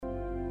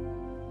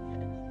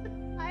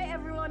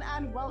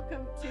everyone, and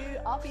welcome to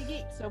RP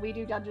Geeks, where we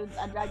do Dungeons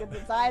and Dragons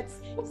and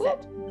science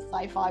set in the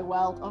sci-fi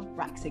world of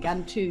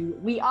Braxigan 2.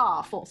 We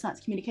are four science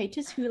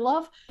communicators who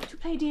love to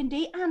play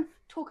D&D and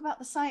talk about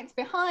the science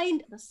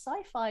behind the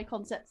sci-fi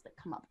concepts that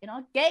come up in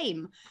our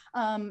game.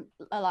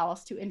 Allow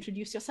us to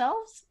introduce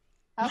yourselves.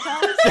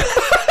 Ourselves.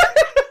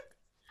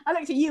 I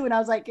looked at you and I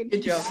was like,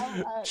 good job.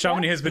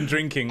 Shamini has been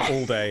drinking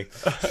all day.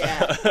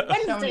 Yeah,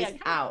 Wednesday,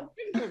 out.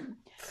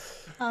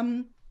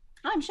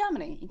 I'm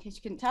Shamini, in case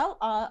you couldn't tell.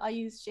 I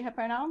use she, her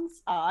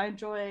pronouns. I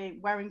enjoy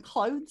wearing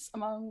clothes,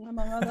 among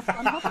other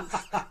fun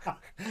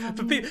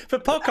hobbies. For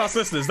podcast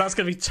listeners, that's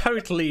going to be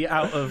totally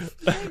out of...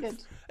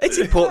 It's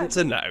important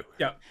to know.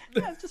 Yeah.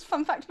 Yeah, it's just a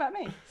fun fact about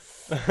me.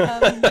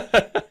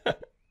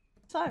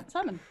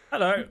 Simon.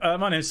 Hello,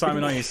 my name's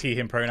Simon. I use he,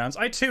 him pronouns.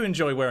 I too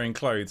enjoy wearing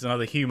clothes and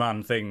other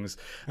human things.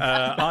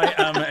 I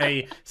am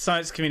a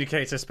science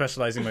communicator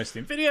specialising mostly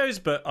in videos,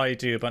 but I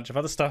do a bunch of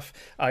other stuff.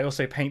 I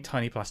also paint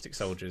tiny plastic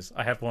soldiers.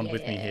 I have one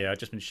with me here. I've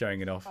just been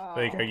showing it off.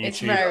 There you go, YouTube. It's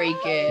very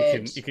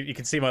good. You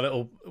can see my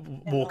little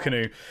war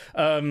canoe.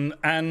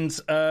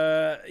 That's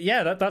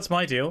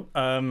my deal.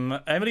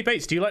 Emily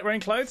Bates, do you like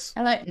wearing clothes?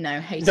 Hello.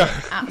 No, hate it.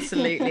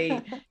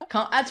 Absolutely.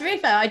 Can't. To be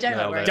fair, I don't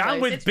like wearing clothes.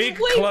 Down with big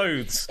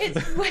clothes.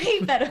 It's way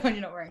better when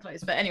you're not wearing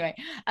clothes. But anyway,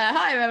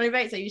 hi, I'm Emily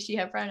Bates. I use she,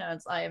 her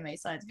pronouns. I am a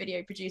science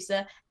video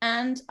producer,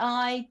 and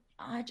I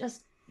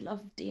just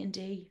love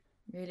D&D.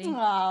 Really,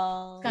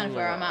 Aww. it's kind of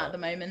where I'm at the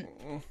moment.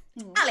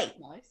 Ali,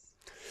 Nice.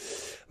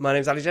 My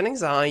name's Ali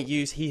Jennings. I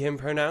use he, him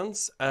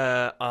pronouns.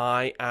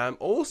 I am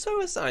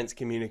also a science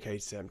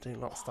communicator. I'm doing a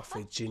lot of stuff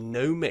with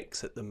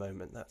genomics at the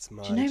moment. That's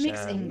my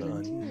Genomics jam.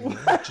 England.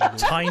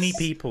 Tiny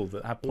people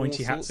that have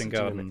pointy All hats in sorts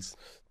of gardens.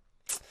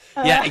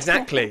 Yeah,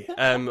 exactly.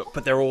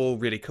 But they're all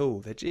really cool.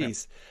 They're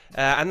G's.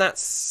 And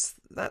that's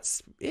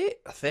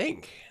it, I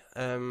think.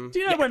 Do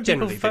you know when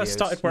people first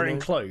started wearing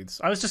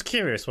clothes? I was just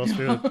curious whilst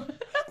we were...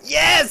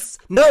 Yes!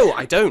 No,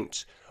 I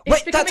don't.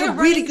 It's Wait, that's a becoming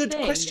a really running good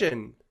thing.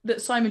 question. That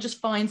Simon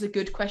just finds a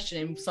good question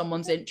in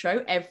someone's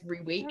intro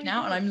every week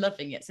now, and I'm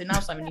loving it. So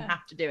now, Simon, you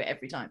have to do it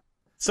every time.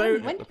 So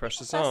when did the you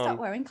pressure's first on. start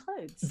wearing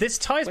clothes? this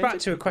ties When back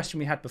did to a you- question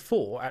we had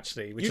before,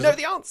 actually. Which You is know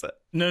the answer.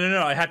 No.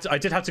 I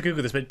did have to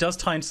Google this, but it does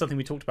tie into something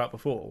we talked about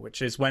before,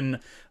 which is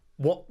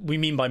what we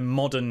mean by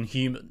modern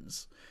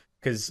humans.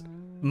 Because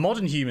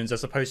modern humans,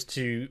 as opposed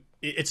to,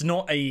 it's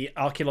not a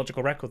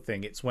archaeological record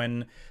thing. It's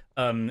when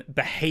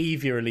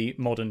behaviorally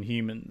modern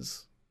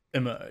humans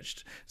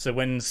emerged. So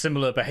when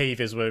similar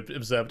behaviors were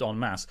observed en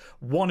masse,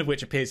 one of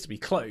which appears to be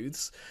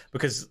clothes,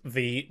 because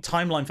the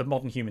timeline for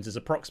modern humans is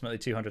approximately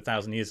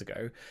 200,000 years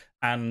ago,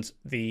 and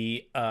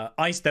there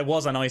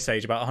was an ice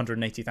age about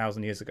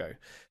 180,000 years ago.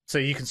 So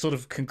you can sort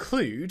of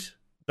conclude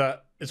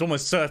that it's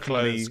almost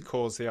certainly Clothes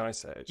cause the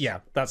ice age.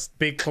 yeah, that's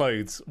big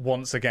clothes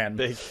once again.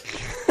 Big.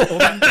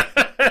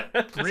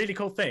 Really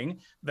cool thing.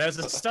 There's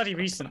a study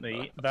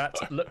recently that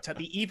looked at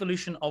the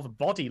evolution of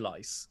body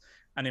lice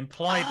and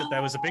implied that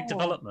there was a big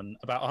development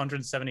about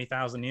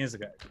 170,000 years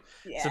ago.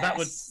 Yes. So that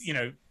would,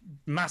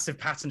 massive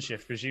pattern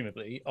shift,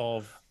 presumably,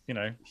 of,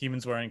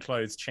 humans wearing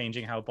clothes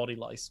changing how body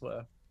lice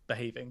were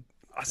behaving.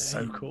 That's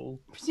so cool.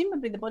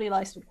 Presumably the body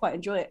lice would quite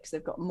enjoy it because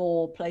they've got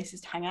more places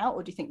to hang out,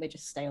 or do you think they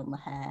just stay on the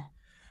hair?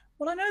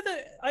 Well,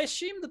 I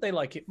assume that they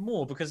like it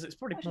more because it's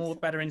probably more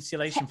better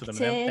insulation for them.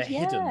 They're Protected,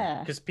 hidden yeah.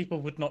 because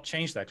people would not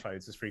change their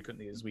clothes as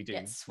frequently as we do.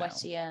 Get now.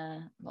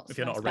 sweatier. Lots If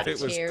you're not of a If it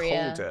was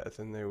bacteria. colder,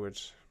 then they would.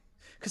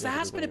 Because there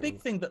has been a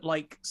big thing that,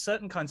 like,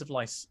 certain kinds of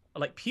lice,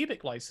 like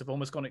pubic lice, have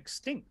almost gone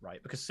extinct,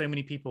 right? Because so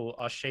many people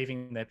are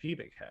shaving their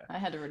pubic hair. I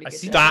had a really good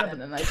see job, that.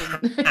 and then I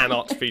didn't.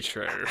 Cannot be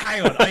true.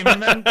 Hang on,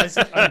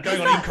 I'm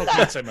going on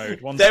incognito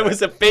mode. There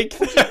was a big.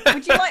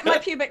 Would you like my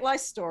pubic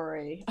lice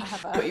story? I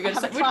have a, What you gonna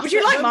I have say? a Would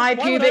you like my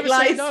Why would I pubic ever say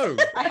lice? no?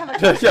 I have a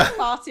classic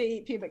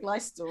party pubic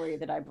lice story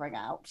that I bring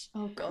out,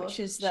 Oh god. which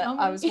is that Shall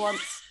I we? was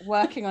once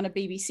working on a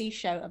BBC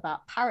show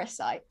about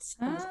parasites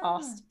and was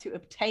asked to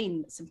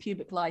obtain some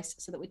pubic lice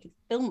so that we could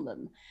film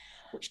them,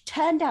 which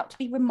turned out to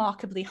be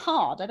remarkably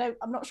hard.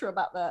 I'm not sure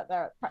about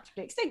the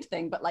practically extinct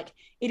thing, but like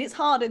it is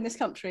hard in this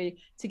country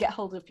to get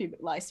hold of pubic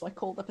lice. So I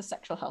called up a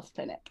sexual health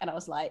clinic and I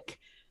was like,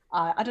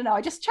 I don't know,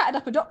 I just chatted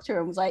up a doctor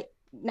and was like,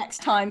 next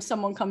time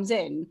someone comes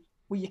in,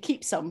 will you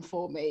keep some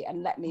for me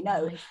and let me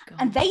know? Oh my God.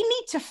 And they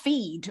need to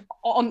feed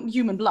on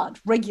human blood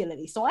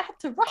regularly. So I had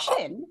to rush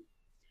in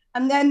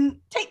and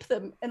then tape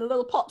them in a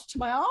little pot to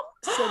my arm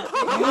so that they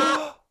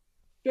could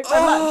drink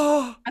their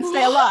blood and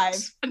stay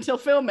alive until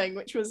filming,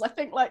 which was, I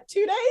think, like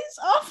 2 days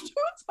afterwards.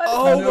 By the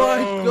Oh time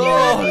my You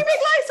had god! pubic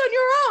lice on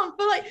your arm,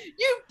 but like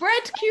you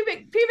bred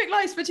pubic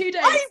lice for 2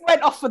 days. I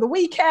went off for the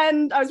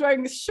weekend. I was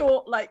wearing this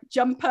short, like,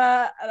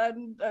 jumper,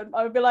 and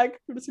I would be like,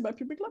 "You want to see my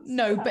pubic lice?"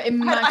 No, but I had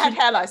imagine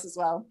hair lice as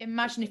well.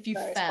 imagine if you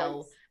Various fell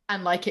points.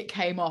 and like it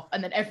came off,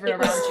 and then everyone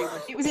around you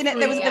would. It was in it.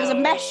 There was a freak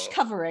mesh out.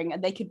 covering,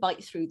 and they could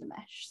bite through the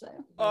mesh, so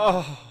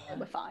Oh. they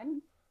were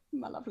fine.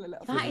 My lovely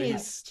little. That pubic is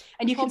lice.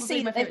 And you can probably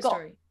see my that they've favourite got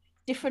story.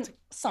 different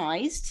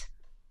sized.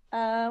 What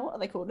are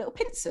they called? Little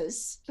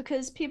pincers,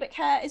 because pubic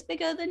hair is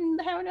bigger than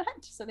the hair on your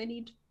head, so they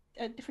need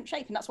a different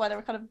shape, and that's why they're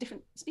a kind of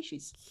different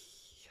species.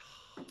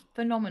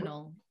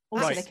 Phenomenal.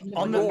 Also, Right, they can live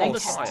on on the- your on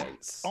leg the hair.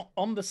 science.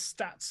 On the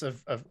stats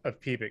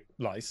of pubic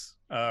lice,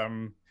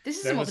 This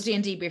isn't there what was- the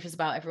D&D brief is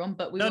about, everyone,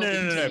 but we no, will no, be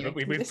no, no, no, continuing.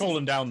 but we've This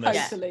fallen is down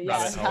this Totally, yeah,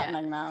 rabbit it's hole.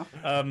 happening now.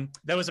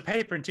 There was a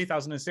paper in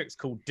 2006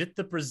 called "Did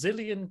the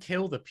Brazilian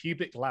Kill the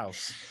Pubic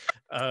Louse?"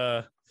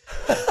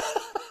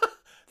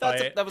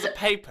 That was a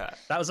paper.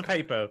 That was a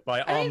paper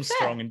by Very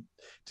Armstrong fair. in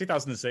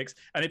 2006,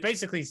 and it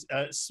basically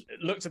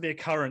looked at the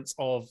occurrence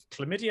of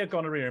chlamydia,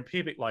 gonorrhea, and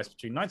pubic lice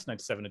between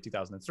 1997 and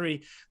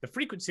 2003. The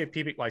frequency of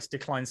pubic lice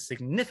declined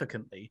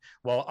significantly,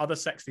 while other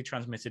sexually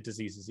transmitted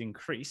diseases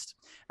increased.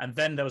 And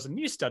then there was a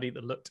new study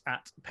that looked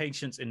at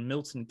patients in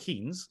Milton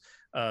Keynes,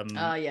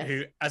 Yes.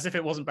 who, as if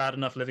it wasn't bad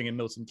enough living in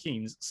Milton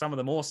Keynes, some of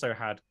them also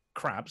had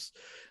crabs.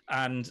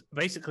 And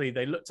basically,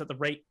 they looked at the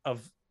rate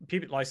of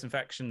pubic lice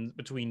infection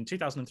between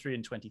 2003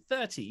 and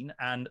 2013,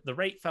 and the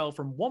rate fell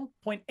from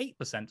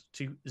 1.8%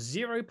 to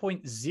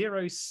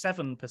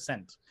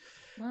 0.07%.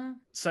 Wow.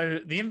 So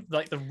the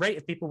rate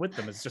of people with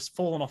them has just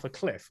fallen off a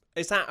cliff.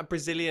 Is that a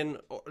Brazilian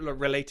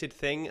related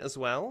thing as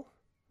well?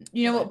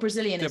 You know what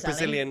Brazilian The is, Ali?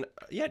 Brazilian,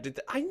 yeah.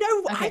 I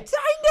know. Okay.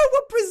 I know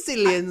what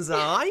Brazilians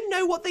are. I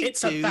know what they It's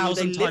do.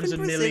 1,000 They live times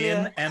in a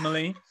million, Brasilia.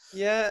 Emily.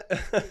 Yeah.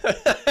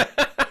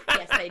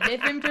 Yes, they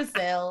live in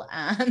Brazil,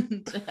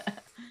 and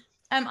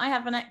I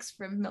have an ex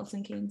from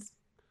Milton Keynes.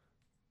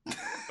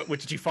 But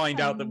did you find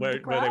out that where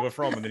they were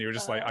from, and then you were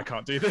just like, I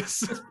can't do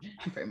this?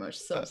 Pretty much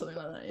something like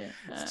that, yeah.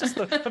 It's just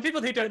for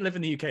people who don't live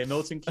in the UK,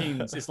 Milton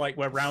Keynes is like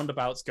where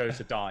roundabouts go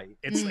to die.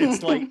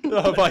 It's like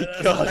Oh my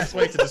that's God. the best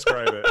way to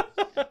describe it.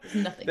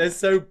 Nothing. They're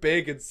so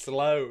big and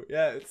slow.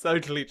 Yeah, it's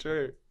totally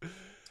true.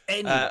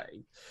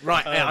 Anyway,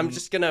 Right, I'm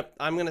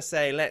Um, gonna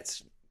say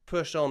let's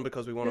push on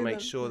because we want to Yeah,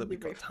 make sure that that'd be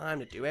we've got brief. time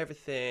to do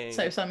everything.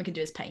 So Simon can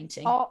do his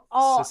painting. Our, So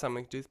our,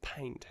 something to do with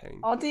painting.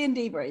 our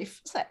D&D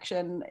brief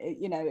section,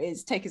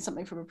 is taking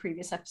something from a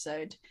previous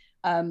episode.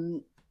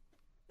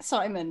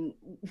 Simon,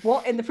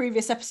 what in the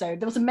previous episode?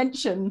 There was a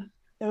mention.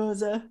 There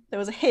was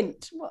a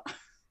hint. What?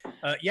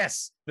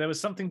 yes, there was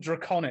something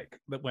draconic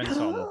that went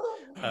on.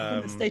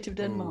 In the state of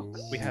Denmark.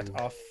 We had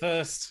our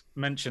first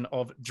mention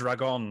of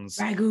dragons.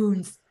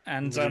 Dragoons.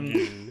 And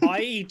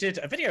I did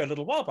a video a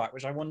little while back,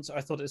 which I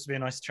thought this would be a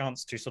nice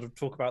chance to sort of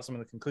talk about some of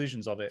the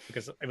conclusions of it,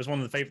 because it was one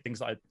of the favorite things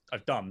that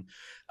I've done,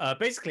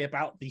 basically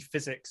about the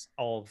physics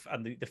of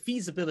and the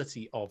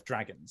feasibility of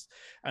dragons.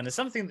 And there's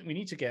something that we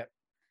need to get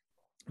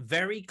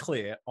very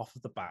clear off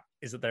of the bat,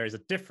 is that there is a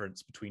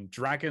difference between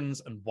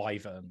dragons and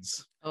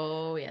wyverns.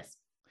 Oh, yes.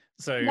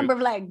 So Number of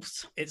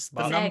legs. it's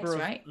the Legs, number of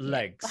right?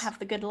 legs. I have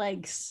the good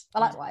legs. I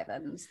like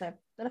wyverns. They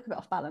look a bit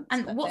off balance.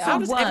 And but what's they How are-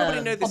 does everybody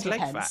worm know this leg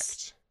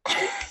quadrupeds.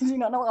 fact? Do you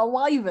not know what a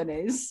wyvern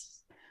is?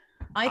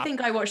 I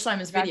think I watched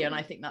Simon's video, and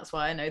I think that's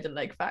why I know the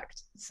leg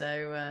fact.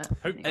 So,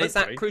 Hope- And is that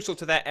hopefully- crucial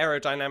to their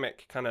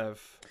aerodynamic kind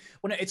of?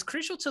 Well, no, it's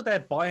crucial to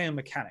their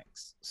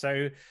biomechanics.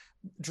 So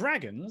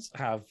dragons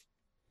have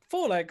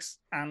 4 legs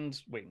and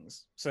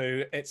wings.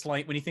 So it's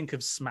like when you think of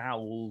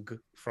Smaug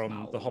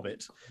from The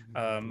Hobbit,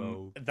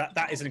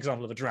 that is an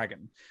example of a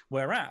dragon.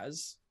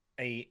 Whereas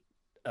a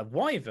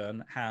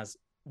wyvern has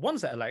 1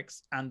 set of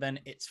legs, and then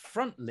its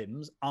front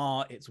limbs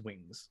are its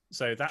wings.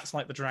 So that's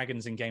like the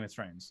dragons in Game of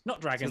Thrones. Not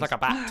dragons, It's like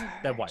a bat.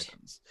 they're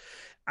wyverns.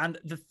 And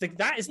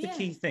that is the Yeah.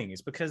 key thing,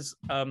 is because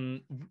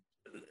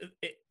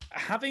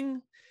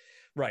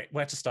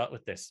where to start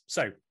with this.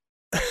 So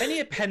any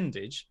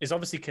appendage is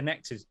obviously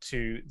connected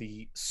to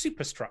the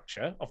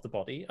superstructure of the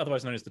body,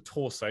 otherwise known as the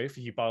torso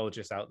for you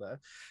biologists out there,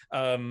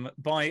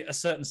 by a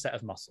certain set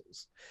of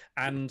muscles.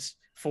 And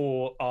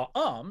for our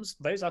arms,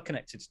 those are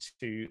connected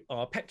to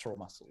our pectoral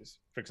muscles,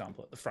 for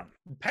example, at the front.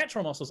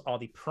 Pectoral muscles are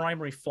the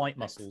primary flight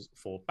muscles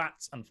for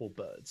bats and for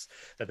birds.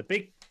 They're the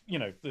big,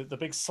 the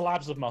big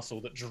slabs of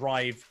muscle that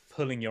drive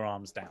pulling your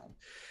arms down.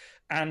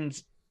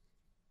 And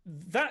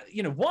that,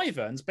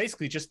 wyverns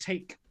basically just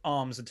take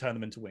arms and turn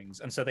them into wings,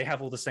 and so they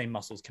have all the same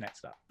muscles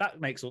connected up. That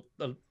makes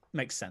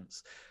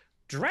sense.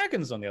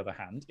 Dragons, on the other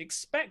hand,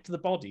 expect the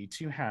body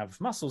to have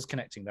muscles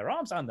connecting their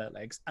arms and their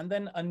legs, and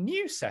then a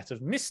new set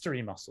of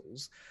mystery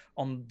muscles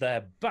on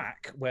their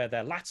back, where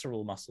their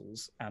lateral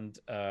muscles and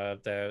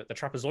their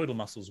trapezoidal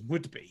muscles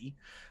would be,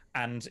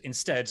 and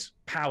instead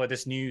power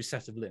this new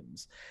set of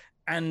limbs.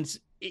 And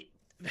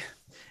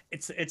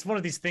it's one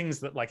of these things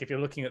that, like, if you're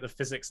looking at the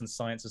physics and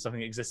science of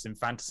something that exists in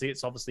fantasy,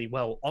 it's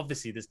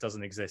obviously this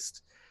doesn't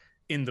exist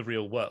in the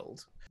real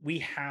world. We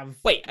have...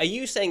 Wait, are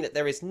you saying that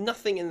there is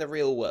nothing in the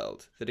real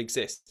world that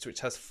exists which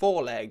has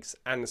 4 legs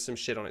and some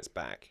shit on its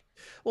back,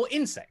 Well,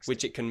 insects.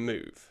 which it can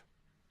move?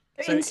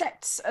 So-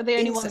 Insects are the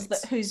only ones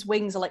Insects. whose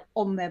wings are like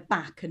on their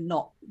back and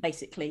not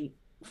basically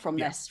from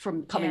Yeah.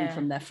 coming Yeah.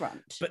 from their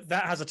front. But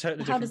that has a totally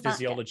How different does that get-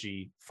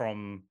 physiology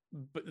from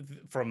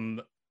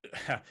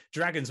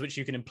dragons, which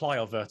you can imply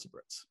are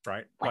vertebrates,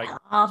 right? Like, Well,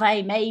 are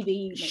they?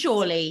 Maybe.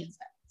 Surely. Insects.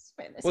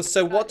 Wait, let's Well, talk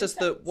so about what does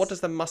insects.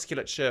 the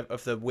musculature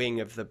of the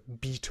wing of the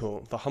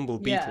beetle, the humble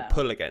beetle, Yeah.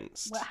 pull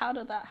against? Well, how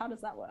does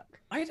that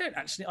work? I don't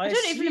actually... I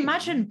don't even assume-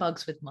 imagine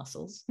bugs with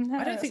muscles.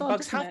 I don't think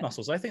bugs have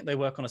muscles. I think they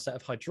work on a set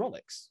of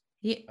hydraulics.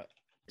 Yeah.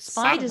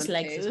 Spiders' Some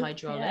legs is do.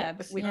 hydraulics. Yeah,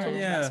 but we've Yeah. talked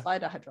Yeah. about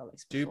spider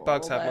hydraulics Do before,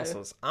 bugs have although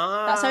muscles?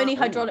 That's only Ooh.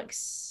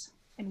 hydraulics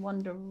in one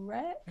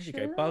direction.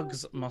 There you go,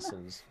 bugs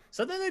muscles.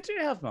 So they do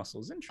have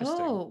muscles. Interesting.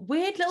 Oh,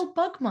 weird little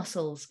bug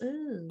muscles.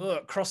 Ooh.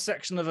 Cross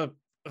section of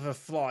a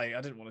fly.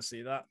 I didn't want to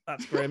see that.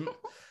 That's grim.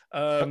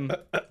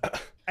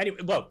 Anyway,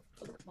 well,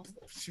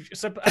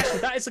 so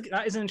actually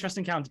that is an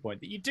interesting counterpoint,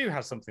 that you do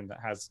have something that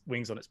has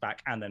wings on its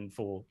back and then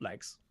 4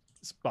 legs.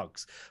 It's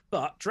bugs,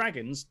 but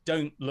dragons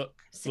don't look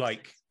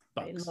like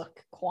They bugs.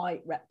 look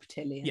quite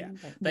reptilian. Yeah,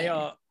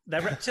 don't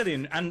they're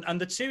reptilian,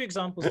 and the 2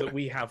 examples that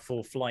we have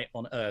for flight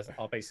on Earth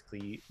are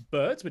basically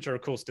birds, which are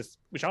of course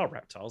which are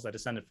reptiles. They're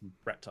descended from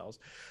reptiles,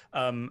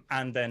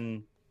 and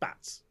then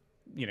bats.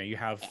 You know, you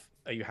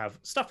have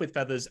stuff with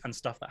feathers and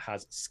stuff that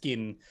has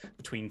skin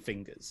between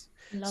fingers.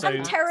 Love So-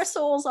 And that.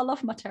 pterosaurs. I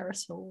love my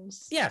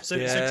pterosaurs. Yeah, so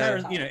Yeah.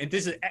 terror, you know,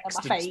 this is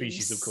extant face.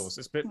 species, of course.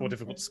 It's a bit more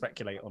difficult to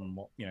speculate on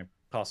what, you know,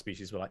 past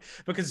species were like,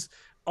 because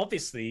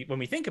obviously when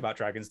we think about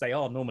dragons, they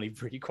are normally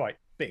really quite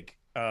big,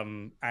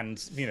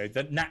 and you know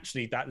that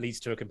naturally that leads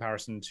to a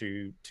comparison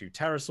to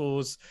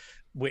pterosaurs,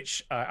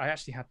 which I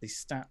actually have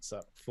these stats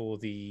up for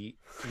the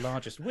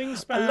largest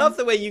wingspan. I love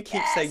the way you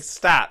keep saying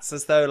stats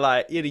as though,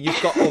 like, you know,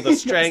 you've got all the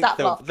strength. Stat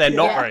block. They're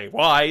not Yeah. very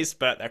wise,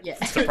 but they're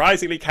Yeah.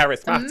 surprisingly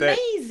charismatic.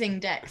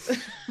 Amazing decks. So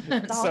I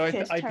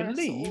Darkest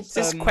believe pterosaurs. Is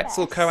this Um,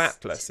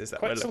 Quetzalcoatlus? Is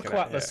that what we're looking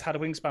at? Quetzalcoatlus had a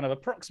wingspan of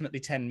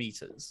approximately 10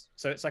 meters,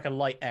 so it's like a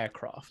light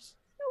aircraft.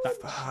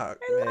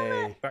 Fuck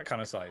me. That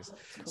kind of size.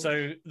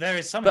 So there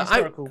is some But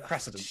historical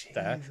precedent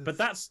there, Jesus. but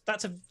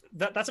that's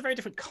a very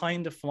different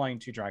kind of flying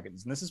 2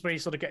 dragons, and this is where you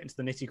sort of get into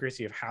the nitty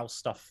gritty of how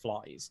stuff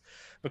flies,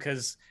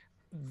 because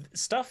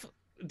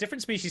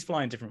different species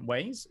fly in different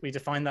ways. We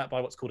define that by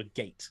what's called a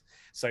gait.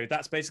 So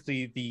that's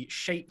basically the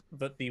shape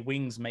that the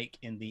wings make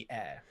in the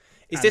air.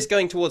 Is this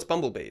going towards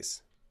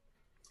bumblebees?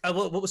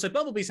 So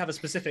bumblebees have a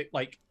specific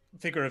like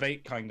figure of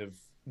 8 kind of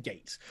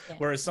gait, Yeah.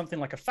 whereas something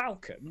like a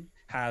falcon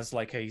has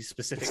like a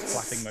specific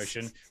flapping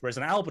motion, whereas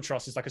an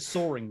albatross is like a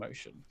soaring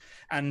motion.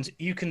 And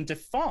you can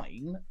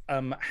define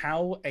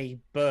how a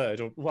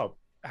bird, or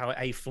how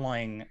a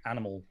flying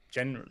animal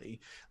generally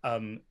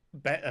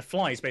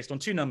flies based on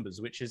 2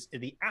 numbers, which is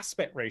the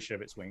aspect ratio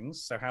of its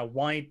wings, so how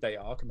wide they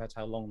are compared to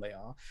how long they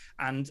are,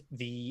 and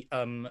the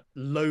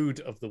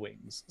load of the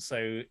wings,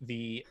 so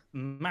the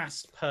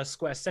mass per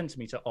square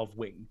centimeter of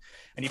wing.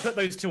 And you put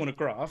those 2 on a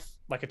graph,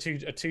 like a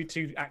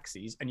two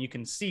axes, and you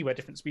can see where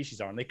different species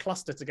are, and they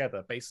cluster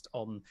together based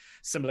on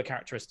similar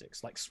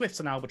characteristics. Like swifts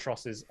and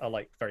albatrosses are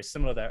like very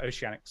similar; they're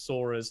oceanic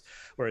soarers,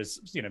 whereas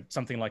you know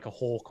something like a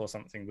hawk or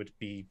something would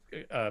be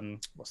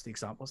what's the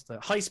example? What's the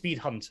high-speed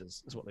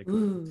hunters is what they call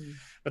them.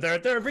 But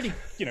there are really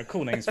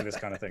cool names for this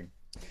kind of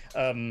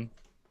thing.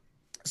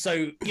 So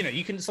you know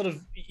you can sort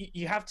of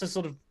you have to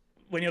sort of,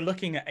 when you're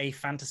looking at a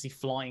fantasy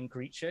flying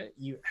creature,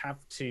 you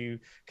have to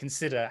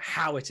consider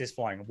how it is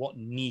flying, what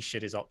niche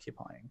it is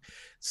occupying.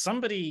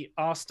 Somebody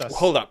asked us.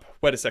 Hold up.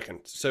 Wait a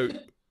second. So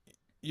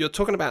you're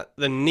talking about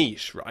the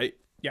niche, right?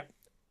 Yeah.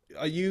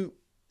 Are you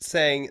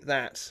saying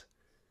that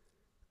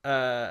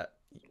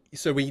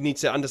so we need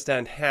to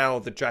understand how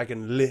the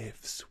dragon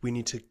lives? We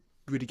need to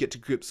really get to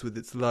grips with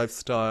its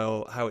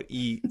lifestyle, how it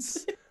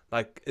eats.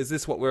 Like, is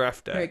this what we're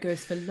after? Where it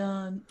goes for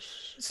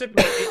lunch. So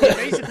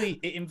basically,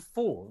 it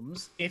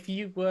informs, if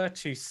you were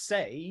to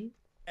say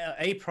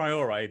a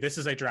priori, this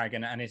is a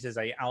dragon and it is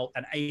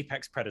an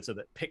apex predator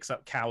that picks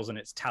up cows in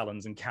its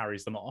talons and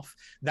carries them off,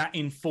 that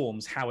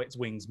informs how its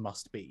wings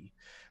must be.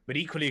 But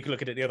equally, you can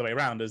look at it the other way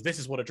around, as this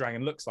is what a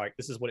dragon looks like,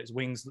 this is what its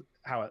wings,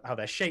 how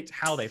they're shaped,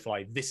 how they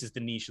fly, this is the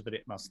niche that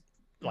it must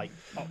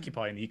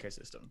occupy in the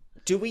ecosystem.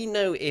 Do we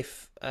know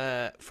if,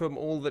 from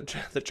all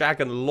the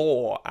dragon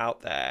lore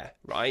out there,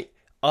 right?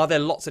 Are there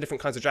lots of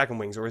different kinds of dragon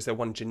wings, or is there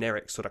one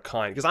generic sort of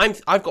kind?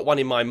 Because I've got one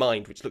in my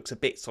mind which looks a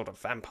bit sort of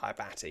vampire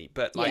batty,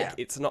 but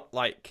it's not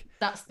like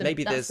That's the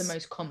maybe that's the there's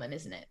most common,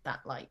 isn't it? That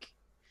like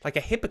a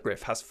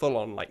hippogriff has full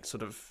on like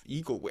sort of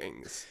eagle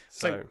wings.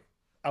 So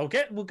I'll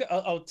get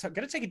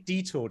to take a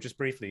detour just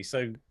briefly.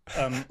 So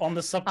on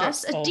the subject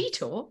us a of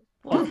detour.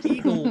 on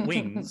eagle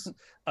wings.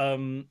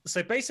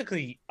 So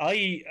basically,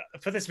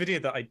 for this video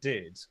that I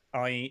did,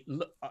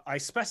 I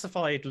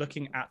specified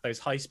looking at those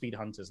high-speed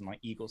hunters and like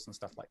eagles and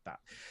stuff like that.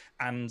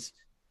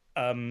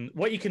 And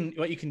what you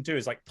can do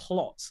is like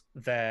plot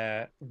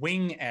their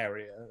wing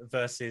area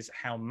versus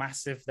how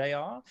massive they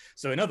are.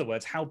 So in other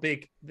words, how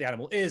big the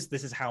animal is,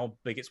 this is how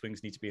big its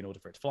wings need to be in order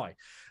for it to fly.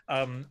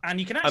 And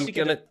you can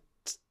actually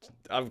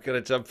I'm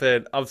gonna jump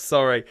in. I'm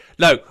sorry.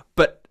 No,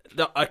 but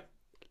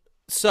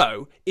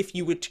so if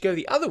you were to go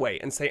the other way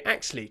and say,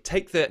 actually,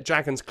 take the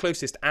dragon's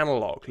closest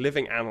analog,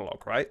 living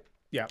analog, right?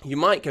 Yeah. You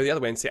might go the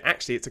other way and say,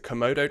 actually, it's a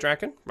Komodo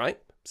dragon, right?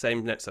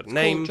 Same sort of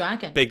name.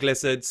 Dragon. Big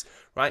lizards,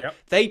 right? Yep.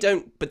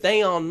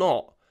 They are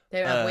not.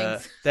 They don't have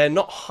wings. They're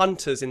not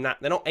hunters in that.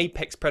 They're not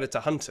apex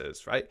predator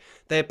hunters, right?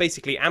 They're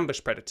basically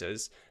ambush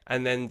predators,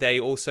 and then they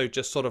also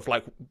just sort of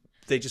like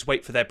they just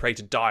wait for their prey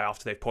to die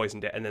after they've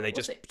poisoned it, and then they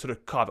just sort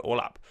of carve it all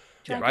up.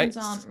 Dragons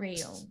right? aren't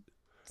real.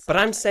 But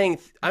I'm saying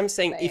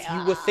if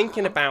you were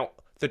thinking about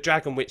the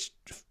dragon which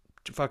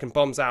fucking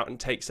bombs out and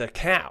takes a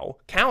cow,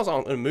 cows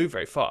aren't going to move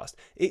very fast.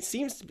 It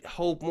seems to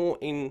hold more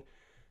in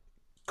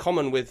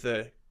common with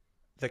the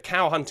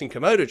cow hunting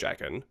Komodo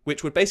dragon,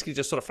 which would basically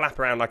just sort of flap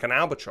around like an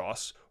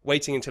albatross,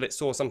 waiting until it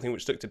saw something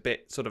which looked a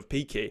bit sort of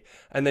peaky,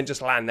 and then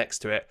just land next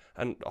to it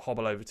and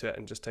hobble over to it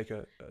and just take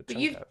a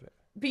chunk out of it.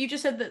 But you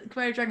just said that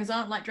Komodo dragons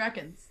aren't like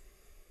dragons.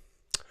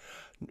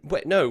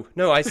 Wait, no,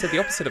 I said the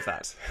opposite of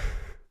that.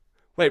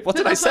 Wait, what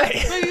did I say?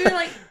 So you were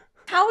like,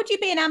 How would you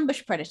be an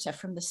ambush predator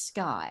from the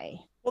sky?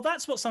 Well,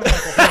 that's what some people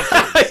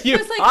think. You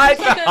it's hide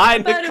it's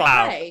behind a the bird of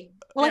cloud. prey.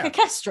 Well, like Yeah. a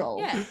kestrel.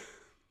 Yeah.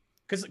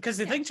 Because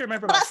the thing to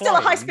remember But about that's still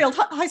a flying-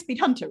 high-speed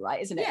hunter,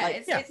 right? Isn't it? Yeah, Like,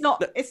 it's- it's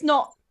not. It's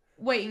not.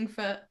 Waiting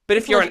for. But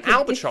if you're an Ecological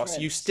albatross,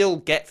 you difference. still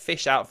get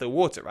fish out of the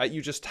water, right?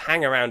 You just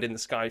hang around in the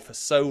sky for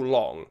so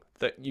long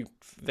that you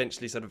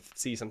eventually sort of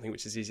see something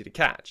which is easy to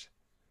catch.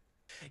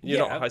 You're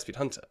not Yeah. a high-speed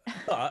hunter.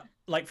 But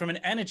like from an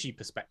energy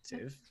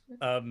perspective,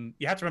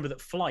 you have to remember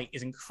that flight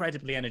is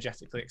incredibly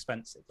energetically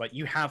expensive. Like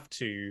you have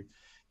to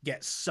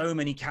get so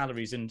many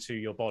calories into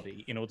your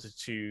body in order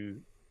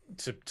to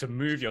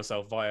move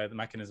yourself via the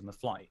mechanism of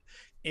flight.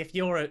 If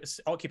you're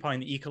occupying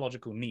the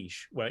ecological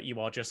niche where you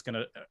are just going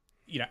to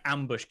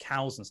ambush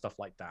cows and stuff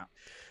like that,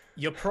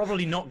 you're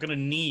probably not going to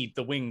need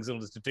the wings in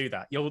order to do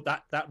that.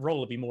 That role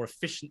will be more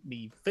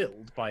efficiently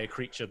filled by a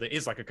creature that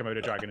is like a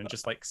Komodo dragon and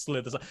just like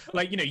slithers.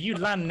 Like, you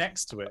land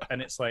next to it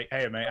and it's like,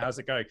 hey, mate, how's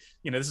it going?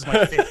 This is my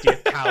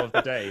 50th cow of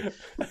the day.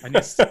 And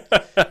it's...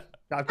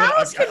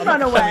 Cows can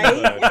run away.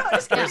 You're not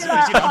just gonna I'm do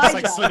just that like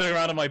either. slithering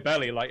around on my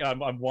belly like I'm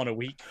one a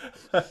week.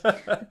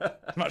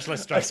 Much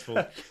less stressful.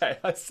 Okay,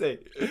 I see.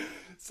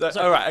 So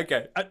all right,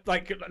 okay.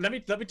 Let me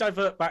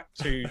divert back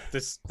to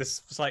this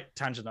slight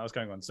tangent that I was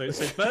going on. So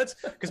birds,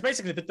 because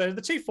basically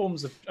the two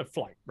forms of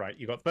flight, right?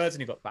 You've got birds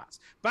and you've got bats.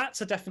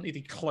 Bats are definitely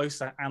the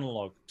closer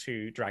analog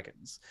to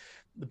dragons.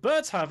 The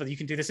birds, however, you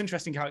can do this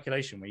interesting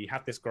calculation where you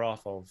have this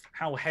graph of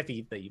how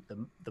heavy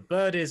the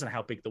bird is and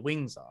how big the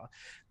wings are,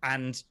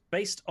 and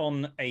based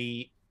on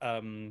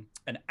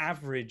an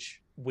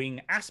average wing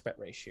aspect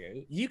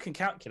ratio, you can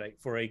calculate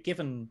for a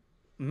given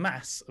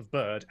mass of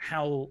bird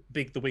how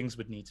big the wings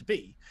would need to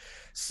be.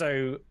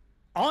 So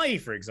I,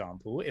 for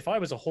example, if I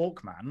was a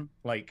Hawkman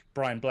like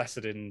Brian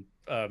Blessed in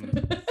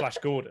Flash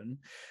Gordon,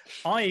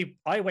 I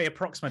weigh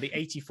approximately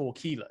 84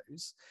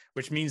 kilos,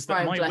 which means that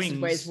Brian my Blessed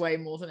wings weighs way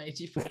more than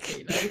 84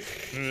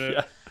 kilos.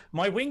 Yeah.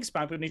 my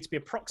wingspan would need to be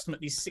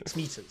approximately 6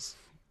 meters.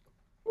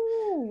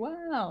 Ooh,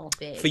 wow.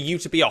 For you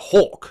to be a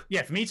hawk,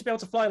 Yeah, for me to be able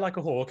to fly like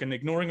a hawk and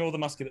ignoring all the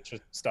musculature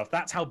stuff,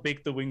 that's how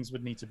big the wings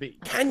would need to be.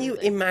 can you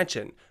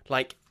imagine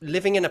like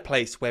living in a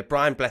place where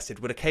Brian Blessed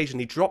would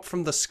occasionally drop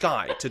from the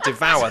sky to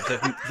devour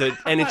the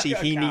energy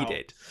he Cow.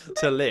 needed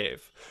to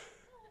live?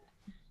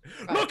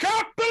 Look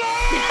out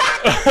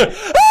below!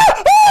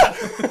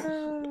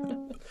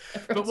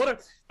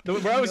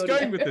 But where I was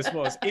going with this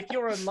was, if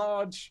you're a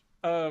large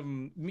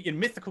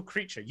mythical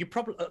creature, you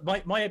probably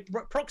my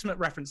approximate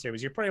reference here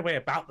is you probably weigh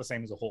about the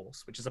same as a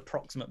horse, which is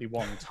approximately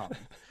 1 ton.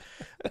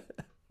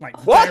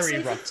 Like What? very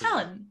Weighs a roughly.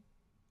 ton.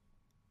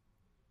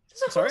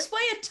 Does a Sorry? horse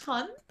weigh a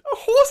ton? A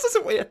horse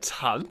doesn't weigh a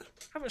ton.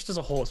 How much does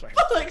a horse weigh?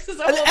 Like, does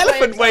a An horse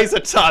elephant weigh weighs a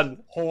ton.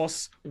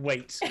 Horse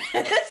weight.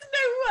 There's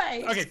no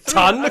way. Okay,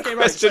 Ton? Okay, right,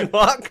 Question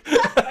mark.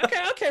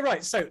 okay,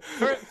 right. So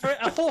for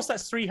a horse,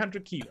 that's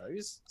 300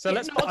 kilos. So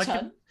It's not a I can-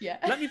 ton. Yeah.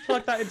 let me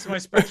plug that into my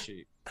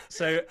spreadsheet.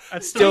 So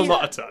Still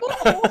not a ton.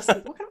 What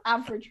kind of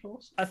average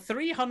horse? a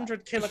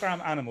 300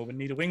 kilogram animal would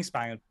need a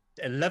wingspan of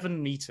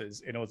 11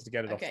 meters in order to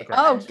get it off Okay. the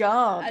ground. Oh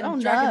god. And Oh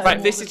dragons no. are Right,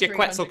 more this than is your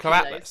 300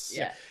 Quetzalcoatlus. kilos.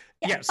 Yeah.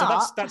 Yeah, so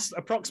but- that's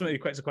approximately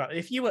Quetzalcoatl.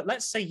 If you were,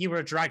 let's say you were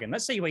a dragon,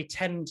 let's say you weigh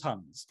 10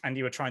 tons and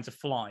you were trying to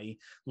fly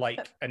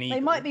like an eagle.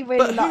 They might be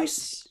really But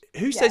light.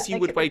 who says they you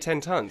would could- weigh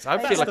 10 tons? I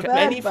That's feel like the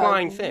any bird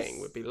flying bones.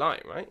 thing would be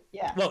light, right?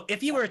 Yeah. Well,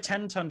 if you were a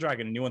 10-ton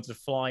dragon and you wanted to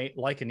fly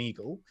like an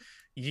eagle,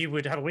 you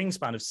would have a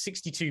wingspan of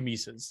 62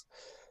 meters.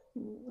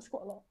 That's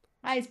quite a lot.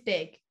 That is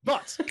big.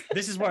 But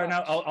this is where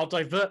now I'll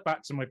divert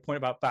back to my point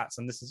about bats,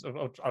 and this is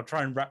I'll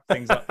try and wrap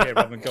things up here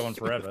rather than go on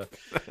forever.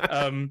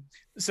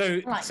 So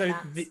Like so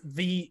bats.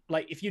 the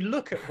like if you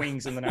look at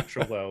wings in the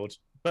natural world,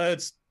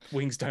 birds'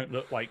 wings don't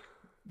look like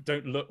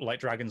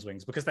dragons'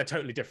 wings because they're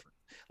totally different.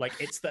 Like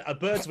a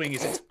bird's wing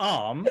is its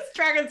arm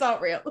Dragons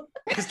aren't real.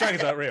 because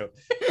dragons aren't real.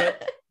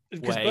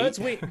 Because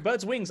Wait.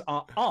 birds' wings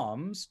are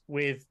arms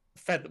with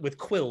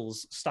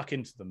quills stuck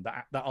into them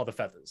that are the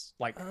feathers.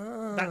 Like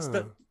that's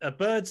a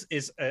bird's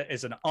is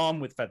an arm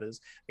with feathers.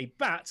 A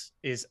bat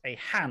is a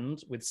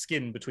hand with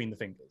skin between the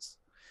fingers.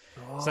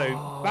 So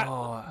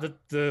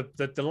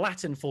the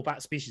Latin for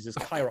bat species is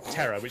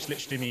Chiroptera, which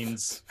literally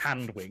means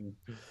hand wing.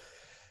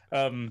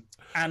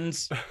 And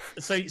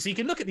so you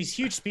can look at these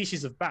huge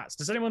species of bats.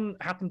 Does anyone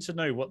happen to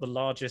know what the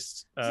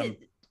largest bat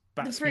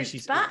the fruit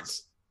species bat?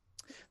 is?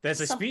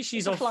 There's a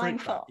species It's a of flying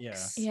fruit bat.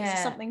 fox. Yeah. Yeah.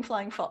 It's something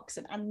flying fox,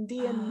 an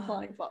Andean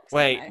flying fox.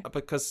 Wait, I don't know.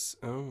 because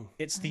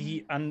It's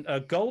the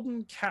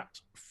golden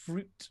capped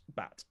fruit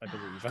bat, I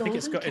believe. I think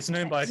it's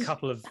known by a Golden-capped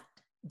couple of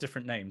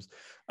different names.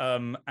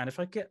 And if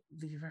I get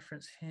the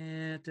reference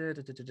here,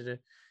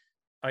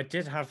 I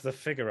did have the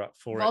figure up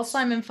for While it.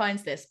 Simon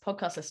finds this,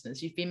 podcast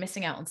listeners, you've been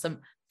missing out on some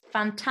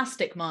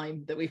fantastic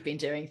mime that we've been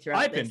doing throughout.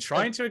 I've been this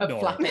trying to of ignore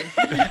flapping.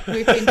 it.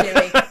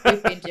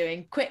 we've been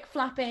doing quick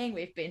flapping,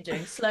 we've been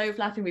doing slow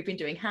flapping, we've been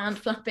doing hand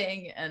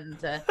flapping, and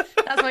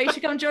that's why you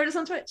should come join us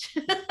on Twitch.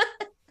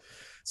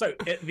 So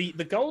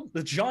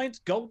the giant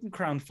golden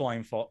crowned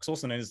flying fox,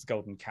 also known as the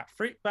golden cat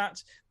fruit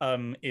bat,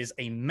 is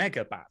a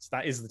mega bat.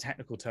 That is the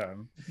technical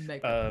term.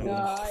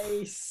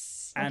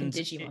 Nice. Like in And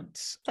Digimon.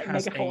 it Like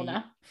has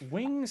Megafauna. a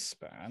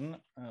wingspan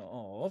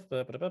of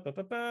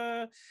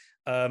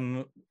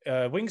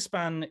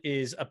wingspan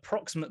is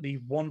approximately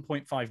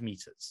 1.5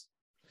 meters.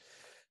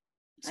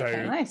 So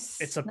Okay, Nice.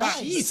 it's a Nice.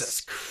 bat.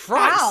 Jesus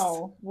Christ!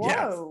 Wow.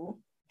 Whoa.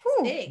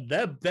 Whew. Big.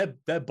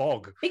 They're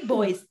bog, Big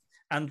boys.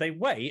 and they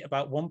weigh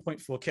about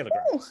 1.4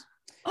 kilograms.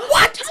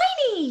 What?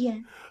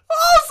 Tiny.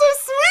 Oh, so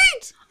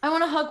sweet! I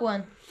want to hug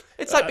one.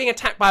 It's like being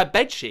attacked by a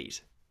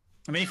bedsheet.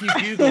 I mean, if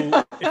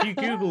you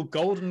Google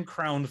golden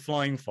crowned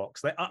flying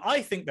fox,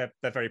 I think they're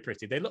very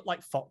pretty. They look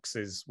like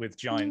foxes with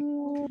giant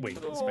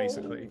wings,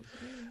 basically.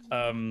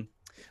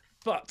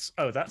 But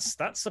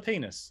that's a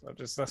penis.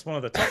 That's one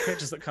of the top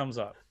pictures that comes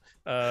up.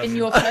 In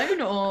your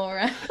phone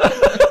or?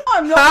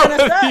 I'm not How going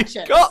to have you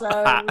search it. got So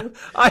that?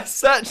 I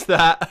searched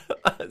that.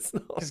 That's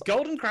not... This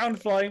golden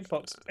crowned flying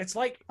fox. It's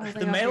like Oh, they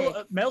the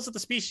are males of the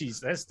species.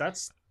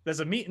 There's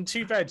a meat and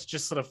two beds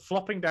just sort of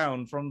flopping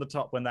down from the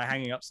top when they're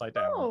hanging upside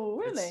down.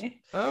 Oh, It's-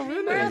 really? Oh,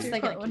 really? Where else are they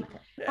Quite going to keep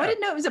it? I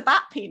didn't know it was a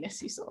bat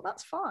penis you saw.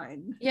 That's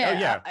fine. Yeah,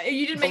 yeah.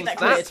 You didn't make that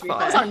That's clear. To be fine.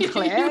 fair. That's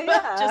unclear, You were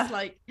yeah. Just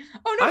like,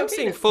 oh no, I'm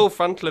seeing penis. full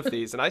frontal of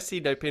these, and I see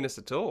no penis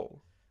at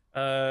all.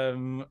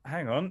 Hang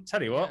on.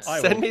 Tell you what.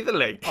 Send me the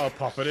link. I'll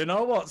pop it in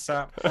our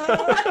WhatsApp.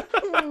 Why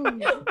do you want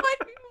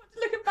to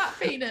look at bat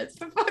penis?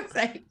 For fuck's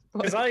sake.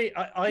 Because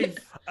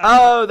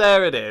Oh,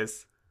 there it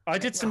is. I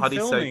did some God,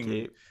 he's so filming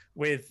cute.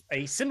 with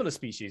a similar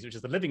species, which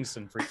is the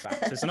Livingston fruit bat.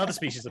 So it's another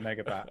species of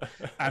mega bat,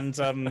 and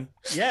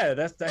yeah,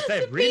 they're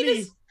really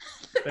Penis.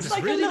 they're It's just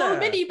like really a little there.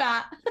 mini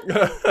bat.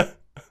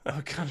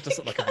 Oh god, it does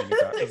look like a mini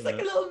bat, It's doesn't like a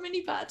it? little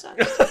mini bat.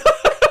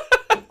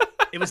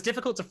 It was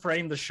difficult to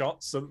frame the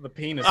shot so that the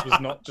penis was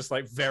not just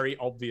like very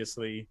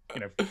obviously,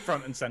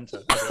 front and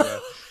center. As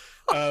it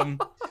were.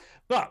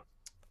 But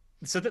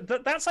so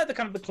that's like the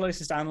kind of the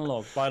closest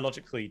analog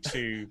biologically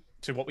to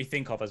what we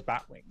think of as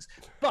bat wings.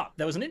 But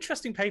there was an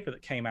interesting paper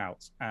that came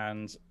out,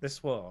 and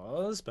this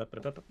was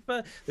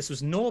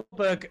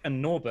Norberg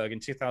and Norberg in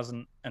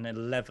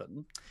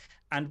 2011.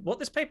 And what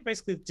this paper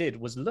basically did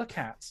was look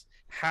at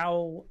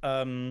how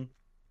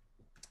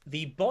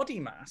the body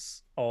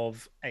mass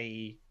of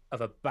a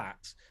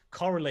bat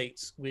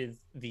correlates with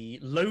the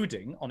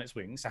loading on its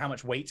wings, so how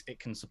much weight it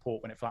can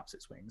support when it flaps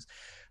its wings,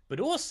 but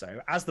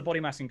also as the body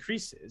mass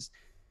increases,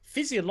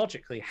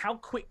 physiologically, how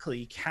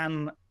quickly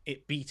can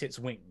it beat its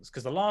wings?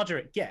 Because the larger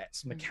it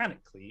gets,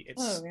 mechanically,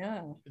 it's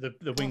yeah.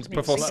 the wings beat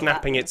Before slower.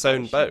 snapping its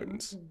own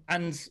bones.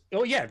 And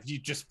you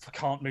just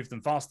can't move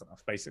them fast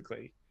enough,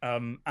 basically.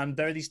 And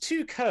there are these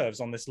two curves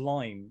on this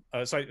line.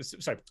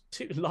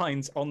 Two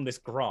lines on this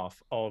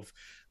graph of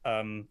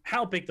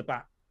how big the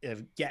bat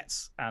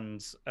gets,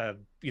 and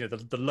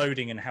the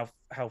loading and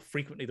how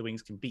frequently the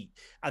wings can beat,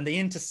 and they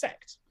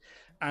intersect.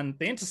 And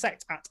they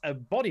intersect at a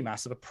body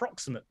mass of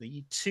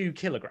approximately 2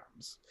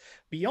 kilograms.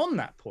 Beyond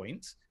that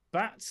point,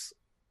 bats,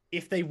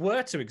 if they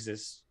were to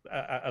exist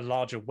at a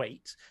larger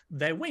weight,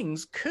 their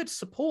wings could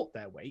support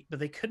their weight, but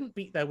they couldn't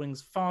beat their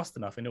wings fast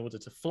enough in order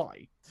to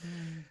fly.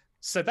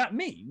 So that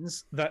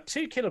means that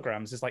 2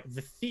 kilograms is like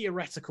the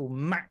theoretical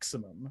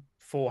maximum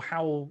for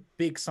how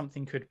big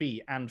something could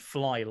be and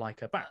fly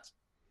like a bat.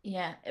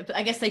 Yeah, but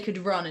I guess they could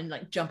run and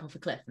like jump off a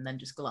cliff and then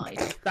just glide.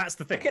 That's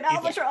the thing. Like an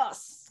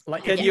albatross.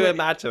 Like, Can you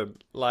imagine,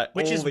 like,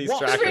 Which all is these what-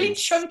 dragons Really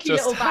chunky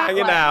just little bat,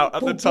 hanging like, out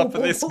at the top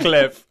of this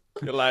cliff?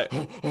 You're like,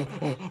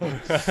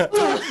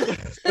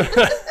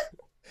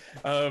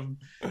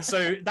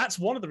 So that's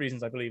one of the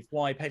reasons I believe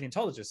why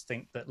paleontologists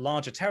think that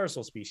larger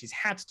pterosaur species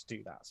had to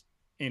do that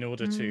in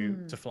order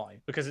to fly,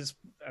 because it's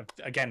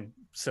again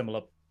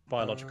similar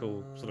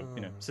biological sort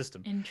of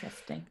system.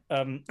 Interesting.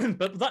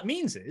 But that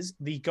means is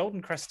the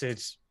golden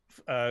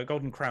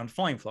crowned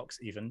flying fox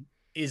even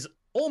is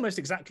almost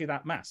exactly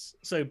that mass.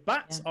 So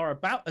bats are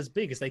about as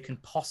big as they can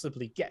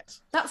possibly get.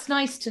 That's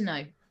nice to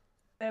know.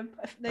 They've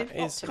That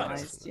is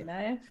optimized,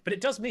 nice. But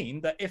it does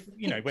mean that if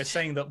we're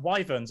saying that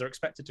wyverns are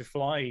expected to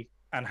fly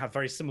and have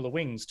very similar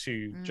wings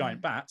to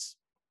giant bats,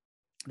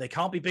 they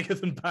can't be bigger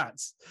than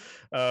bats.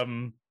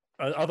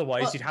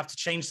 Otherwise, Well- you'd have to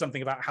change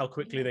something about how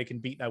quickly they can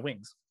beat their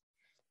wings.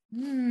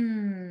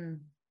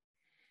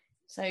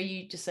 So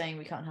you just saying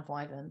we can't have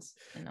wyverns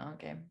in our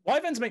game?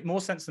 Wyverns make more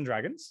sense than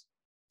dragons,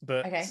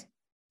 but Okay.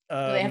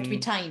 But they have to be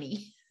um,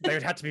 tiny. they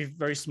would have to be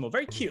very small,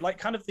 very cute, like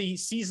kind of the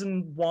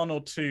season 1 or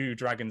 2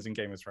 dragons in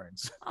Game of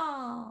Thrones.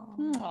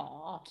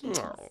 Oh.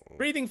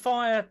 Breathing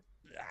fire,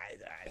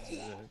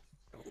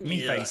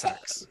 methane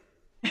sacs.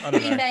 I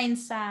don't know. Methane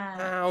sac.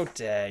 how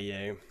dare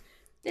you?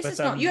 This But, is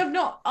not. You have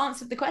not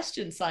answered the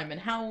question, Simon.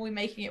 How are we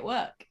making it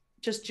work?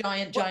 Just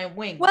giant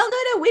wings. Well,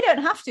 no, we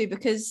don't have to,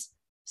 because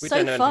We so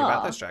don't know anything far,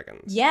 about those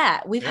dragons.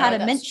 yeah, we've Yeah. had a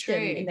That's mention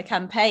true. in the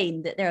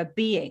campaign that there are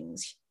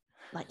beings,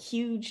 like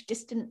huge,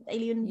 distant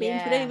alien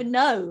beings we don't Yeah. even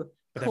know.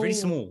 But they're really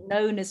called- small.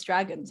 known as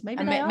dragons. Maybe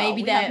And they are.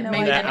 maybe We have they're no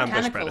maybe idea. they're They're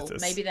ambush mechanical.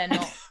 predators.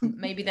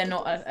 Maybe they're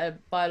not a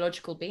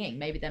biological being.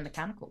 Maybe they're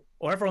mechanical.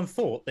 Or everyone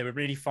thought they were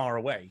really far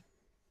away,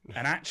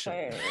 and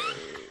actually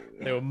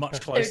they were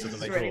much closer than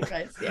they It's really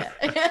thought. close,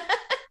 yeah.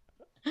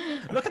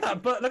 Look at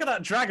that! But look at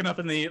that dragon up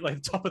in the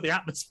top of the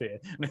atmosphere,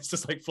 and it's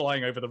just like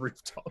flying over the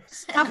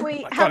rooftops. Have we?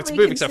 Oh my have God, it's we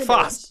moving so considered-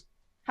 fast.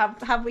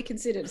 Have we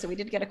considered? So we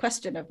did get a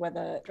question of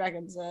whether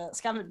dragons are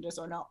scavengers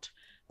or not,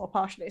 or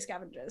partially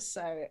scavengers.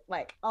 So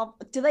like, are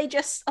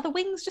the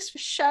wings just for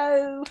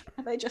show?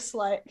 Are they just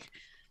like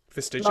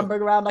Vestigial.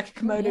 lumbering around like a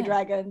Komodo yeah.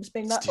 dragon, just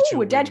being like, Vestigial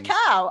 "Oh, a dead wings.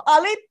 cow!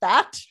 I'll eat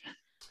that."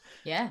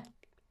 Yeah.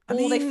 I Or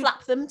they mean-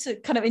 flap them to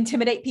kind of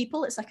intimidate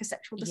people. It's like a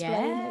sexual display,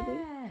 maybe.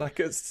 Yeah. Like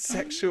a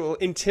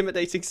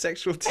intimidating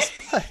sexual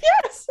display.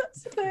 Yes,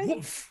 that's the thing.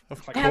 Woof.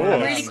 Of Like, I have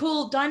course. a really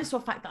cool dinosaur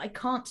fact that I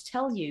can't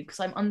tell you because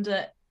I'm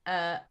under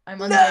an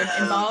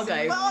embargo.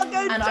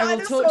 And I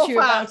will talk to you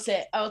about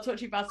it. I will talk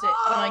to you about it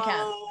when I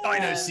can.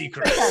 Dino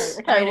secrets.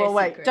 Okay, Dino well,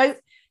 wait. secrets.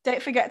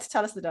 Don't forget to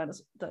tell us the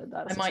dinosaur.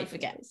 I might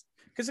forget.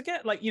 Because again,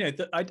 like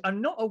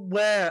I'm not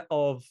aware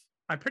of.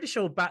 I'm pretty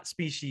sure bat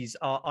species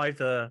are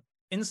either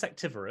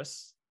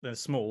insectivorous, they're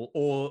small,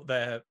 or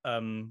they're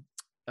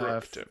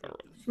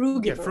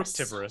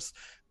fructivorous.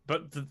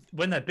 But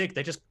when they're big,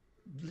 they just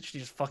literally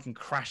just fucking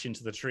crash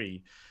into the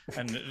tree,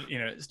 and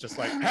it's just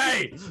like,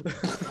 hey,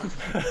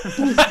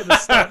 gonna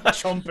start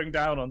chomping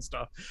down on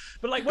stuff.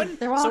 But like when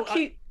There are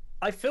cute.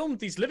 I filmed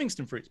these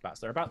Livingston fruits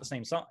bats. They're about the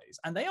same size,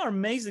 and they are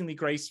amazingly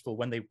graceful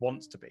when they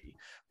want to be.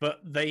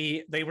 But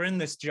they were in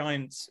this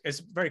giant.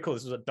 It's very cool.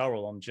 This was at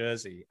Durrell on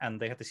Jersey, and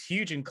they had this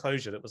huge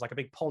enclosure that was like a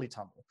big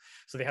polytunnel.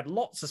 So they had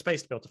lots of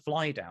space to be able to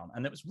fly down,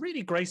 and it was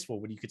really graceful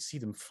when you could see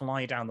them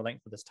fly down the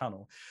length of this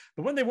tunnel.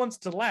 But when they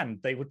wanted to land,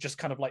 they would just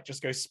kind of like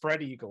just go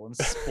spread eagle and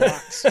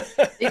splat.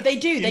 If they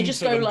do, they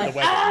just Into go the like,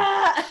 webbing.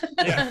 ah!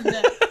 Yeah.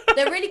 And,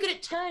 they're really good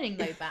at turning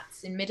though,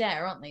 bats in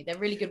midair, aren't they? They're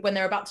really good when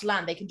they're about to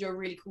land. They can do a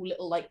really cool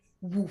little like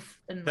woof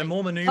and They're like,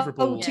 more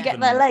maneuverable to get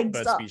than their legs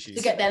bird up. species.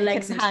 to get their They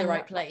legs can into the hang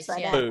right place.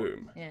 upside Yeah. down.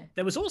 Boom. Yeah.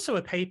 There was also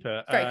a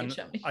paper, Very good,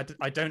 Shelby.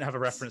 I don't have a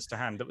reference to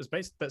hand,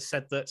 that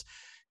said that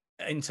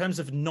in terms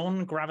of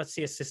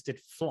non-gravity assisted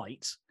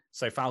flight,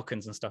 so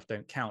falcons and stuff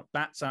don't count,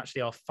 bats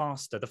actually are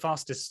faster. The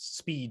fastest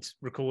speed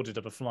recorded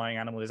of a flying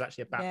animal is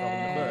actually a bat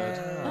rather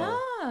than a bird.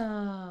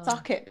 Oh.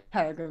 Suck it,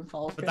 peregrine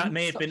falcon. But that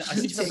may have been, I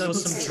think that there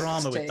was some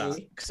drama with that,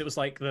 because it was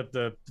like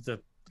the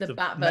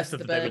bat versus method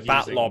the that they were bird. Bat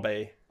using.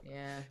 lobby.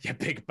 Yeah. Yeah,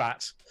 big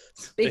bat,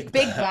 Big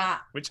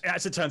bat. which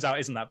as it turns out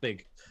isn't that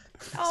big.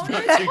 Oh, It's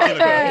about no. 2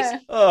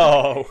 kilograms.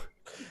 Oh.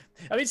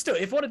 I mean, still,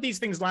 if one of these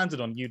things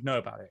landed on, you'd know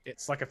about it.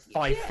 It's like a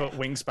 5-foot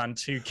wingspan,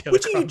 2 Would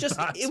kilogram you just?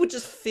 bat. It would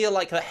just feel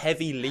like a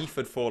heavy leaf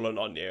had fallen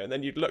on you, and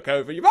then you'd look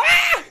over. You.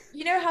 Ah!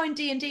 You know how in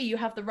D&D you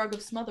have the rug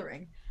of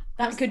smothering?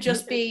 That could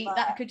just be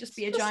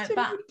a giant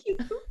bat.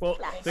 Well,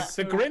 That's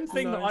the grim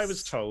thing that I nice.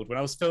 was told when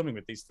I was filming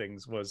with these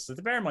things was, so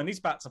bear in mind, these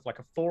bats have like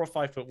a 4 or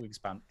 5 foot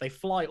wingspan. They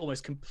fly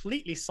almost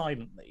completely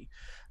silently.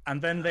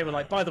 And then they were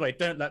like, by the way,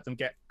 don't let them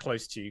get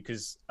close to you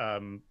because,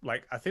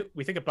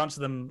 we think a bunch of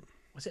them,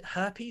 was it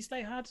herpes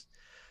they had?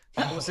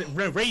 Or was it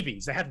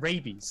rabies? They had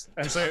rabies.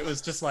 And so it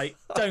was just like,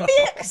 don't let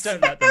them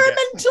get.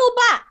 Experimental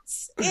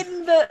bats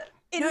in the.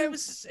 No, it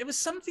was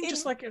something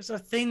just like, it was a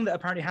thing that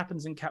apparently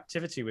happens in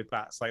captivity with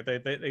bats. Like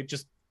they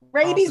just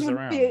Rabies passes would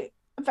around. be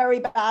a very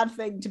bad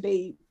thing to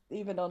be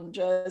even on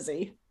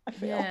Jersey. I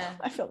feel. Yeah.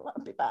 I feel that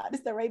would be bad.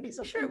 Is there rabies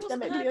Sure it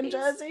wasn't endemically on herpes?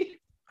 Jersey?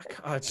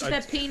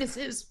 Their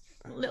penises,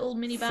 little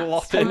mini bats.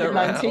 Flopping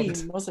around.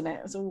 COVID-19, wasn't it?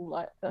 It was all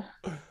like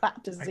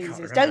bat diseases.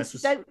 remember. This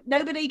is- Don't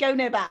nobody go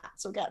near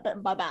bats or get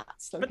bitten by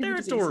bats. But they're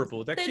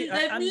adorable. They're cute.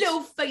 Their and-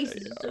 little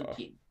faces are so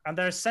cute. and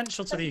they're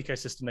essential to the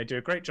ecosystem. They do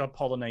a great job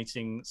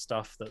pollinating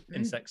stuff that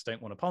insects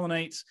don't want to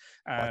pollinate.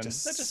 By And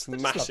just they're just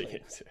smashing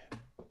lovely.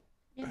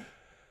 it.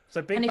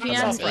 So big And if you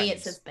bats are ask me,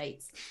 it friends. says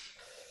Bates.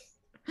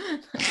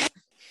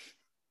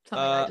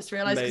 Something I just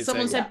realised because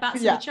someone amazing. said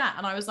bats Yeah. in the chat,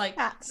 and I was like,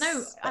 Bats.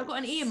 "No, I've got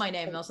an E in my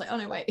name," and I was like, "Oh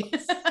no, wait."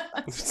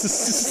 I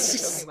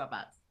was talking about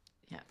bats.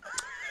 Yeah.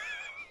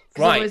 'Cause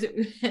Right. otherwise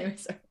anyway,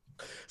 sorry.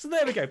 So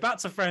there we go.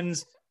 Bats are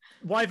friends.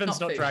 Wyverns,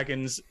 Not not food.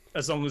 dragons,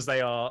 as long as they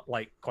are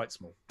like quite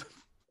small.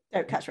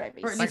 Don't catch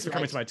rabies. Or at Thanks least for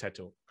coming light. to my TED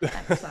talk.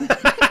 Excellent.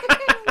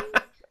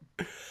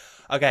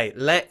 Okay,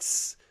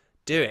 let's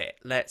do it.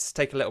 Let's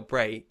take a little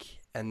break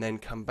and then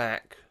come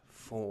back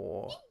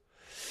for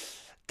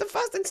the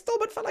first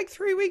installment for like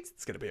 3 weeks.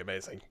 It's going to be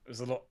amazing.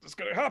 There's a lot that's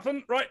going to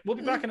happen. Right, we'll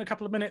be back in a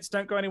couple of minutes.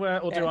 Don't go anywhere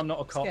or do Good. I'm Not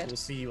a Cop. Good. We'll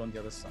see you on the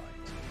other side.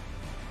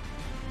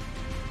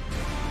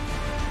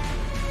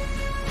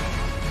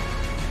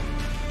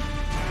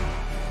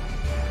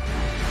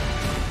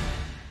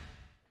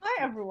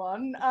 Hi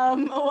everyone.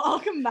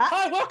 Welcome back.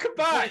 Hi, welcome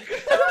back.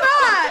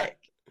 back.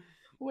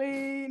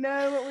 We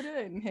know what we're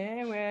doing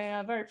here.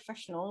 We're very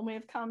professional, and we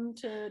have come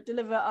to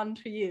deliver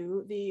unto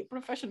you the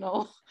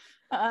professional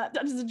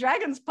Dungeons and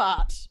Dragons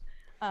part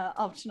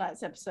of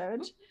tonight's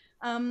episode.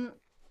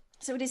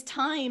 So it is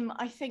time,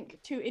 I think,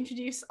 to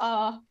introduce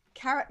our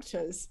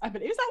characters. I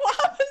believe, is that what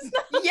happens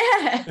now?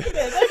 Yeah. It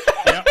is,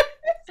 okay. Yep.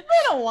 It's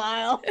been a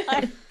while.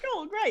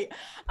 Cool, great.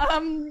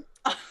 I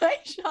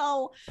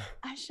shall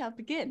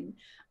begin.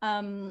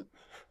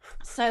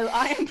 So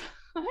I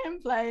am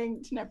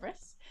playing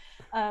Tenebris.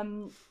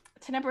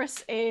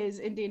 Tenebris is,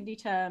 in D&D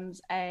terms,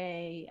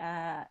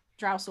 a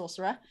drow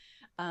sorcerer,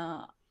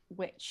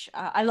 which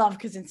I love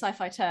because in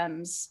sci-fi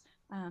terms,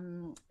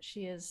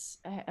 she is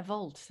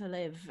evolved to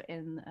live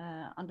in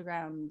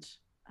underground,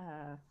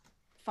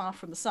 far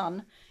from the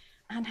sun,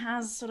 and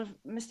has sort of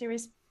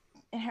mysterious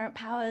inherent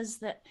powers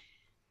that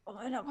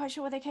we're not quite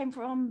sure where they came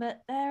from,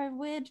 but they're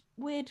weird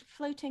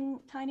floating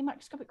tiny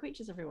microscopic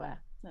creatures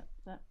everywhere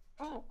that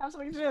have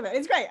something to do with it.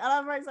 It's great, and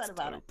I'm very excited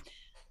about it.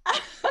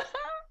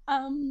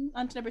 And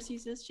Tenebris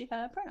uses she,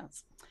 her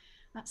pronouns.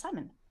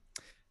 Simon.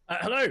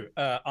 Hello,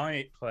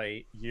 I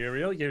play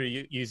Uriel.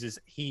 Uriel uses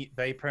he,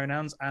 they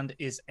pronouns and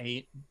is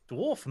a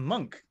dwarf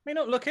monk. May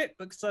not look it,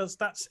 because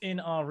that's in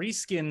our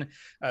reskin.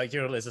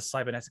 Uriel is a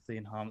cybernetically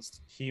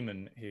enhanced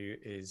human who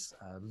is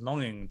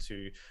longing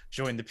to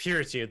join the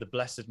purity of the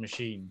blessed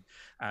machine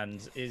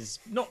and is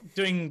not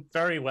doing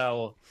very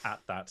well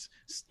at that.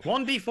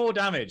 1d4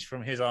 damage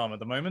from his arm at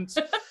the moment.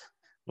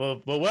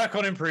 We'll work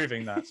on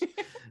improving that.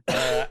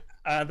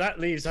 That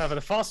leaves the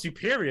far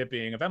superior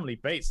being of Emily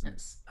Bates and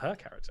her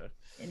character.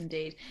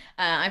 Indeed.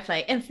 I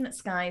play Infinite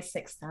Sky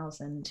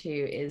 6000, who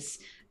is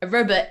a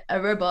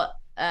robot,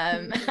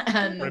 and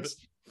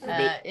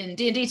in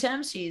D&D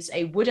terms, she's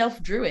a wood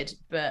elf druid,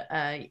 but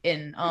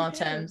in our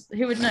terms,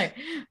 who would know?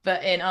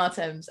 But in our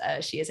terms,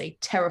 she is a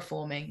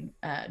terraforming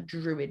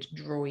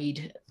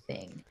droid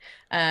thing.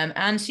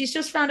 And she's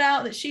just found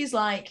out that she's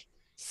like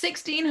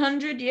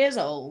 1600 years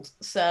old.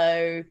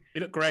 So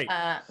you look great.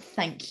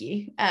 Thank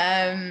you.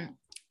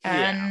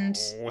 And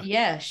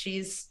yeah,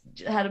 she's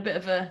had a bit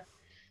of a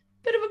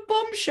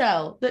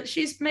bombshell that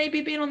she's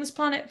maybe been on this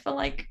planet for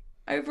like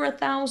over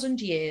 1,000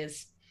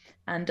 years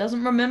and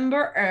doesn't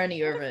remember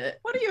any of it.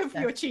 What have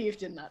you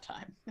achieved in that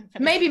time?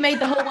 Maybe made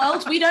the whole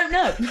world. We don't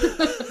know.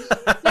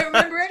 Don't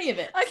remember any of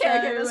it.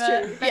 Okay,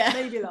 that's true. Yeah,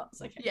 maybe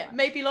lots. Okay, yeah,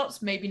 maybe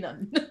lots, maybe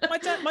none. My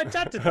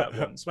dad did that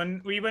once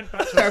when we went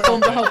back to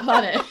terraformed the whole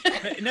planet.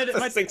 No,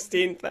 my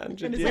 16th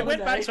we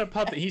went back to a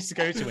pub that he used to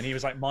go to when he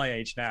was like my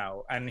age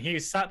now, and he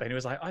sat there and he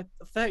was like,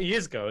 30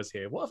 years ago I was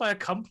here. What have I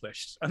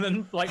accomplished? And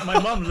then like my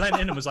mum leant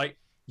in and was like,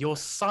 your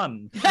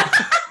son.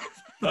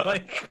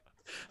 Like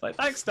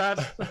thanks,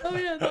 Dad. Oh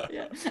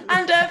yeah.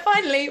 And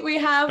finally, we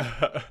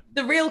have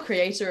the real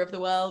creator of the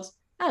world,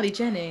 Ali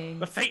Jennings,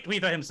 the Fate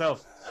Weaver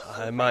himself.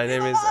 Hi, my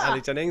name is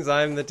Ali Jennings.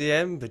 I'm the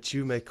DM, but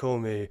you may call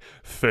me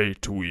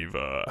Fate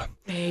Weaver.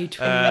 Fate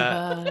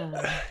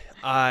Weaver.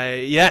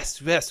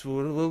 Yes.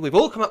 We've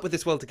all come up with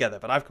this world together,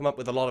 but I've come up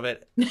with a lot of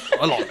it.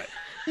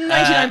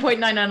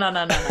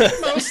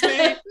 99.99999.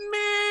 Mostly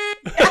me.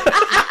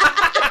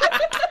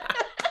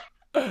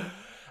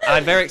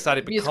 I'm very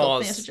excited Musical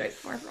because theatre joke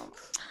for everyone.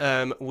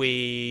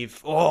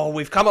 we've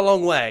come a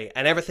long way,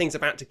 and everything's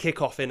about to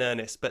kick off in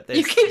earnest. But there's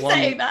You keep one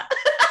saying that.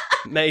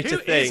 major Who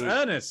is thing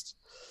Ernest?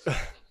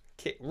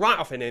 kick right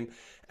off in him,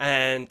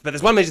 but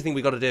there's one major thing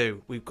we've got to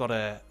do. We've got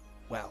to.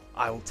 Well,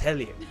 I will tell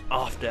you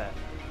after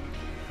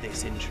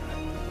this intro.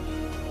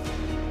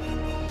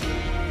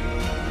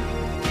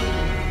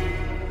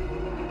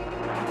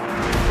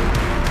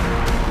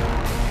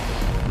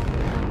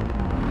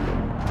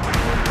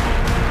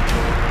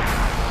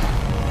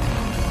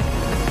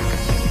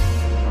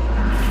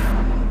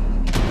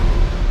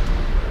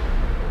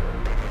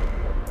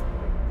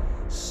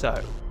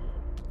 So,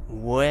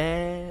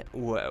 where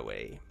were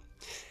we?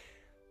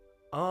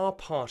 Our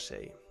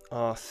party,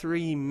 our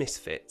three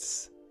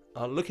misfits,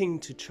 are looking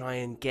to try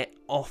and get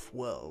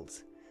off-world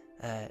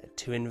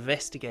to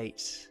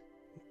investigate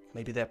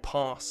maybe their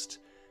past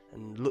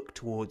and look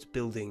towards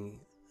building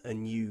a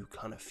new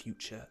kind of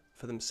future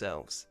for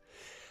themselves.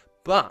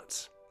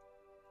 But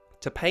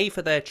to pay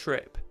for their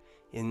trip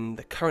in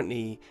the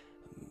currently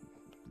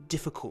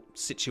difficult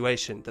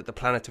situation that the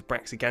planet of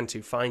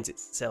Braxigantu finds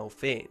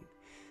itself in,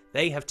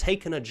 they have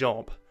taken a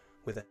job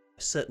with a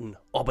certain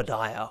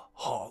Obadiah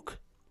Hogg,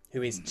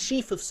 who is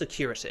Chief of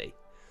Security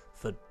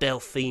for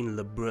Delphine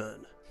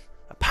Lebrun,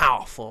 a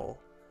powerful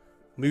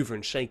mover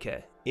and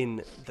shaker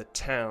in the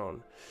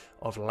town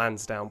of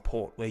Lansdowne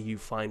Port, where you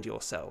find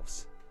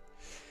yourselves.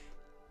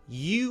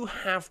 You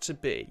have to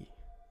be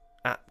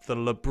at the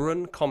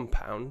Lebrun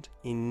compound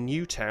in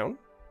Newtown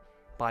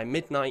by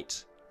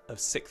midnight of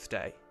 6th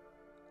day.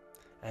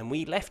 And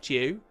we left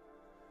you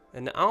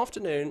in the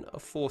afternoon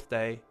of 4th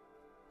day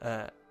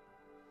at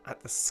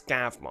the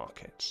Scav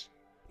Market.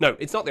 No,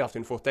 it's not the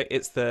afternoon 4th day,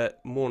 it's the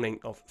morning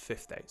of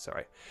 5th day,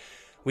 sorry.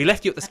 We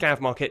left you at the Scav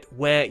Market,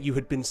 where you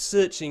had been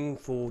searching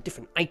for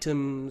different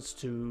items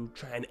to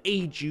try and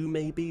aid you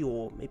maybe,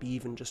 or maybe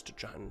even just to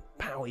try and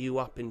power you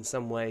up in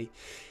some way.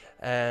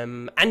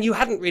 And you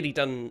hadn't really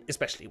done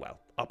especially well,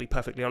 I'll be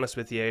perfectly honest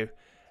with you.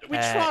 We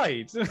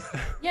tried.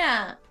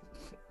 Yeah.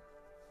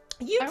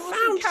 You I wasn't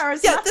found...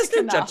 charismatic Yeah, there's no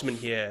enough. judgment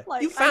here.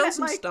 Like, You I found met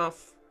some my-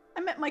 stuff. I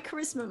met my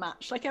charisma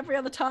match. Like every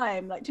other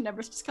time, like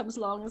Tenebris just comes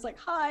along and is like,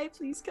 "Hi,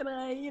 please, can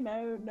I,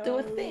 Do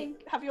a thing.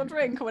 have your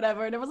drink or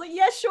whatever?" And I was like,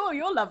 "Yeah, sure,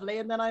 you're lovely."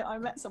 And then I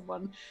met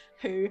someone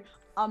who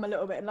I'm a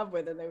little bit in love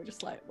with, and they were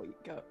just like, "Well, you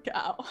get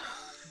out."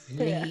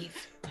 Leave.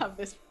 Have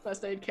this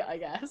first aid kit, I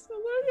guess. I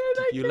was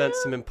like, "Yeah, You learned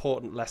some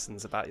important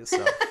lessons about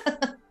yourself.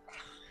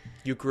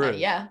 You grew.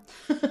 Yeah.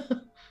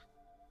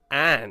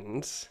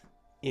 And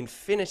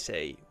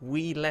Infinity,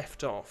 we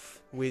left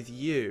off with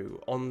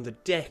you on the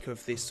deck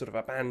of this sort of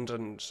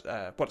abandoned,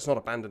 well, it's not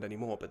abandoned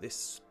anymore, but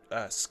this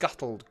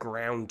scuttled,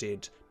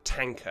 grounded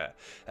tanker.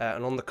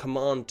 And on the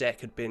command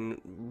deck had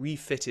been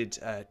refitted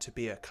to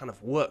be a kind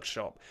of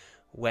workshop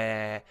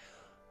where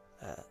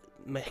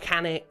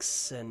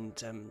mechanics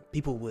and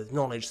people with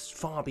knowledge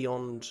far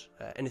beyond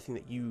anything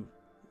that you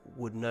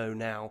would know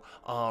now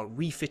are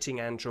refitting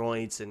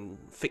androids and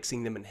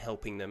fixing them and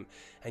helping them.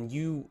 And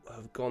you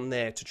have gone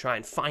there to try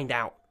and find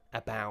out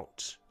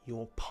about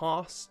your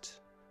past,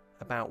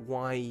 about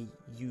why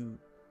you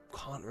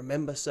can't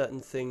remember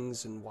certain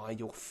things and why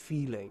you're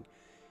feeling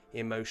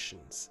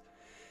emotions.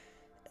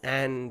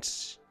 And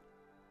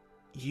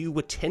you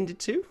were tended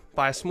to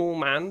by a small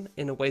man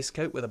in a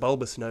waistcoat with a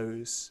bulbous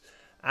nose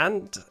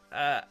and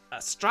a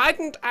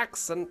strident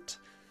accent.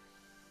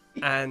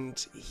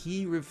 And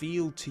he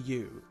revealed to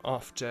you,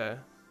 after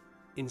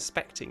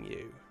inspecting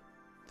you,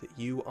 that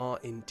you are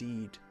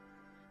indeed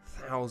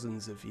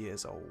thousands of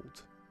years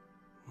old.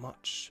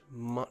 Much,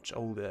 much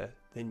older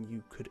than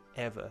you could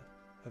ever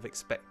have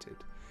expected.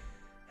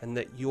 And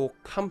that your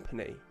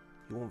company,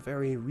 your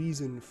very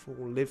reason for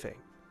living,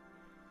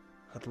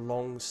 had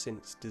long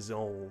since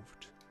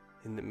dissolved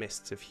in the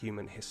mists of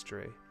human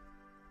history.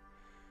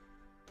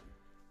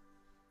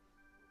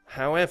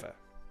 However,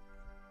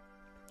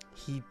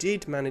 he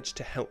did manage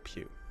to help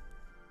you.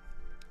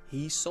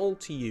 He sold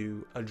to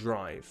you a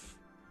drive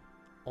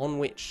on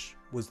which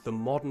was the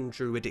modern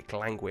druidic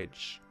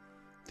language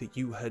that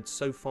you had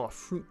so far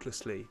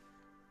fruitlessly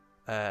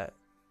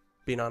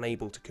been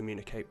unable to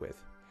communicate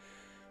with.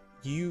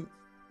 You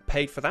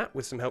paid for that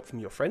with some help from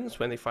your friends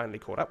when they finally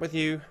caught up with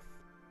you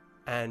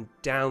and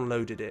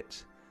downloaded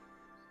it.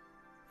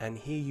 And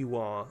here you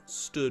are,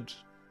 stood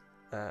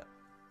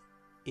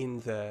in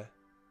the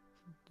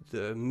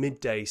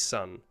midday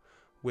sun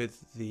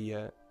with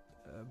the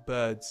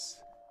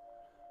birds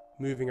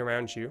moving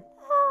around you.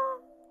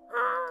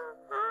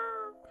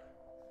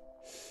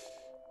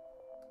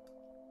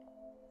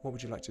 What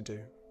would you like to do?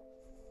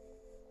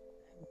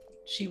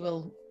 She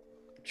will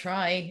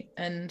try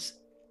and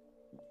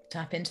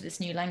tap into this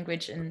new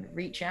language and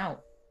reach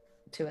out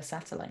to a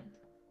satellite.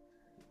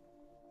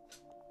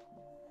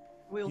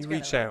 We'll You together.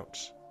 reach out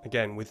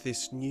again with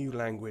this new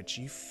language.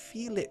 You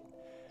feel it.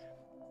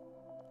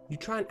 You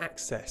try and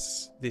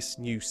access this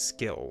new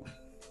skill,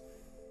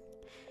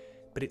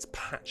 but it's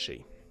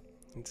patchy.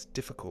 It's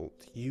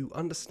difficult. You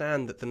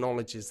understand that the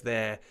knowledge is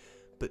there,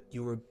 but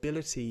your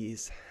ability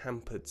is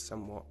hampered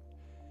somewhat.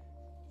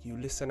 You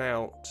listen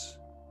out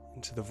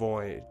into the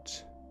void,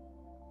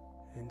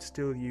 and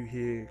still you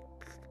hear.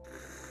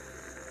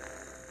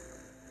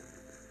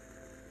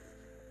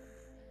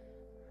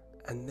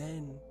 And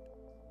then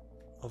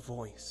a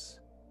voice,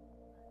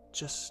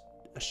 just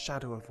a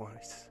shadow of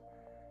voice.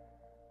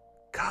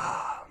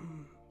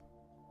 Come,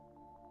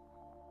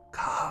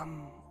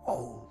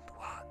 old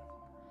one.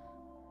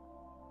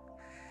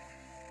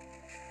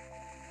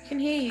 I can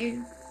hear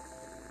you.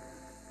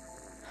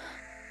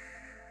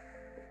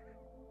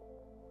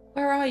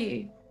 Where are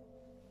you?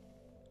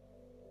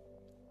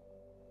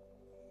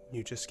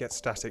 You just get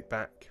static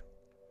back.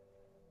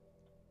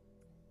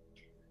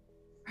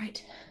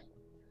 Right.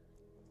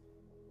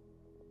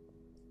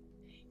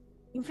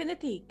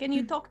 Infinity, can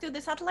you talk to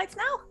the satellites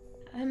now?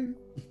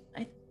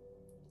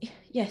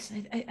 Yes,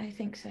 I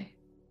think so.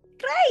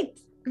 Great.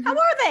 Mhm. How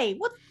are they?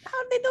 How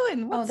are they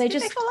doing? They did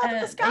just they fall out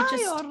of the sky, they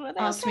just or are they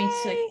asked me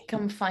to okay?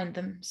 come find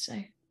them. So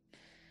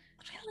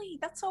Really,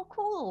 that's so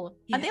cool.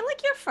 Yeah. Are they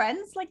like your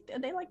friends? Like, are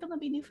they like gonna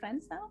be new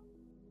friends now?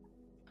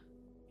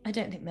 I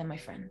don't think they're my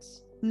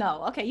friends.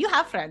 No. Okay, you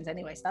have friends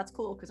anyways. That's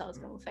cool because I was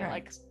gonna say Right.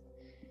 like,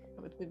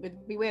 it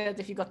would be weird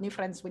if you got new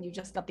friends when you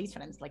just got these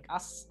friends. Like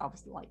us,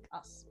 obviously, like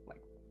us.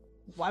 Like,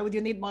 why would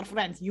you need more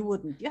friends? You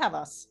wouldn't. You have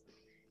us.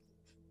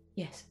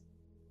 Yes.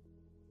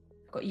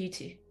 I've got you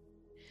two.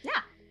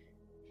 Yeah.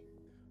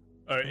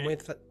 And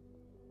with that,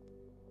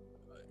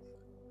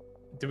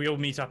 Do we all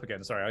meet up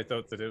again? Sorry, I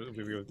thought that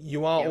we were.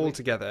 you are Yeah, all we-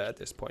 together at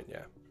this point,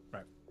 yeah.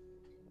 Right.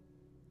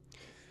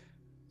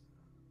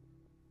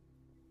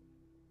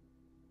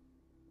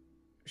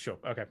 Sure.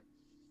 Okay.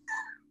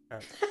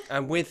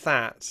 And with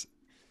that,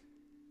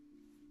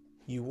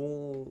 you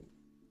all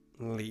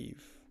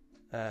leave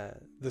the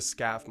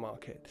Scav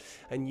market,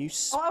 and you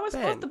spend. Oh, I was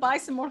supposed to buy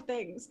some more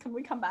things. Can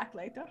we come back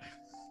later?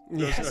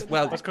 Yes,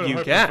 well, I was kind of you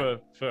hoping can.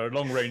 for a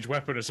long-range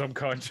weapon of some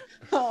kind.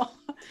 Oh,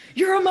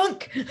 You're a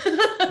monk.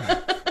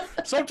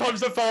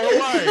 Sometimes they're far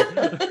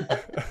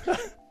away.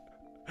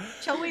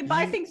 shall we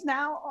buy things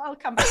now? Or I'll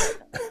come back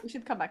later. We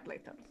should come back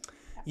later.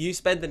 You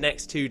spend the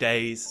next 2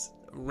 days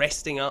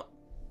resting up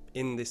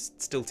in this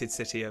stilted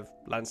city of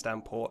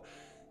Lansdowne Port,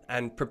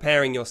 and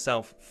preparing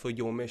yourself for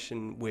your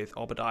mission with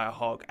Obadiah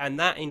Hogg. And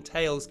that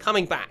entails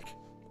coming back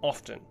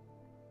often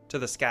to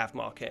the Scav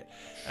market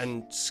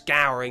and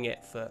scouring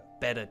it for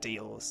better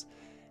deals.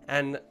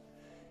 And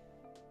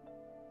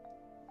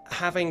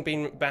having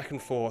been back and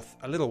forth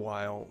a little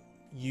while,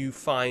 you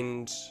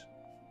find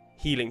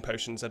healing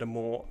potions at a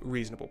more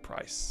reasonable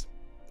price.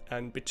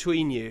 And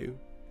between you,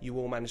 you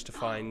all manage to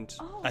find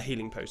a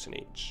healing potion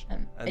each.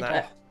 And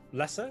that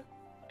lesser?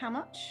 How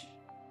much?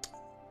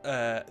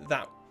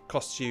 that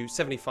costs you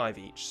 75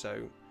 each,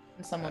 so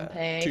Can someone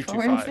pay for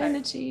 225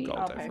 Infinity? gold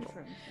I'll pay overall. for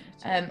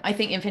Infinity. I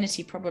think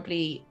Infinity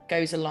probably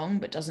goes along,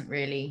 but doesn't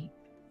really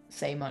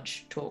say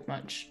much, talk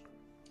much,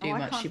 do I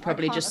much. can't- She I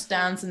probably can't just afford-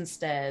 stands and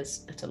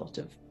stares at a lot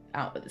of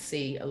out at the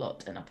sea a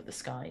lot and up at the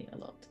sky a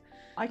lot.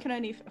 I can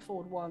only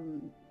afford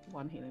one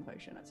healing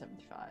potion at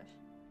 75.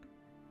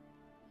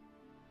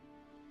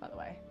 By the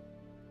way,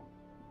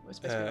 we're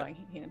supposed to be buying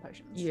healing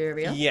potions.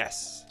 Uriel,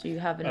 Yes. do you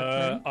have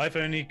enough money? I've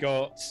only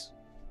got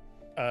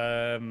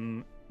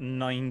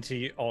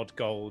 90 odd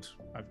gold.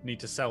 I need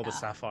to sell the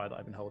sapphire that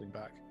I've been holding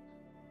back.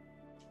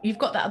 You've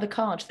got that other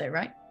card though,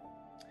 right?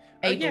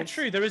 Oh, yeah, Abel's.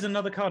 true. There is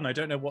another card, and I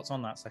don't know what's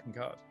on that second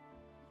card.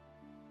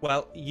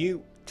 Well,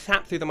 you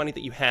tap through the money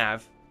that you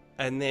have,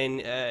 and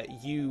then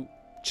you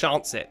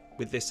chance it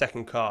with this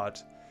second card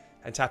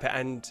and tap it,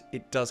 and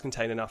it does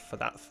contain enough for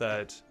that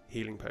third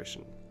healing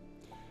potion.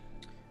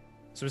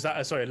 So is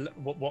that sorry?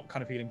 What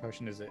kind of healing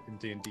potion is it in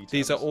D&D?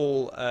 These are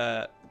all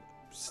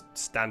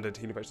standard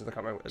healing potions. I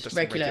can't remember. Just a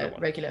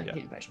regular Yeah.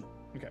 healing potion.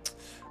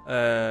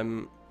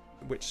 Okay.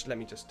 Which let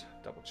me just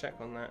double check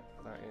on that.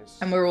 That is.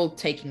 And we're all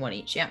taking one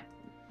each, yeah.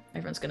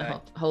 Everyone's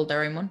gonna hold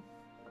their own one.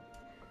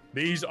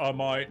 These are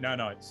my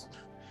nanites.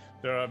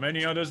 There are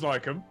many others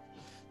like them.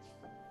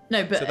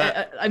 No, but So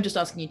that- I'm just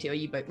asking you two. Are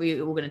you both? We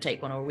all going to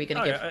take one, or are we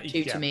going to Oh, give yeah, two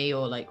yeah. to me,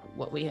 or like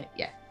what we?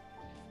 Yeah,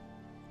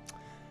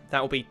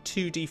 That will be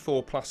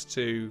 2d4 plus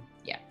 2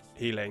 yeah.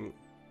 healing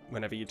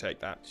whenever you take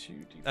that.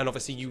 And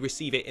obviously you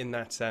receive it in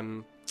that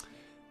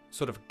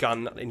sort of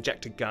gun,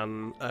 injector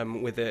gun,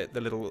 with the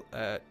little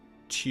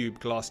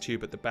glass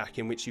tube at the back,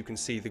 in which you can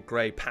see the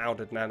grey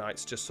powdered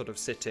nanites just sort of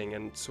sitting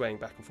and swaying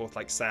back and forth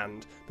like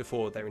sand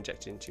before they're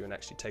injected into you and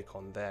actually take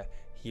on their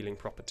healing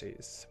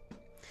properties.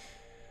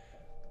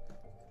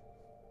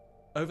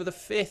 Over the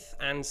 5th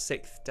and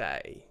 6th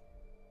day,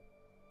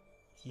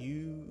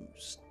 you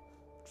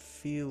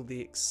feel the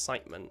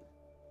excitement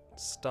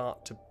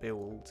start to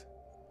build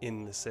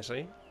in the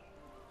city.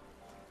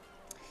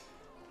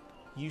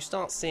 You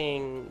start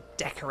seeing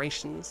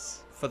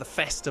decorations for the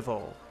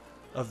festival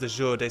of the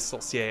Jour des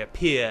Sorciers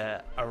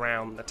appear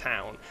around the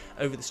town.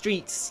 Over the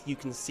streets, you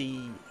can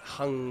see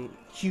hung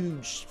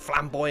huge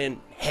flamboyant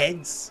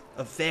heads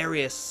of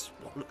various,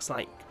 what looks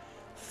like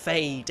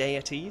fey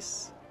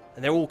deities.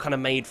 And they're all kind of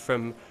made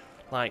from,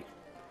 like,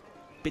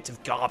 bits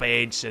of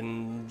garbage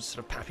and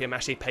sort of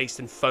papier-mâché paste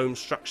and foam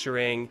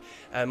structuring,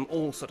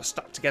 all sort of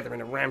stuck together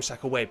in a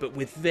ramshackle way, but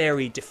with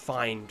very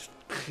defined,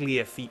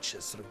 clear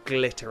features, sort of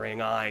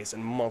glittering eyes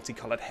and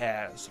multicolored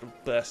hair sort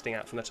of bursting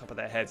out from the top of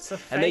their heads.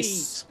 And they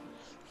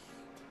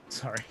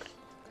Sorry.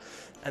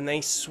 and they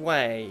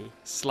sway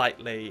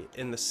slightly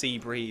in the sea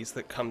breeze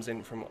that comes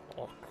in from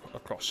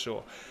across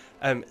shore.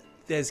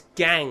 There's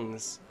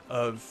gangs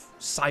of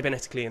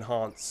cybernetically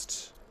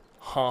enhanced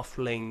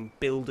halfling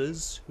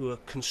builders who are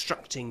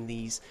constructing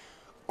these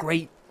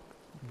great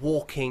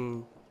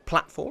walking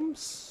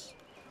platforms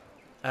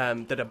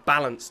that are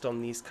balanced on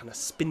these kind of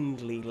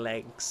spindly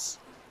legs,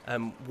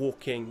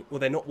 walking, well,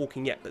 they're not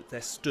walking yet, but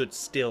they're stood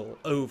still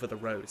over the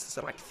roads.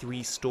 So like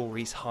 3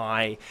 stories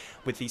high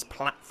with these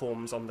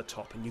platforms on the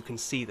top, and you can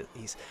see that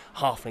these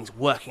halflings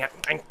working out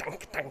dang, dang,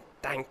 dang,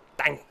 dang,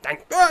 dang, dang,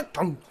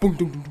 dang, boom, dum,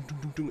 dum, dum,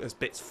 dum, dum, as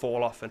bits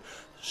fall off and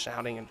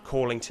shouting and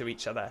calling to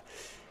each other.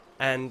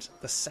 And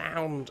the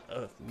sound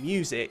of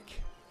music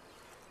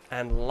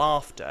and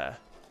laughter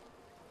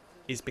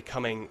is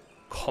becoming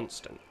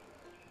constant.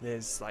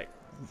 There's like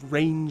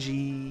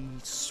rangy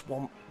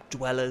swamp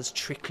dwellers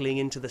trickling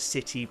into the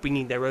city,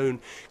 bringing their own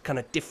kind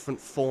of different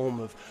form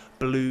of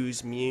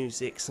blues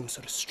music, some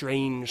sort of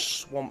strange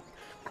swamp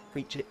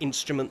creature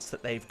instruments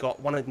that they've got.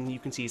 One of them you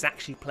can see is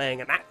actually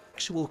playing an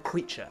actual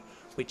creature,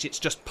 which it's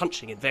just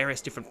punching in various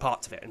different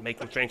parts of it and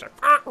making strange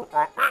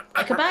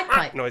Like a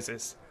bagpipe.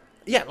 noises.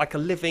 Yeah, like a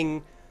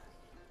living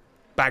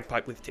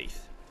bagpipe with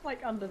teeth.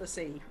 Like Under the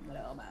Sea from The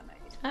Little Mermaid.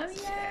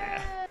 Oh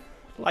yeah.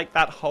 Like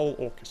that whole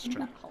orchestra.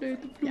 That whole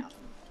thing. Yeah.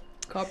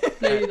 Harp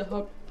play the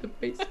harp, the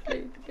bass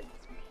play the bass.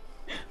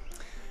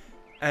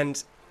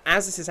 And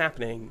as this is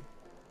happening,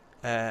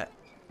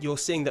 you're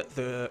seeing that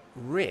the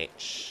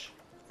rich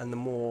and the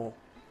more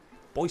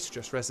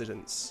boisterous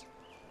residents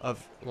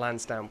of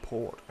Lansdowne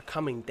Port are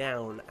coming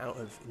down out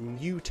of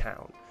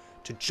Newtown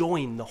to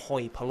join the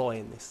hoi polloi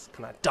in this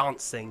kind of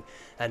dancing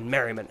and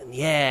merriment. And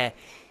the air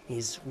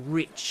is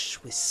rich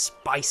with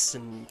spice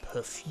and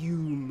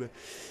perfume,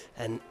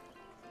 and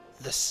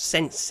the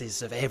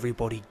senses of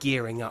everybody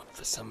gearing up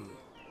for some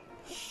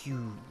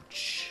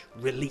huge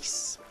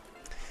release.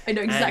 I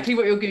know exactly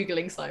what you're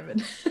googling,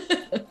 Simon.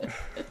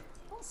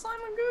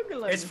 Simon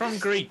googling? It's from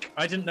Greek.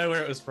 I didn't know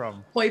where it was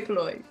from. Hoi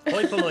polloi.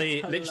 Hoi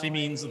polloi literally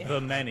means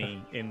the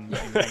many in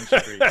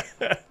ancient Greek.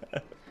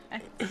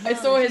 I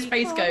saw his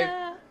face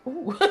go,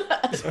 ooh,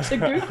 to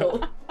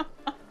Google.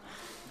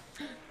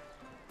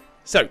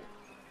 So,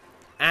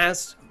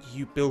 as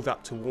you build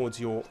up towards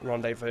your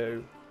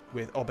rendezvous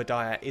with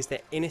Obadiah, is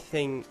there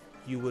anything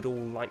you would all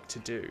like to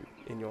do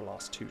in your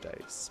last 2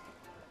 days?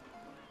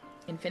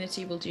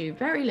 Infinity will do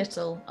very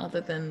little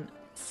other than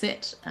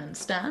sit and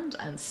stand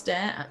and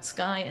stare at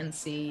sky and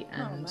sea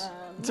and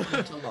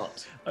eat a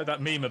lot. Like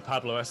that meme of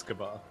Pablo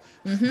Escobar.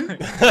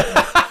 Mm-hmm.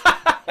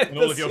 And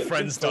all of your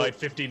friends died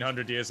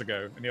 1,500 years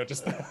ago, and you're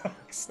just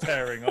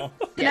staring off.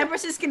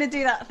 Tenebris is gonna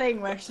do that thing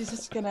where she's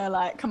just gonna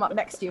like come up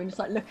next to you and just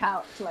like look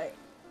out to like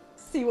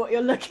see what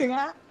you're looking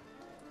at.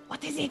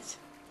 What is it?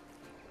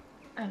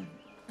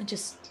 I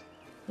just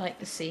like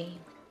the sea.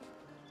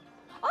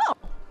 Oh.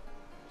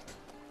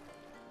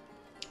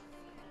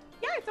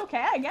 Yeah, it's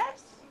okay, I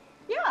guess.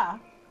 Yeah.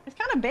 It's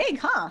kind of big,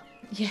 huh?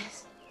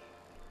 Yes.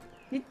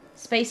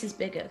 Space is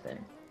bigger though.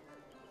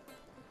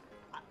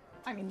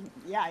 I mean,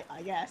 yeah,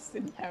 I guess.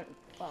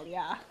 Well,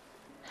 yeah.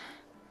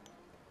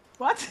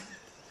 What?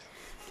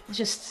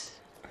 Just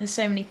there's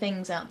so many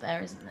things out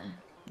there, isn't there?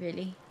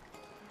 Really?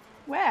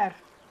 Where?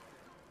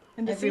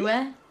 In the sea?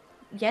 Everywhere?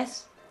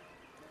 Yes.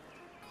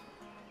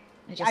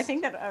 I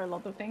think there are a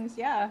lot of things,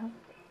 yeah.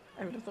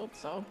 I would have thought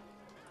so.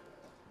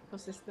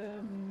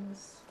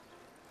 Ecosystems.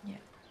 Yeah.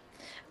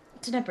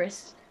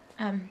 Tenebris,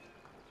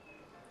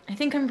 I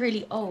think I'm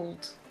really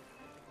old.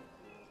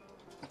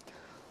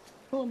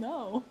 Oh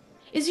no.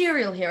 Is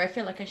Uriel here? I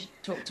feel like I should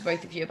talk to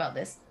both of you about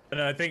this.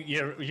 And I think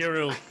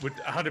Uriel would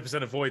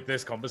 100% avoid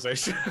this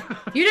conversation.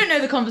 You don't know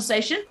the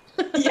conversation.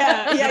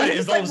 Yeah, yeah. It You're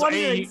just like involves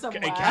wandering a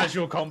somewhere.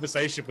 casual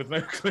conversation with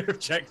no clear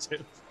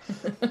objective.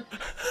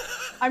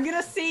 I'm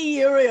gonna see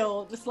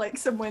Uriel just like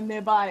somewhere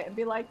nearby and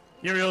be like,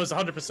 Uriel is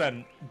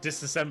 100%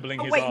 disassembling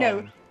Oh, his wait, arm, no.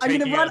 I'm gonna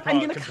taking run- it I'm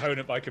apart gonna-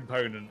 component by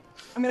component.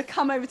 I'm gonna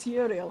come over to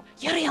Uriel.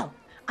 Uriel,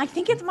 I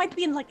think it might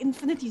be in like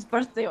Infinity's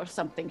birthday or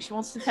something. She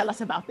wants to tell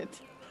us about it.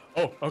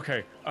 Oh,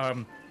 okay.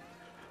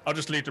 I'll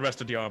just leave the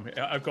rest of the arm.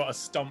 I've got a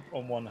stump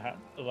on one hand,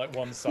 like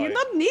one side. You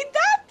don't need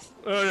that?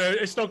 Oh, no,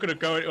 it's not going to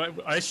go anywhere.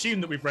 I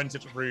assume that we've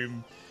rented a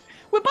room.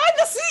 We're by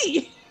the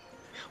sea.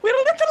 We're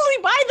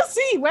literally by the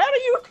sea. Where are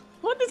you?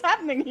 What is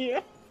happening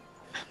here?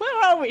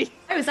 Where are we?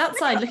 I was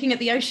outside looking at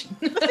the ocean.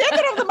 The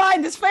theater of the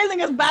mind is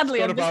failing us badly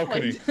Got at a this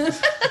balcony.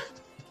 point.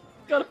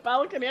 Got a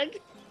balcony.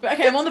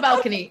 Okay, I'm on the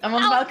balcony. I'm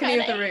on the balcony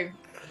of the room.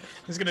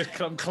 He's going to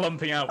come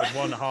clumping out with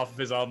one half of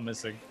his arm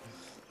missing.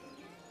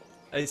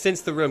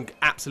 Since the room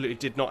absolutely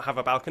did not have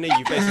a balcony,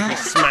 you basically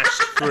smashed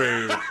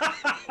through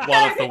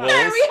one of the walls.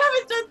 No, we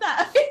haven't done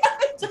that. We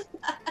haven't done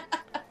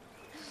that.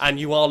 And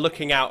you are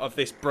looking out of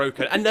this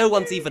broken, and no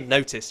one's even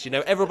noticed. You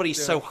know,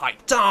 everybody's so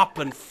hyped up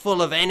and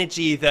full of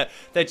energy that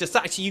they're just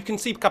actually. You can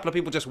see a couple of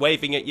people just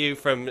waving at you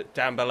from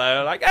down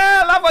below, like,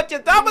 "I love what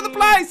you've done with the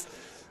place."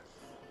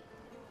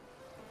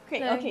 Okay,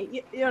 No.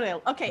 okay,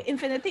 Uriel. Okay,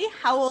 Infinity,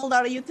 how old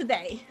are you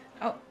today?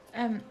 Oh,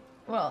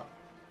 well,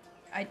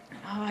 I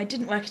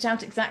didn't work it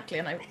out exactly,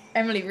 and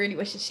Emily really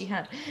wishes she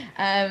had.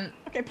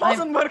 Okay, pause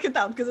I'm- and work it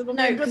out because it'll be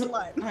No, a good 'cause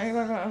line.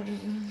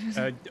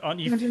 Aren't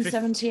you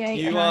 178.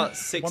 You no. are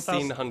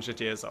 1,600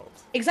 years old,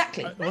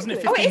 Exactly. Wasn't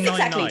it Oh, it is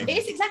 1599? exactly. It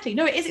is exactly.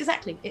 No, it is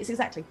exactly. It's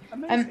exactly.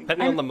 Amazing.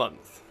 depending on the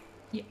month.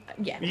 Yeah.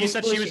 You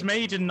said she was bullshit.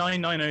 made in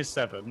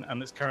 9907,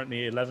 and it's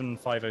currently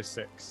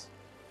 11506.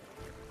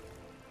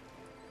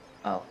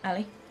 Oh,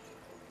 Ali.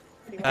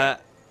 Uh,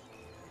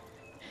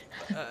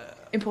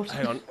 Important.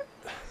 hang on,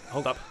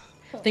 hold up.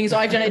 Thing is,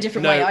 I've done it a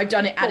different No. way. I've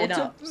done it added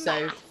Quarter up.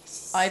 So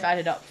I've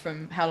added up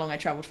from how long I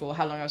travelled for,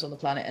 how long I was on the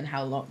planet, and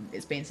how long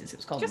it's been since it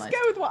was Just colonized. go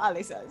with what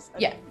Ali says.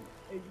 and Yeah.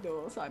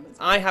 Ignore Simon's.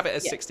 I have it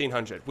as Yeah.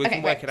 1,600. We Okay,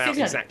 can work right, it out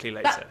 1600. exactly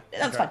later.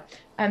 That's Okay.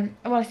 fine.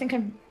 Well, I think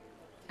I'm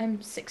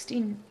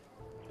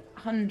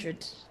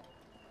 1,600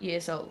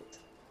 years old.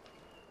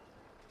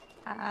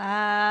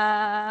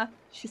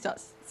 She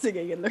starts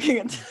singing and looking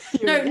at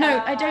you.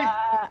 No, I don't.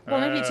 Well,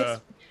 maybe it's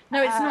just.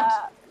 No, it's uh,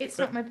 not. It's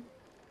not my.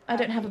 I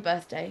don't have a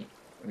birthday,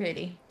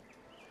 really.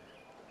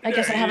 I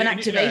guess I have an Yeah,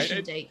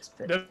 activation date,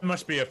 but There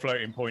must be a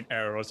floating point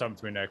error or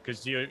something in there,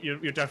 because you're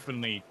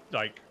definitely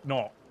like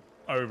not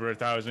over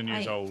 1,000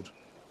 years old.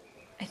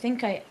 I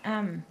think I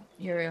am,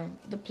 Uriel.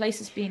 The place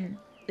has been.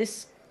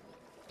 This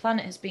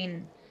planet has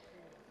been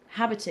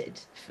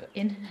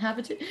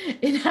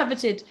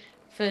inhabited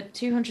for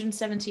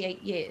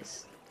 278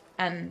 years,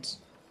 and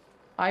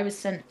I was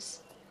sent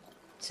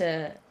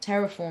to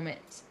terraform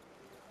it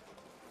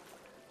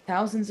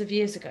thousands of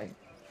years ago.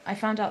 I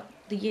found out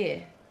the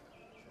year.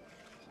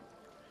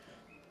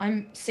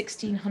 I'm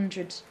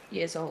 1,600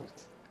 years old,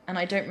 and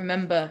I don't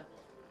remember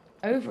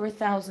over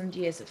 1,000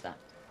 years of that.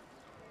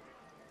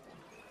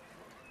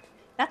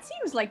 That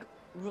seems like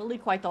really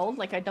quite old.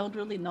 Like I don't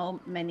really know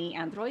many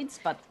androids,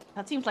 but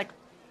that seems like,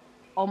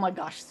 oh my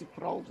gosh,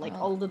 super old. Like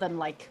Wow. older than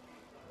like,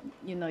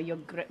 you know,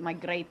 my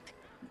great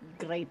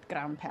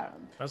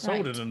grandparent. That's Right.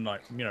 older than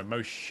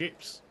most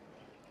ships,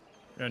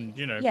 and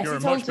Yes, you're in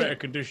it's much older. better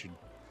condition.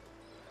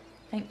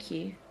 Thank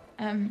you.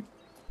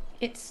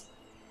 It's...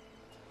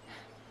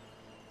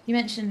 You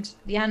mentioned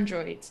the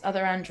androids,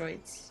 other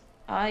androids.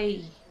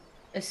 I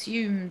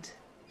assumed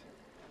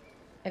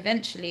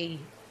eventually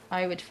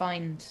I would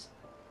find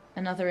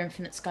another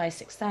Infinite Sky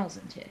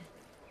 6000 here.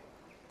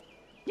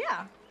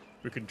 Yeah.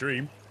 We could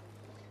dream.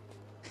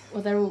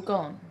 Well, they're all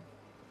gone.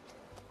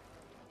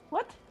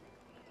 What?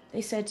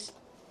 They said...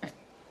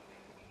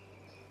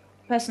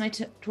 person I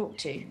talked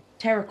to,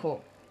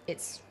 TerraCorp,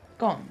 it's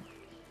gone.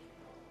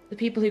 The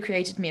people who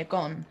created me are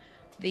gone.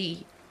 The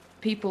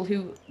people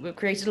who were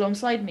created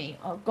alongside me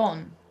are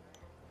gone.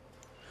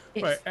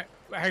 Wait,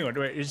 hang on,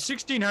 wait. It's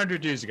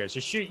 1600 years ago, so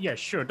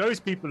sure, those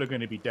people are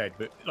going to be dead,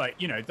 but, like,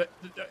 you know,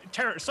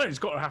 something's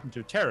got to happen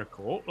to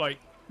TerraCorp. Like,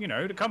 you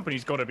know, the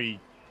company's got to be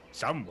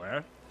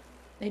somewhere.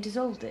 They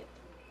dissolved it.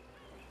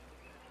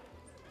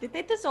 Did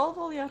they dissolve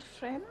all your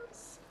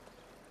friends?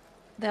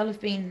 They'll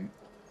have been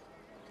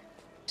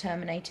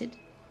terminated.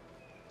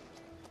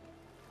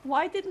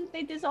 Why didn't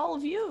they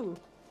dissolve you?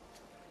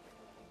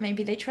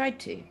 Maybe they tried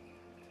to.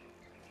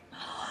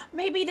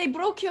 Maybe they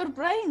broke your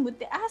brain with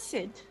the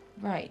acid.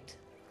 Right.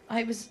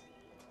 I was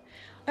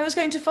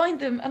going to find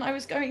them, and I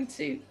was going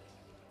to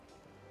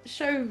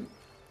show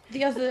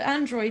the other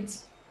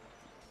androids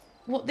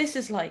what this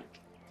is like.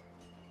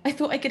 I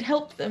thought I could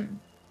help them.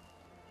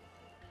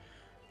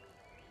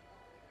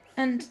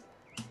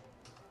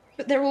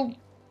 But they're all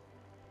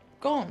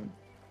gone.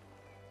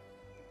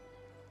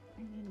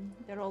 I mean,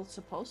 they're all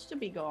supposed to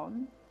be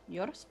gone.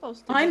 You're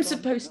supposed to. I'm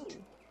supposed to.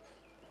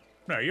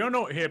 No, you're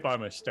not here by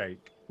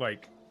mistake.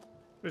 Like,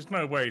 there's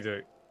no way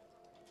that...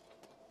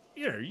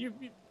 You know,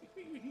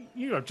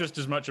 you have just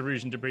as much a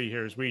reason to be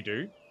here as we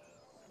do.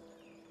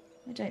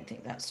 I don't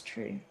think that's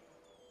true.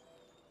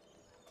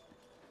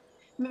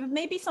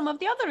 Maybe some of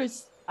the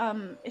others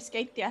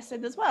escaped the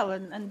acid as well,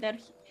 and they're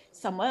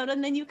somewhere,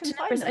 and then you can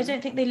find them. I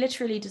don't think they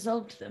literally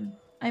dissolved them.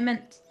 I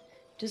meant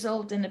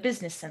dissolved in a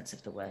business sense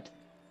of the word.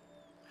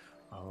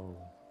 Oh.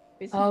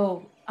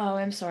 Oh,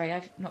 I'm sorry.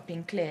 I've not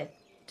been clear.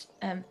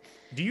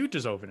 Do you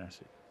dissolve in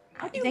acid?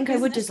 I think I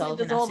would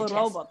dissolve in acid, a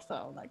robot,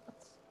 though. Like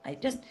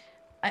that's...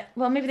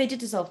 Well, maybe they did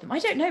dissolve them. I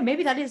don't know.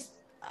 Maybe that is...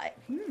 I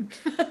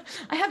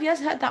have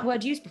heard that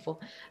word used before.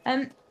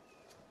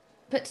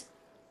 But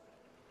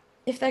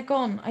if they're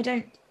gone, I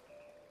don't...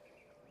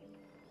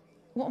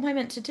 What am I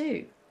meant to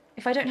do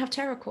if I don't have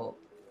TerraCorp?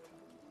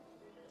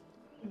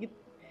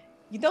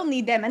 You don't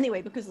need them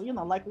anyway, because, you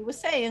know, like we were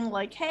saying,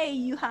 like, hey,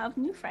 you have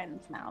new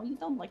friends now. You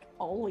don't, like,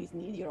 always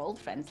need your old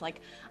friends.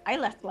 Like, I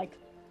left, like,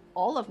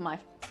 all of my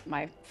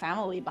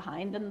family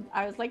behind, and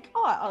I was like,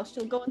 oh, I'll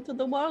still go into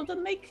the world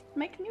and make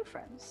new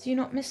friends. Do you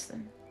not miss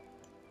them?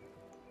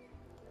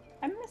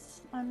 I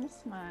miss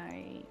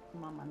my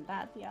mom and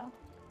dad, yeah.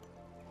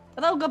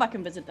 But I'll go back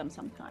and visit them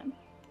sometime.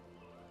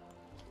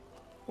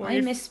 Well,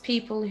 I miss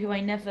people who I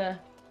never,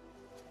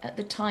 at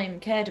the time,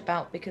 cared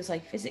about because I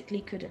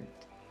physically couldn't.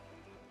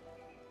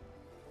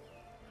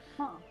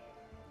 Huh.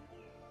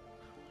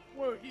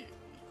 Well,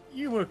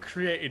 you were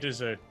created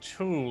as a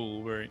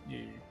tool, weren't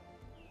you?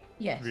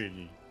 Yes.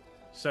 Really?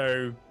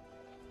 So,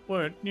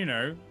 well, you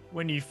know,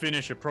 when you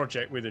finish a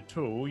project with a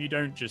tool, you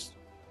don't just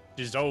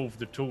dissolve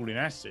the tool in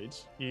acid,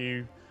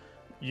 you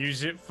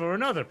use it for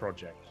another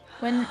project.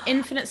 When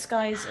Infinite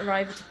Skies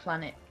arrive at a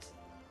planet,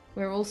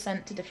 we're all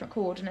sent to different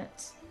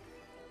coordinates.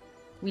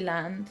 We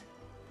land,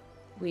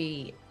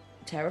 we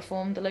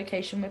terraform the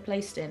location we're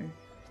placed in,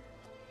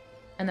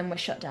 and then we're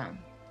shut down.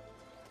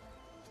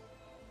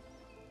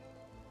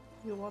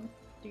 Do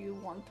you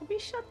want to be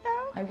shut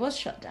down? I was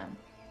shut down.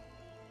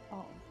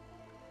 Oh.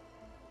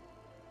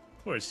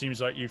 Well, it seems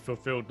like you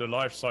fulfilled the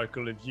life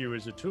cycle of you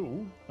as a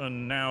tool,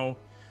 and now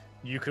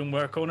you can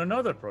work on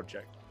another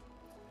project.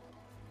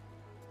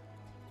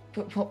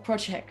 But what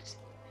project?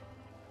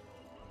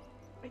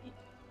 But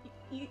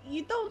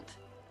you don't...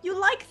 You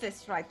like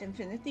this, right,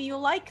 Infinity? You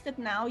like that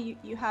now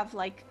you have,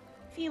 like,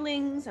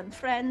 feelings and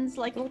friends,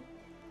 like...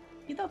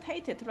 You don't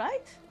hate it,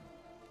 right?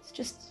 It's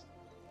just...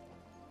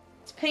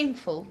 It's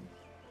painful.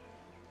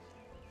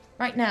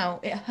 Right now,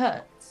 it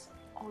hurts.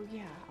 Oh,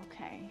 yeah,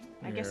 okay.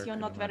 I Yeah, guess I you're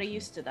can not very imagine.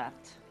 used to that,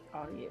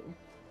 are you?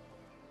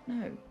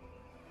 No.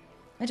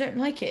 I don't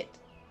like it.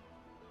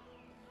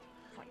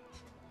 Right.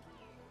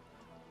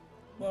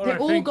 Well, They're I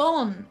all think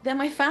gone. They're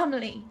my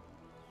family.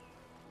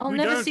 I'll We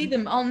never don't- see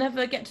them. I'll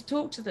never get to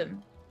talk to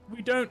them.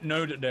 we don't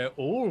know that they're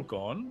all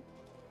gone.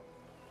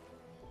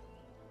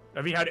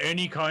 Have you had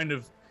any kind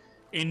of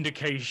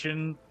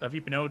indication? Have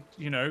you been able,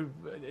 you know,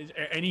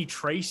 any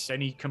trace,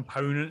 any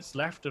components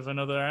left of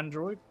another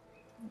android?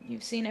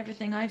 You've seen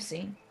everything I've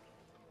seen.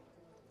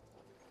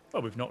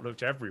 Well, we've not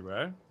looked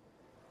everywhere.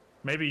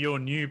 Maybe your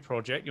new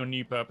project, your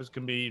new purpose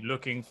can be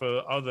looking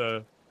for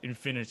other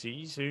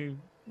infinities who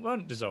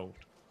weren't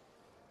dissolved.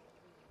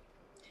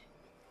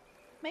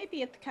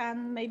 Maybe it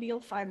can, maybe you'll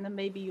find them,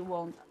 maybe you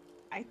won't.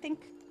 I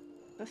think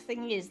the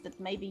thing is that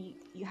maybe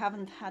you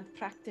haven't had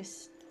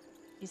practice,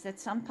 is that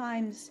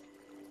sometimes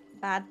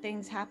bad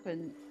things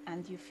happen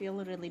and you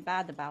feel really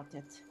bad about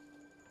it.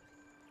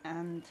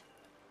 And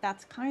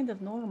that's kind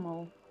of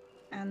normal.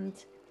 And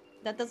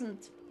that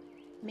doesn't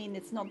mean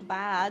it's not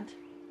bad,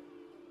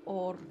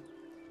 or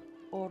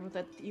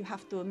that you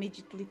have to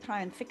immediately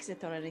try and fix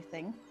it or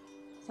anything.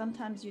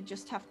 Sometimes you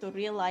just have to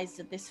realize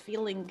that this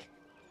feeling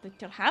that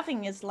you're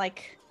having is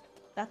like,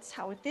 that's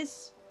how it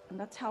is, and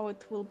that's how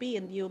it will be,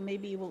 and you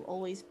maybe will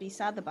always be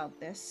sad about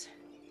this.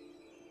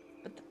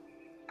 But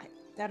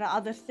there are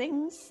other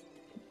things.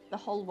 The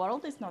whole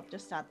world is not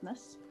just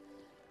sadness,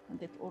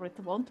 and it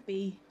won't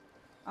be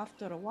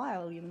after a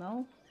while, you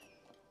know.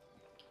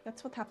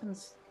 That's what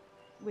happens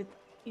with,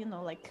 you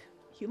know, like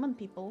human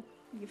people.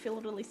 You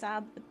feel really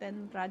sad, but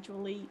then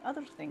gradually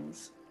other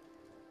things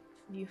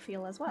you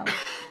feel as well.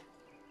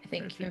 I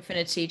think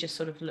Infinity just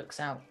sort of looks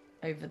out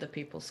over the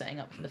people setting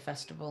up for the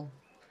festival.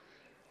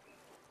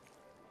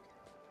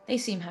 They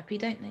seem happy,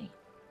 don't they?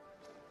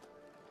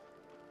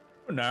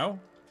 No.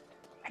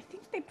 I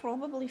think they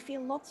probably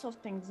feel lots of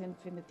things,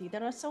 Infinity.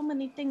 There are so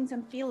many things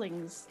and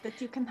feelings that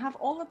you can have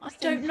all at the same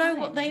time. I don't know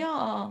what they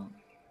are.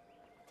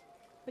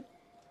 But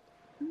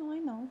no, I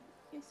know.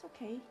 It's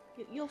okay.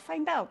 You'll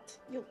find out.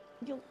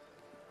 You'll.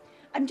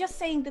 I'm just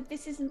saying that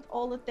this isn't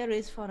all that there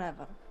is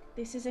forever.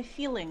 This is a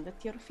feeling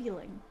that you're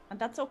feeling, and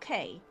that's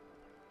okay.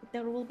 But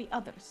there will be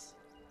others.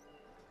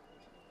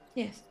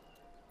 Yes.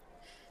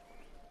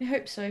 I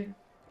hope so.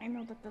 I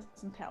know that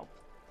doesn't help.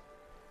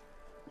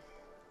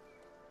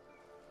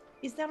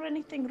 Is there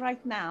anything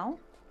right now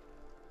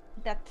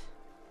that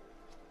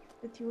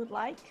you would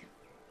like?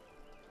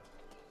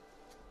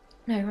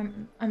 No,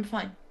 I'm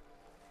fine.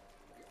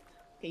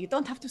 Okay, you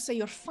don't have to say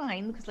you're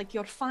fine, because like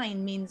you're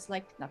fine means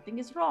like nothing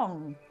is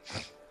wrong,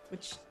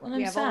 which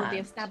we have already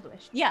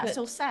established. Yeah,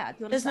 so sad.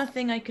 There's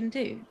nothing I can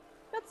do.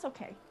 That's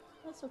okay.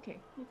 That's okay.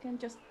 You can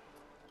just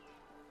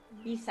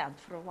be sad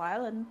for a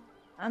while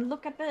and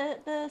look at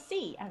the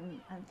sea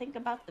and think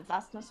about the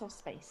vastness of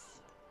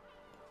space.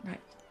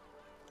 Right.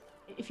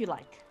 If you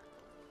like.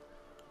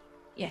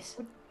 Yes.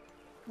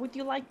 Would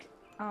you like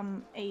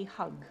a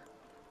hug?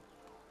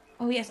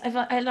 Oh yes,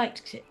 I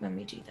liked it when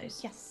we do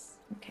those. Yes.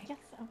 Okay. Yes,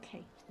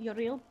 okay.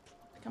 Uriel,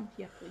 come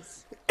here,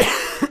 please.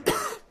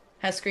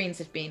 Her screens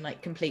have been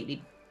like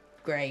completely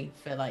grey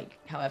for like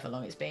however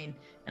long it's been,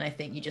 and I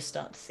think you just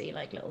start to see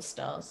like little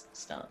stars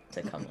start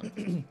to come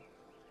on.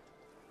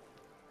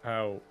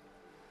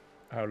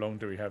 How long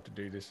do we have to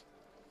do this?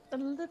 A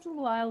little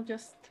while,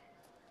 just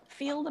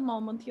feel the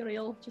moment,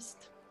 Uriel.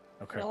 Just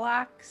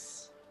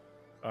relax.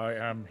 I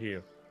am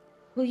here.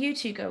 Will you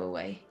two go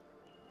away?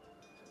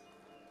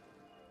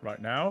 Right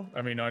now?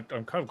 I mean, I'm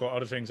kind of got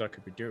other things I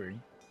could be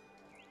doing.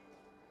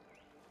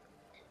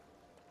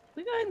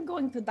 We're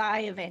going to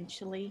die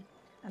eventually,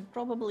 and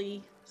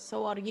probably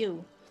so are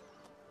you.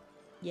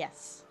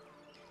 Yes.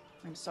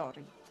 I'm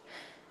sorry.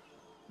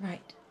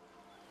 Right.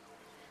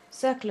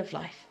 Circle of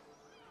life.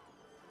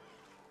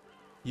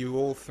 You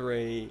all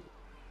three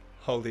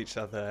hold each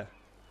other,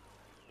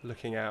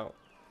 looking out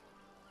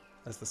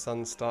as the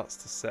sun starts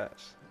to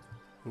set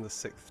on the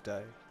 6th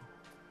day.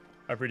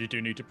 I really do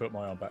need to put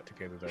my arm back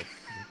together,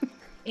 though.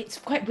 It's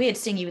quite weird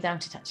seeing you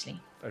without it, actually.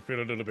 I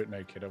feel a little bit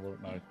naked, I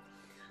won't know.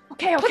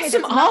 Okay, Put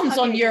some arms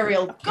on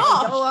Uriel. Okay,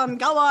 God!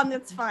 Go on.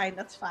 It's fine.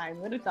 That's fine.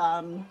 We're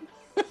done.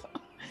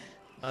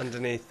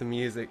 Underneath the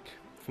music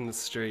from the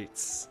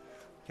streets,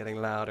 getting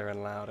louder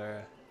and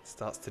louder,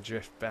 starts to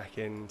drift back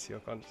into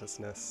your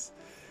consciousness.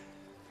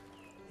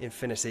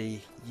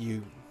 Infinity,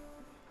 you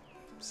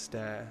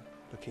stare,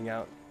 looking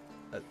out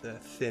at the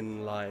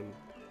thin line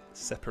that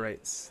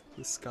separates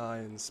the sky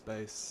and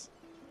space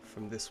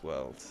from this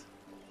world.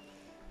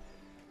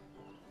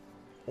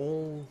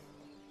 All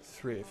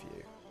three of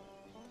you,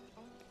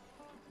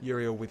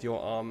 Uriel with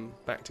your arm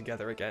back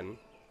together again,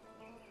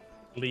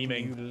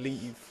 Gleaming. you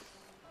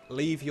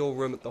leave your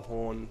room at the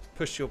Horn,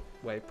 push your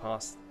way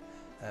past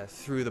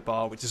through the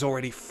bar, which is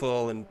already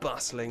full and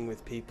bustling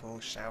with people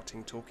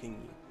shouting,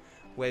 talking.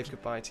 You wave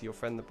goodbye to your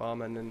friend the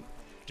barman, and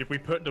Did we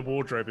put the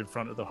wardrobe in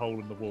front of the hole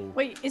in the wall?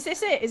 Wait, is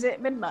this it? Is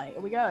it midnight?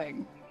 Are we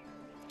going?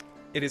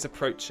 it is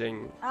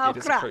approaching. Oh, it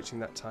is crap. approaching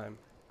that time.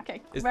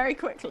 Okay, very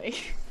quickly.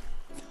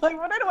 Like,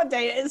 I don't know what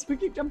day it is. We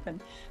keep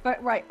jumping.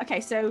 But right, okay.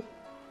 So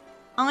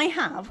I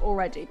have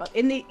already, but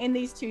in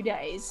these 2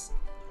 days,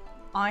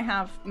 I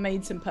have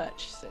made some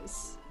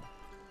purchases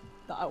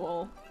that I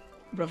will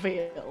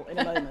reveal in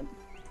a moment.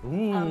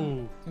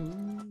 Ooh.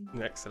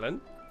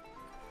 Excellent.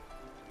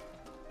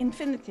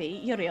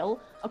 Infinity, Uriel.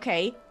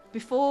 Okay,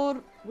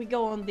 before we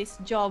go on this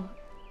job,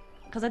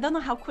 because I don't know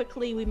how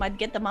quickly we might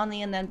get the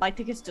money and then buy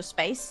tickets to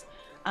space.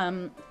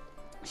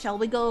 Shall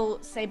we go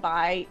say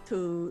bye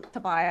to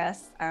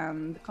Tobias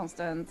and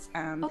Constance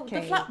and the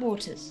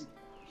Flatwaters.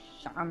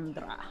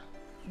 Chandra?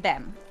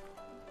 Them.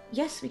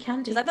 Yes, we can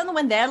do. Because I don't know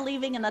when they're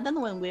leaving and I don't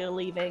know when we're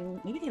leaving.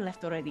 Maybe they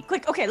left already.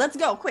 Quick, okay, let's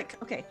go. Quick,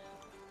 okay.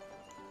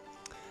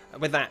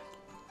 With that,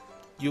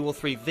 you all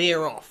three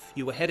veer off.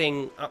 You were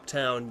heading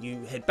uptown.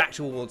 You head back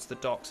towards the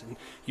docks, and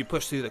you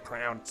push through the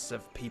crowds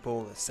of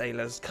people, the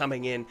sailors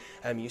coming in.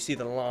 You see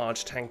the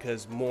large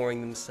tankers mooring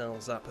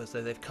themselves up as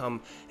though they've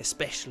come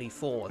especially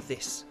for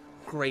this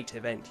great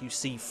event. You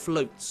see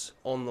floats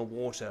on the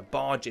water,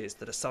 barges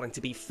that are starting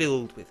to be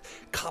filled with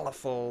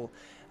colourful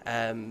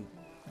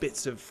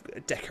bits of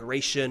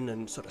decoration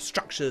and sort of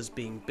structures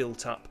being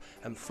built up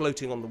and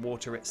floating on the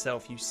water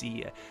itself. You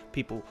see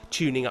people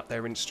tuning up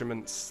their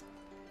instruments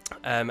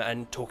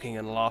and talking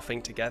and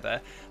laughing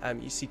together.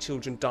 You see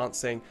children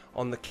dancing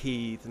on the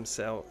quay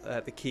themselves,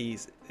 the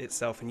quays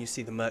itself, and you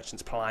see the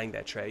merchants plying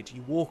their trade.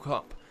 You walk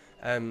up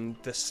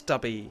the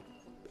stubby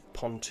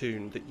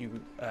pontoon that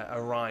you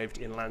arrived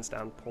in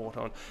Lansdowne Port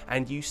on,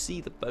 and you see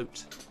the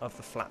boat of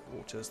the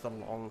Flatwaters, the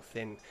long,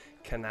 thin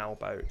canal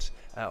boat,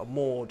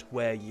 moored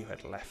where you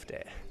had left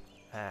it.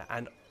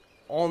 And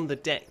on the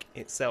deck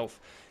itself,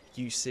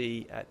 you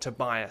see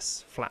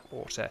Tobias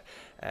Flatwater,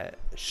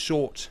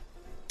 short,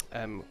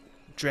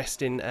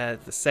 dressed in the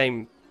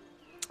same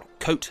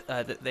coat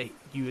that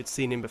you had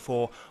seen him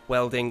before,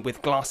 welding,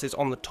 with glasses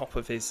on the top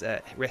of his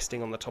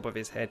resting on the top of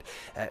his head,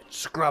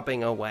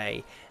 scrubbing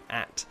away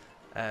at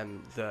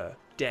the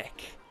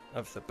deck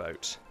of the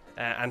boat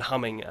and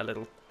humming a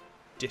little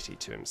ditty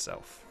to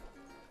himself.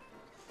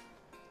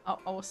 I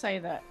will say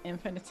that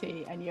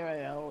Infinity and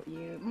Uriel,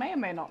 you may or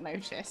may not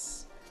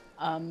notice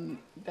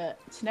that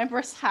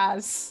Tenebris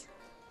has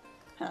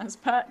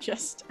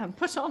purchased and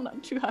put on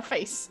to her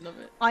face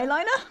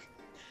eyeliner,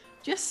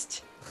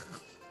 just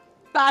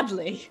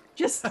badly,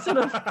 just sort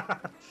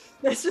of.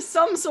 There's just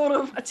some sort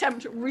of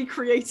attempt at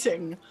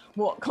recreating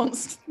what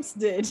Constance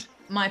did.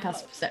 My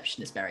passive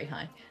perception is very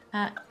high.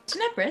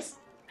 Tenebris,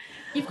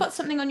 you've got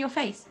something on your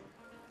face.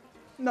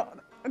 No,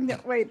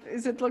 wait,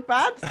 does it look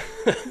bad?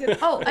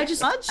 Oh, I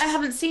smudged?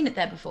 haven't seen it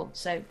there before,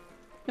 so.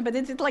 But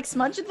is it like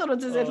smudged or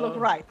does it look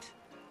right?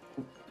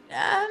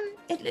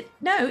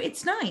 No,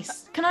 it's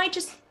nice. Can I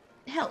just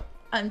help?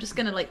 I'm just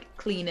gonna like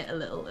clean it a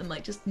little and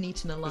like just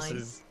neaten a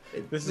line.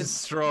 This is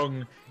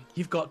strong.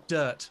 You've got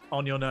dirt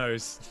on your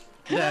nose.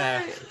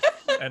 There.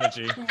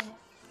 Energy.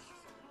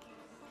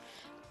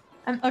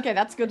 Okay,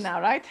 that's good now,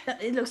 right?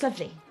 It looks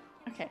lovely.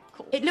 Okay,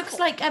 cool. It looks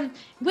like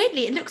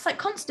weirdly, it looks like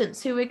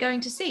Constance, who we're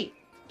going to see.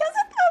 Does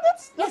it? Oh,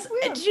 that's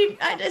weird.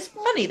 It's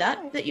funny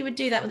that you would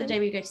do that with the day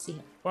we go to see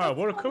her. Wow,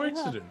 what a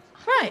coincidence.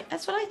 Right,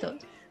 that's what I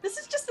thought. This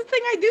is just the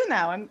thing I do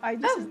now, and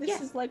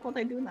this is like what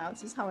I do now.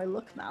 This is how I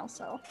look now.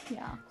 So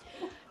yeah.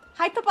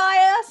 Hi,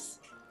 Tobias.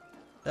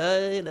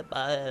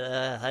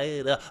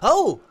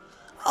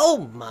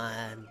 Oh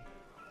my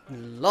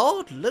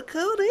Lord! Look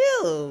who it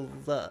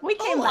is. We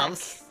came back. I'm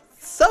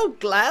so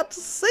glad to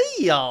see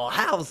y'all.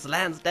 How's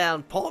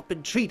Lansdowne Port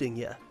been treating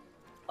you?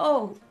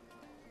 Oh,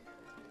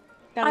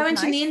 That I is went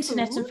on the nice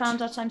internet and food.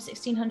 found out I'm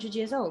 1,600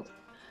 years old.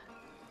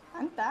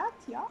 And that,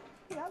 yeah,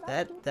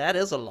 that's good. That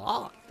is a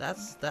lot.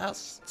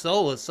 That's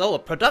so a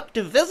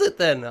productive visit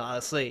then. I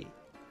see.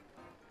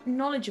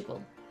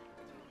 Knowledgeable.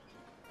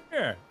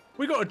 Yeah,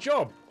 we got a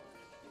job.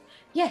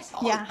 Yes.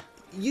 Yeah.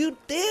 You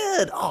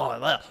did. Oh,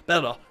 well,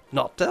 better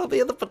not tell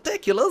me the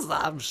particulars.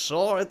 I'm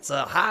sure it's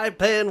a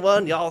high-paying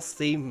one. Y'all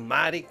seem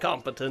mighty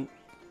competent.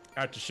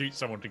 I had to shoot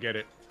someone to get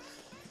it.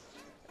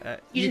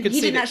 You could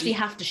see didn't that actually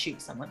have to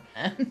shoot someone.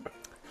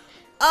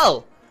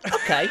 Oh,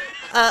 okay.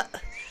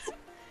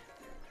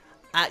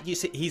 You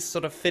see, he's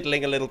sort of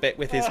fiddling a little bit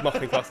with his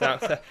mopping cloth now.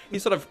 So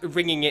he's sort of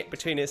wringing it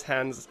between his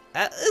hands.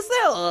 Is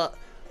there a...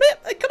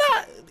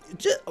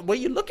 Were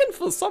you looking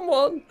for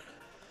someone?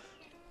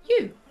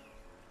 You.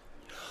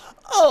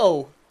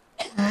 Oh.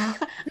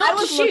 Not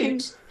was to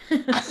shoot.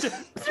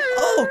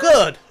 Oh,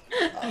 good.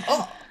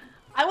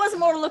 I was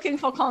more looking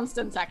for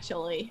Constance,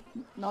 actually.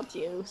 Not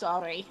you,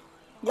 sorry.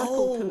 You're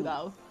cool too,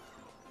 Oh.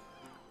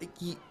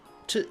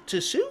 though.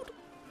 To shoot?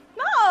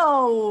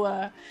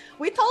 No!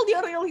 We told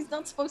Uriel he's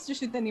not supposed to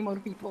shoot any more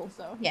people,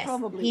 so Yes,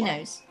 probably he won't.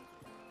 knows.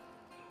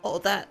 Oh,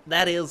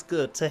 that is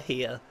good to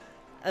hear.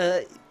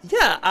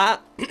 Yeah,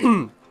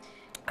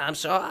 I'm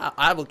sure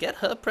I will get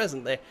her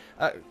presently.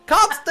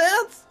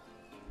 Constance!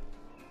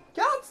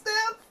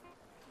 Constance!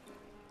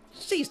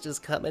 She's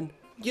just coming.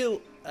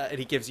 You... and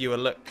he gives you a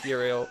look,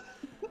 Uriel.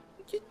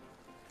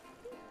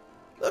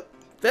 Look,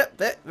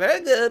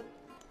 very good.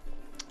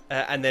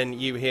 And then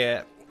you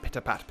hear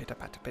pitter-pat,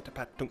 pitter-pat,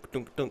 pitter-pat, dunk,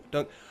 dunk, dunk,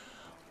 dunk.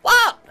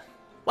 What?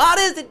 What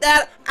is it,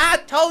 Dad? I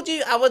told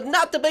you I was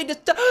not to be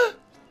disturbed.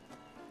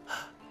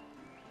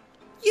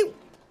 You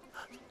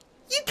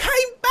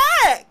came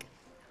back!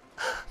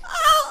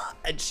 Oh.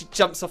 And she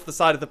jumps off the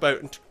side of the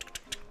boat and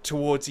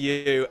towards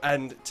you,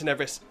 and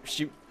Tenebris,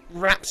 she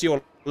wraps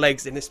your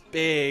legs in this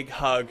big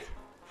hug.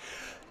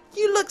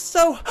 You look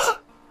so...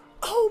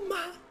 Oh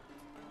my...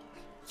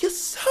 You're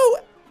so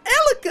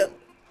elegant!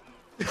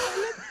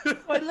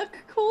 I look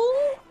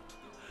cool?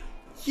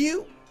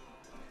 You...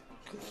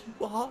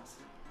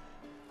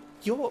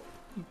 You're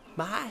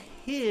my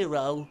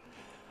hero.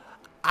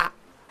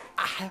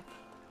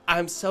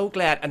 I'm so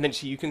glad. And then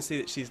you can see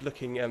that she's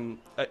looking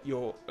at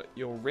your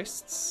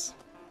wrists.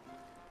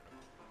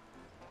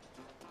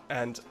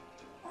 And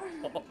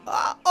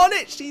on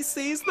it she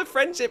sees the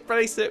friendship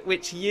bracelet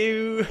which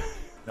you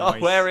are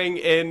Nice. wearing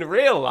in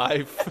real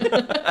life.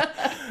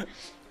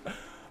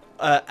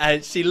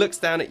 And she looks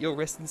down at your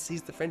wrist and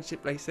sees the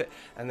friendship bracelet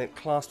and then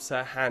clasps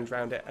her hand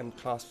round it and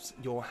clasps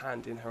your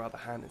hand in her other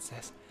hand and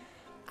says,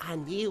 I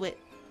knew it.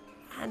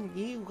 I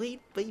knew we'd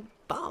be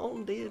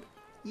bonded.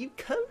 You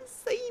come to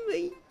see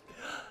me.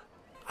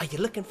 Are you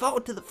looking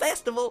forward to the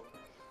festival?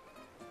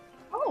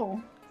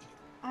 Oh,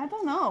 I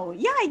don't know.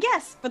 Yeah, I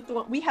guess.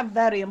 But we have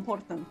very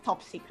important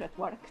top secret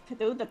work to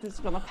do that is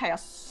gonna pay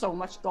us so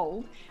much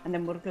gold, and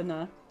then we're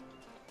gonna.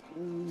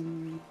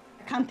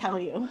 I can't tell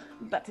you,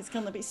 but it's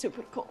gonna be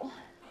super cool.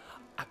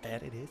 I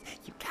bet it is.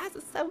 You guys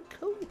are so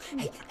cool.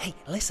 Hey,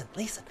 listen.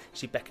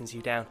 She beckons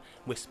you down,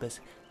 whispers,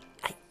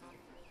 hey,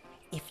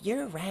 if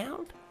you're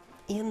around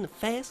in the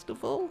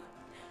festival,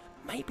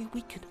 maybe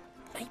we could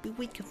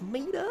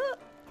meet up.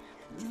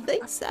 You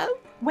think so?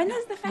 When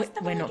is the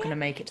festival? We're not again? going to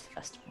make it to the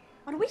festival.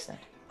 Are we? said.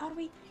 Are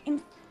we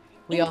in?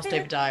 We in asked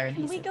Philip- Obadiah and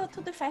he Can we said go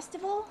to the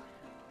festival?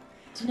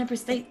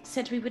 Tenebris, they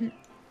said we wouldn't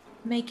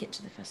make it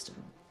to the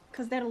festival.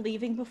 Because they're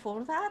leaving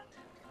before that.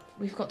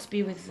 We've got to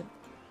be with the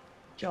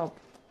job.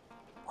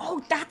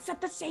 Oh, that's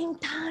at the same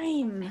I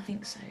time.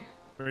 think so.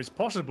 But it's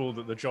possible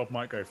that the job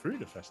might go through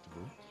the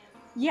festival.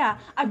 Yeah,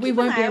 We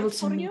won't be able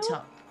to meet you.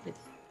 up with.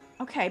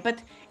 Okay,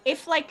 but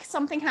if like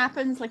something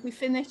happens, like we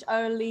finish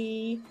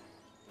early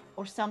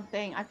or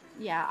something,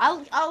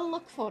 I'll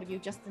look for you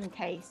just in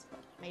case. But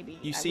maybe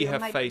You see her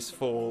face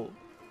fall.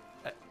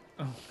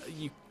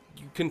 You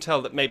can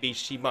tell that maybe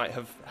she might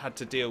have had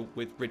to deal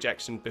with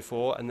rejection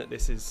before, and that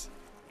this is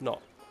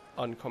not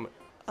uncommon.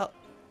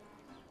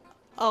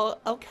 Oh,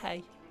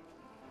 okay.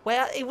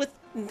 Well, it was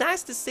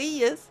nice to see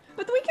you.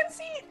 But we can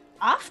see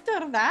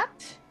after that,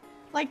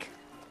 like,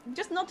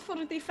 just not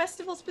for the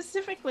festival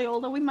specifically.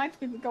 Although we might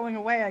be going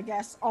away, I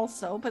guess,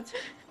 also. But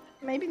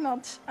maybe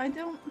not. I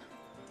don't.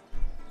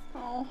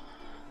 Oh,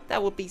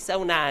 That would be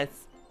so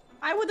nice.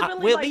 I would really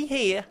We'll like be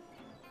here.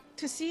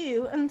 to see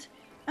you, and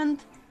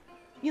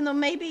you know,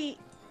 maybe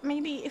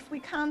if we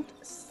can't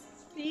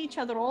see each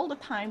other all the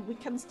time, we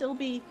can still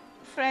be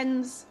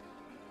friends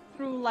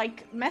through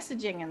like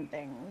messaging and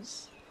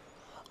things.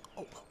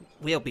 Oh,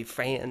 we'll be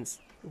friends.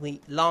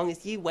 Long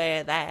as you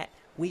wear that,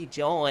 we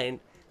join.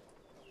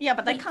 Yeah,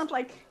 but I can't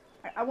like.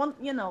 I want,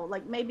 you know,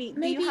 like maybe.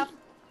 Do you have?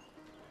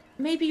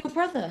 Maybe your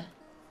brother.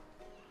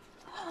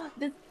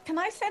 Can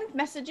I send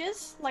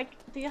messages? Like,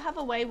 do you have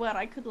a way where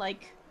I could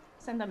like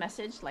send a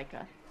message, like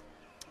a?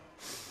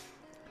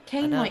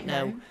 Kane I might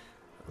don't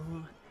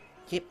know.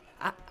 Yep,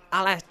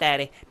 I'll ask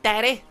Daddy.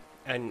 Daddy?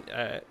 And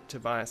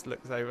Tobias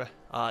looks over.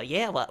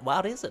 Yeah,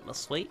 what is it, my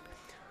sweet?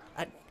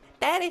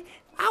 Daddy,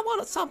 I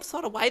want some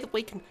sort of way that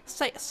we can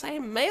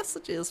send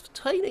messages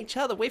between each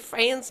other. We're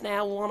friends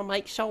now. We want to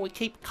make sure we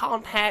keep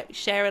contact,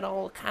 sharing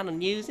all the kind of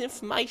news,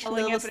 information,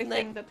 Telling this and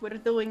everything that. that we're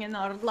doing in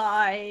our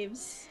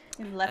lives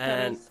in letters.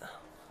 And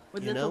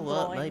with you know little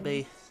what? drawings.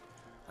 Maybe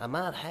I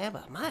might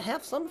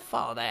have something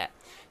for that.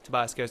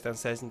 Tobias goes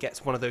downstairs and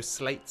gets one of those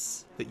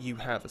slates that you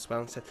have as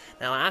well and says,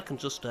 Now I can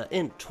just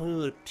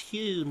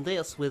tune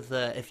this with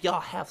if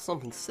y'all have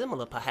something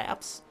similar,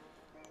 perhaps.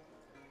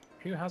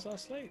 Who has our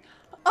slate?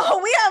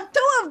 Oh, we have 2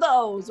 of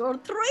those, or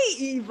 3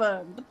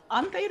 even.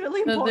 Aren't they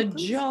really For the important?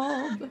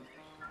 job.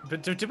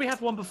 But did we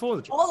have one before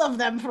the job? All of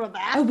them for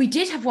that. Oh, we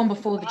did have one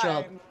before the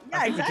job. Yeah,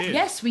 I think we exactly. did.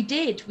 Yes, we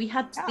did. We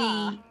had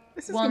Yeah,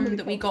 this is gonna one be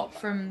that we fun. got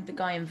from the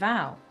guy in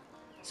Val.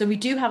 So we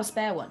do have a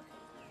spare one.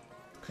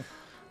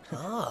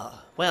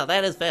 Ah, well,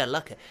 that is very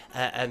lucky.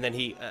 and then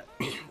he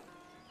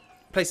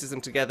places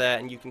them together,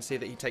 and you can see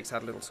that he takes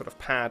out a little sort of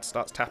pad,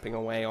 starts tapping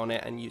away on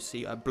it, and you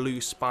see blue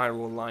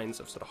spiral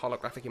lines of sort of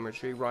holographic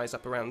imagery rise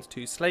up around the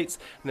 2 slates,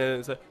 and then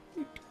there's a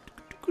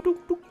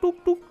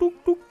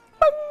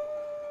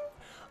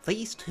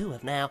These 2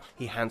 have now,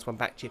 he hands one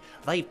back to you,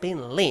 they've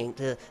been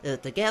linked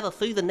together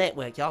through the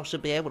network. Y'all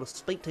should be able to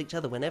speak to each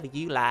other whenever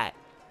you like.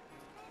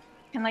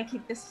 Can I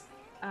keep this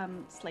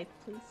slate,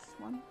 please?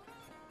 One.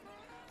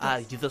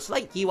 The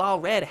slate you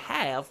already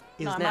have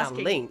is No, I'm now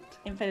asking linked.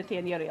 Infinity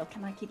and Uriel.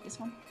 Can I keep this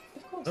one?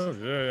 Of course. Oh,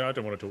 yeah, I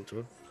don't want to talk to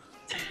him.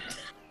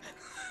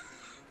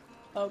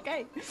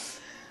 Okay. That's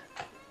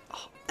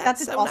That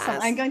is so awesome.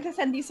 nice. I'm going to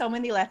send you so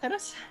many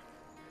letters.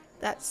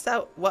 That's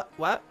so... What?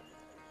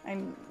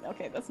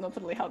 Okay, that's not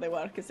really how they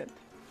work, is it?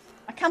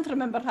 I can't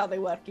remember how they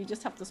work. You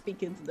just have to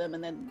speak into them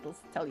and then they'll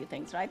tell you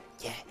things, right?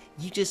 Yeah,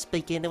 you just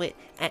speak into it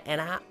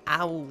and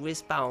I will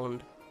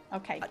respond.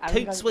 Okay, Too I'm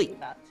going sweet. to do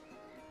that.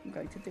 I'm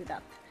going to do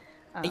that.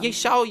 Are you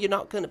sure you're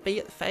not going to be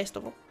at the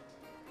festival?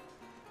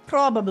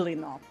 Probably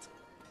not.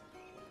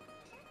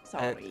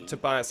 Sorry.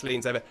 Tobias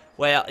leans over.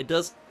 Well, it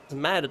doesn't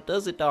matter,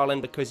 does it,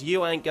 darling? Because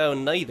you ain't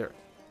going neither.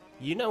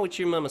 You know what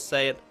your mama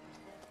said.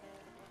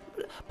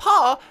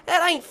 Pa,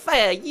 that ain't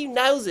fair. You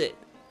knows it.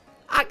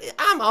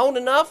 I'm old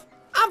enough.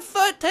 I'm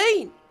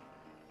 13.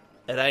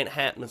 It ain't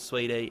happening,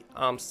 sweetie.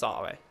 I'm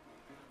sorry.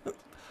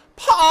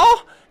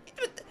 Pa,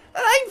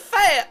 that ain't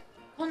fair.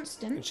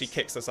 Constance, And she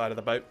kicks the side of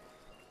the boat.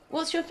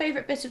 what's your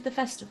favourite bit of the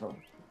festival?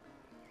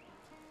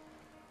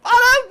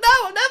 I don't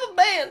know. I've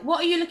never been. What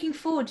are you looking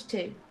forward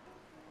to?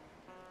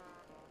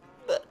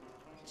 But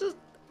just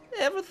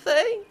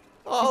everything.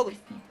 All the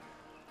Everything.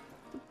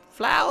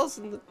 flowers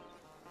and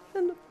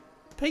the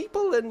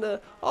people and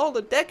all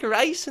the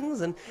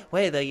decorations and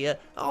where the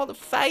all the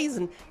fays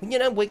and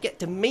we get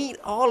to meet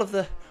all of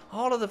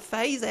the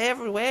fays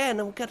everywhere and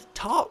then we get to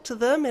talk to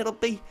them. It'll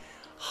be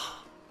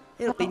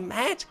It'll be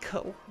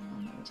magical. Let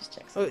me just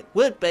check. Oh, it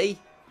would be.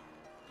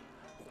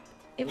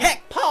 It was-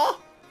 Heck, Pa!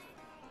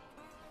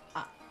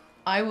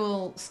 I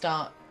will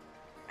start.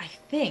 I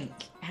think.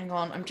 Hang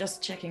on, I'm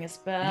just checking a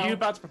spell. Are you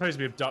about to propose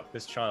we abduct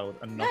this child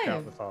and knock No.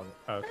 out the father?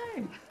 Oh, okay.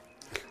 No.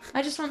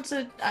 I just want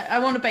to. I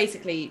want to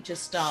basically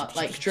just start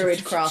like druid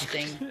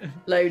crafting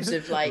loads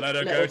of like Let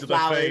her go little to the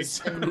flowers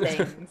face. and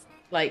things,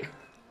 like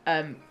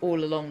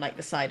all along like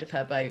the side of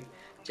her boat,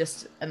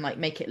 just and like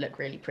make it look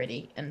really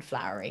pretty and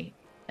flowery,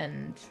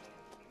 and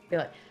be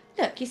like,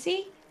 look, you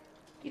see,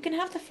 you can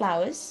have the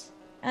flowers,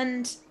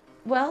 and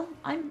well,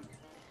 I'm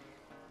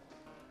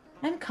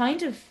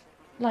kind of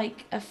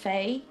like a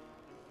fae.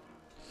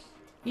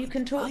 You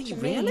can talk Are to you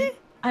me. really?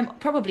 I'm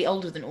probably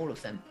older than all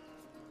of them.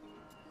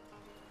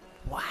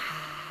 Wow.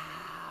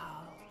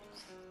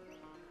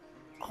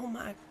 Oh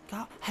my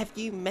god. Have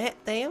you met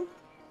them?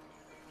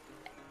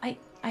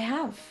 I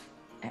have,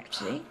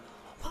 actually.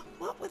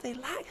 What were they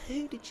like?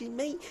 Who did you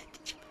meet?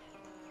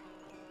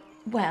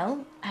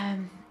 Well,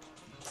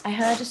 I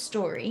heard a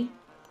story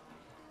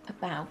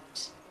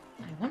about,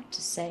 I want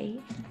to say,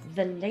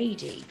 the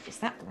lady. Is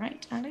that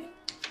right, Alu?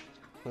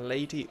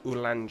 Lady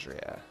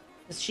Ulandria.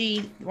 Was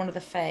she one of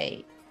the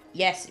Fae?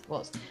 Yes, it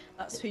was.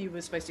 That's who you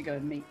were supposed to go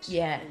and meet.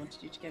 Yeah. I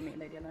wanted you to go meet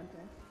Lady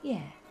Alandria.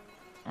 Yeah.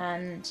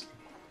 And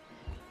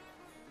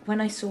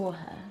when I saw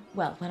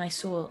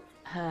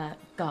her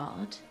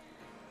guard,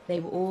 they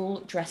were all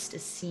dressed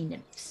as sea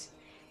nymphs,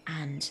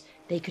 and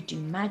they could do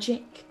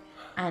magic,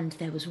 and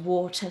there was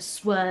water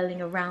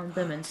swirling around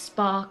them and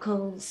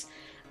sparkles,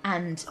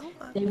 and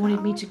they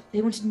wanted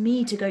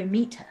me to go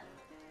meet her.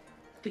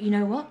 But you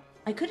know what?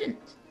 I couldn't,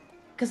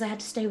 because I had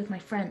to stay with my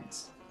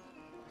friends.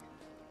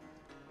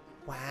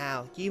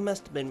 Wow, you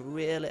must have been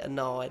really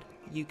annoyed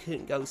you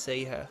couldn't go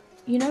see her.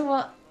 You know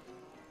what?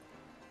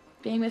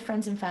 Being with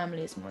friends and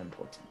family is more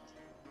important.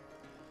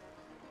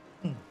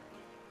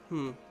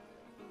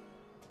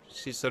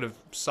 She sort of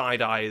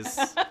side eyes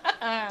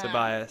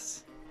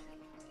Tobias.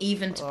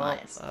 Even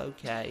Tobias.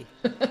 Okay.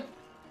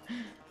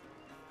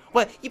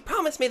 Well, you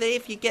promised me that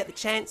if you get the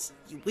chance,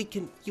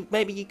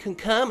 maybe you can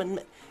come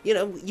and,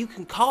 you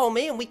can call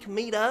me and we can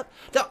meet up.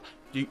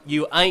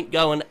 You ain't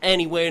going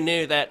anywhere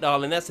near that,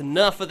 darling. That's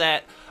enough of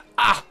that.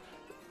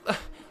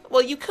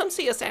 Well, you come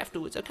see us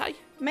afterwards, okay?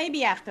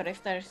 Maybe after,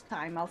 if there's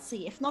time, I'll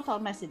see. If not, I'll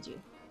message you.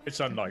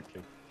 It's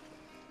unlikely.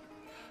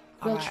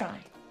 We'll Alright. try.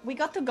 We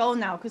got to go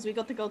now because we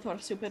got to go to our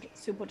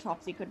super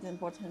top secret and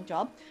important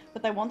job.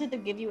 But I wanted to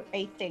give you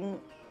a thing,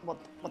 what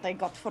I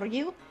got for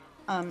you.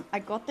 I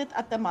got it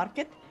at the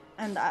market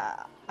and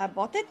I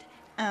bought it.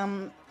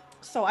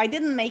 So I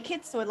didn't make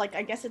it, so like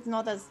I guess it's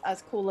not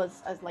as cool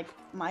as like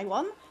my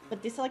one.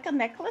 But this is like a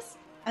necklace,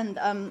 and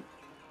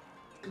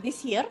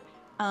this here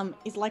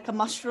is like a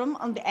mushroom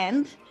on the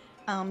end.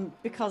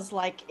 Because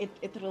like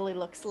it really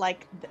looks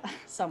like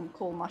some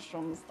cool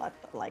mushrooms that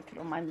like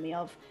remind me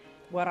of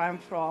where I'm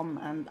from,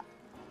 and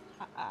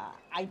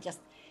I just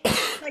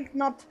like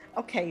not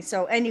okay.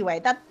 So anyway,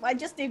 that I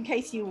just in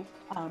case you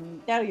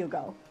there you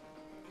go.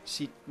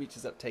 She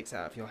reaches up, takes it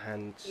out of your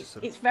hand. Just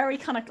sort It's of, very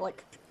kind of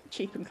like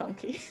cheap and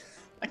clunky.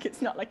 Like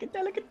it's not like a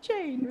delicate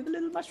chain with a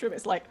little mushroom.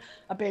 It's like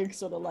a big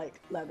sort of like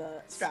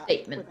leather strap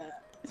Statement. with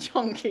a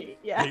chunky,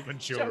 yeah, Statement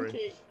jewelry.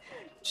 chunky.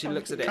 she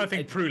looks at it. I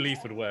think Prue Leaf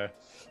would wear.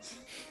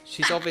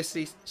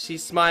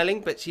 She's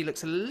smiling, but she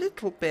looks a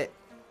little bit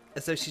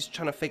as though she's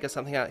trying to figure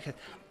something out. She goes,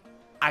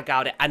 I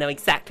got it. I know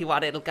exactly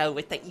what it'll go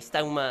with. Thank you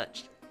so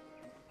much.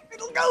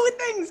 It'll go with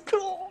things.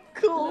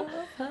 Cool.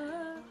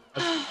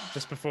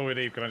 Just before we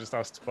leave, can I just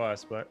ask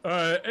Tobias? But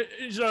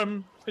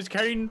is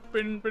Kane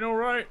been all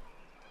right?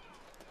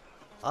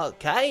 Oh,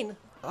 Kane?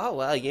 Oh,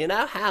 well, you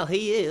know how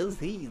he is.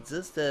 He's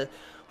just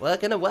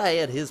working away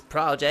at his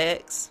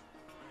projects.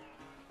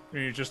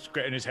 He's just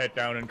getting his head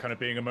down and kind of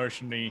being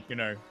emotionally,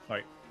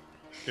 like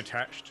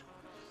detached.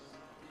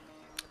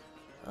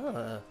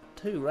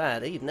 Too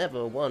right. He's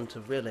never one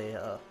to really,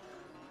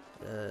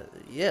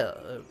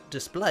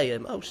 display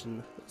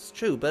emotion. It's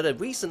true, but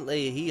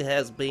recently he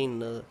has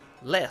been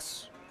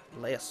less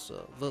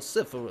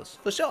vociferous,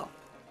 for sure.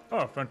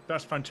 Oh,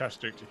 that's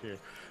fantastic to hear.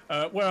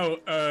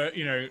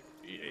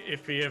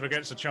 If he ever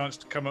gets a chance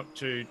to come up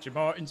to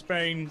Martin,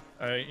 Spain,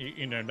 let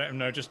him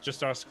know.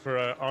 Just ask for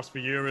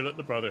Uriel at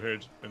the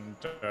Brotherhood, and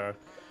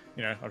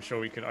I'm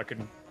sure I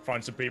can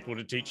find some people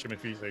to teach him a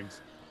few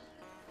things.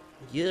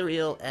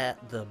 Uriel at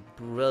the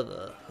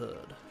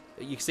Brotherhood.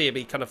 you see him,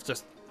 he kind of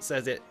just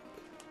says it,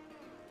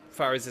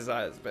 fires his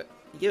eyes, but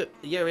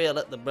Uriel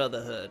at the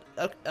Brotherhood.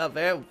 Okay,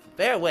 very,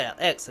 very well,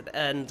 excellent.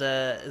 And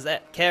is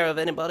that care of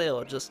anybody,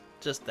 or just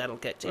that'll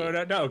get to you?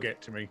 That'll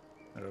get to me.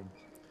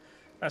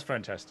 That's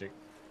fantastic.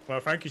 Well,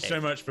 thank you so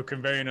much for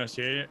conveying us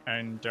here,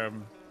 and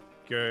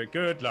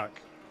good luck.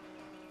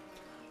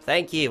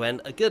 Thank you,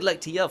 and good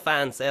luck to your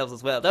fine selves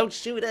as well. Don't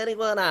shoot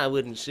anyone I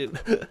wouldn't shoot.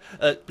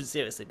 But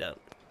seriously, don't.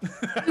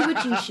 Who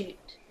would you shoot?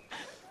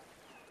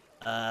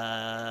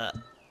 I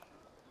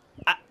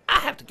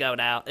have to go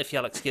now, if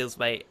you'll excuse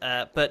me.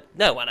 But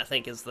no one, I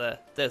think, there's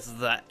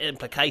the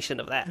implication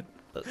of that.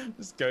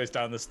 Just goes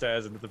down the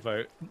stairs into the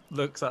boat,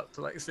 looks up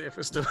to like see if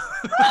it's still.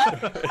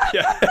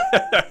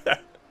 Yeah.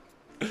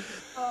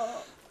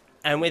 Oh,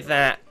 And with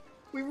that,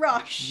 we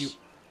rush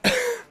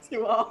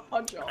to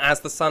our job.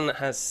 as the sun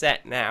has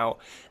set now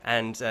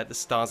and the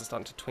stars are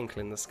starting to twinkle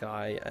in the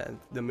sky and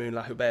the moon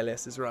La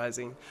Hubelius is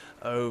rising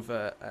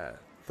over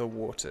the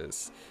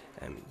waters,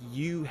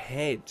 you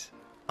head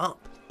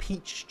up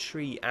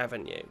Peachtree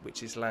Avenue,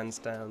 which is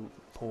Lansdowne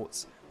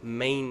Port's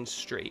main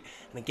street,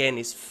 and again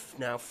is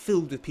now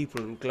filled with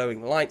people and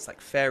glowing lights, like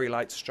fairy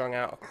lights strung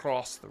out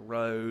across the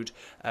road.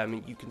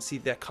 You can see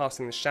they're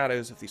casting the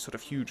shadows of these sort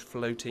of huge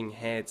floating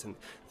heads, and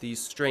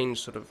these strange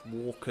sort of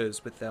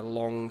walkers with their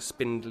long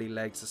spindly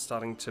legs are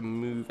starting to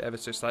move ever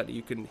so slightly.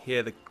 You can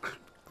hear the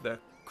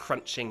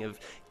crunching of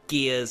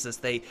gears as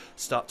they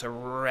start to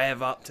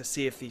rev up to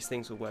see if these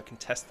things will work and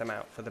test them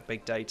out for the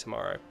big day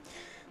tomorrow.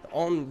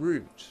 En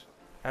route,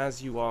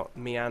 as you are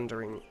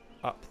meandering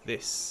up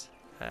this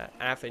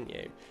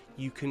avenue,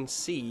 you can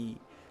see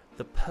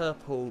the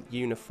purple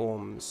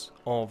uniforms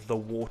of the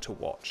Water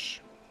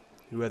Watch,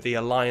 who are the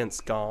Alliance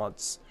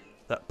guards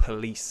that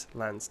police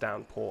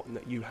Lansdowne Port and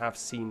that you have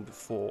seen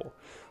before,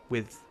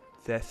 with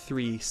their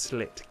 3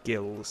 slit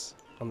gills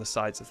on the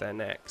sides of their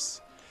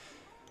necks.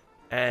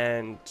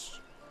 And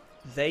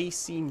they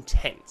seem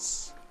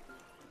tense,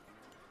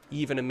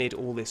 even amid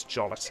all this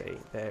jollity.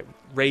 Their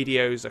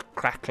radios are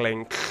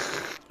crackling.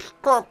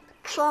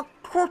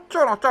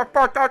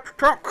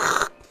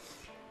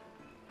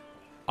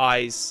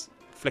 Eyes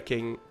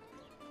flicking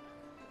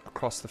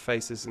across the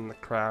faces in the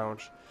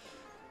crowd,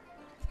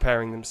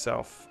 preparing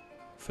themselves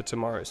for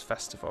tomorrow's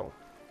festival.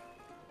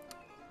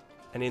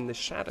 And in the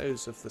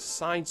shadows of the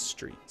side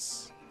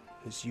streets,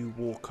 as you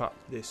walk up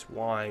this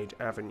wide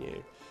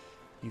avenue,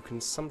 you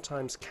can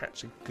sometimes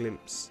catch a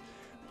glimpse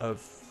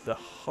of the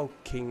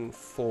hulking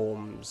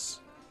forms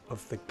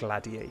of the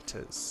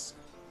gladiators.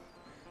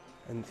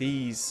 And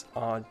these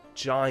are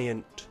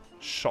giant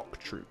shock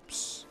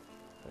troops,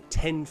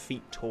 10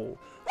 feet tall,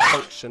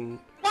 function...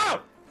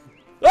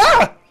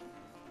 Ah!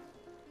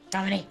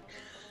 Dominic.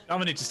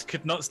 Dominic just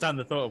could not stand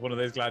the thought of one of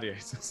those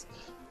gladiators.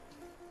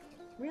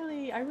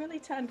 I really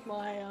turned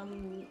my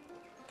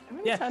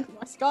Yeah. turned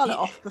my Scarlet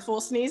off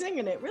before sneezing,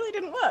 and it really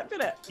didn't work,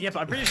 did it? Yeah, but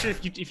I'm pretty sure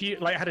if you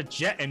like had a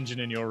jet engine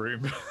in your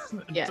room,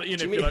 Yeah. so, you know, Do you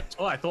if you're mean- like,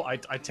 oh, I thought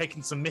I'd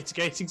taken some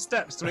mitigating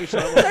steps to make sure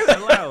it wasn't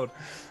so loud.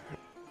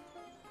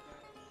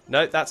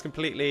 No, that's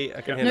completely...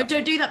 I can hear No, that.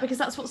 don't do that because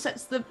that's what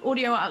sets the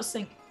audio out of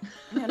sync.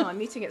 Yeah, no, I'm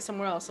muting it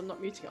somewhere else. I'm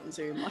not muting it on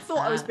Zoom. I thought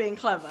I was Ah. being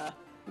clever.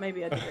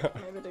 Maybe I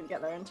didn't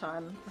get there in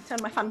time. I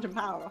turned my phantom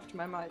power off to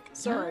my mic.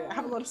 Sorry, I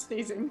have a lot of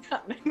sneezing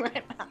happening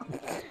right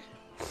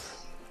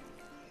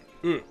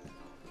now.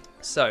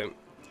 So,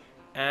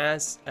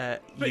 as Wait,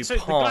 you so the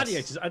pass...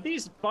 gladiators, are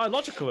these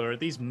biological or are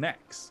these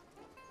mechs?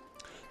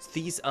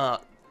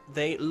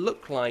 They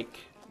look like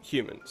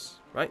humans,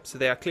 right? So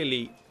they are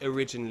clearly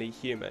originally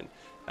human,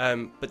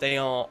 but they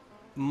are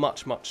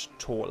much, much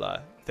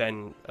taller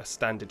than a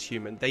standard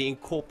human. They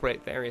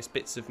incorporate various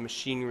bits of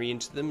machinery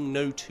into them.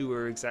 No two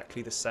are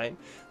exactly the same,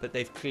 but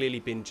they've clearly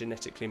been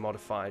genetically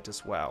modified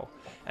as well.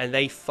 And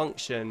they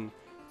function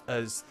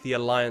as the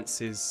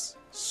Alliance's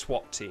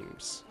SWAT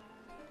teams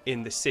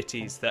in the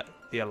cities that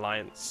the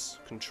Alliance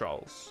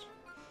controls.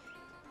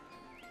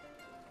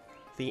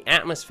 The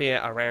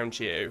atmosphere around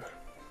you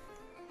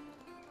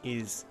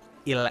is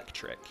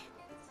electric,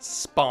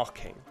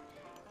 sparking,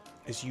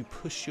 as you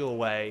push your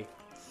way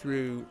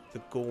through the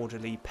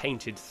gaudily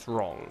painted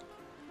throng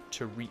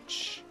to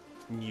reach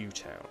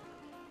Newtown.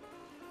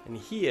 And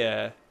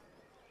here,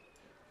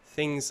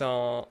 things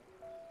are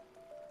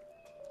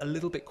a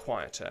little bit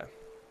quieter,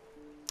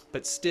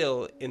 but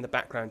still in the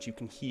background you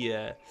can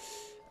hear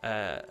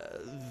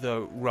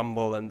the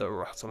rumble and the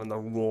rattle and the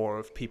roar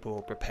of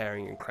people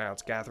preparing and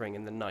crowds gathering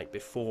in the night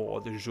before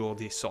the Jour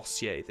des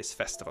Sorciers, this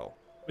festival.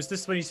 Was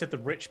this when you said the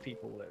rich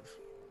people live?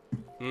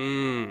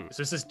 Mm.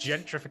 So is this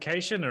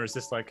gentrification or is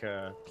this like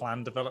a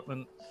planned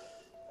development?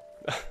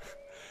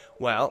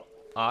 Well,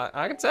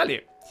 I can tell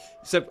you.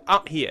 So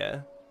up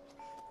here,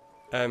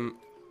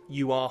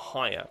 you are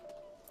higher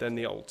than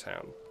the old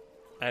town,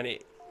 and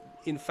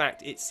in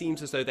fact, it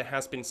seems as though there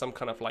has been some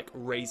kind of like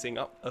raising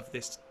up of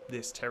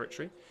this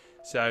territory.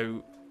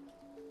 So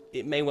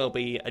it may well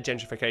be a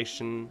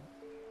gentrification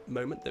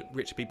moment that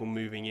rich people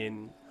moving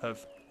in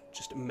have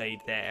just made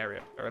their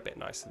area a bit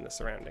nicer than the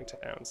surrounding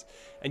towns.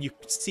 And you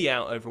see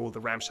out over all the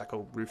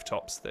ramshackle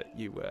rooftops that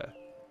you were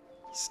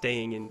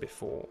staying in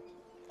before.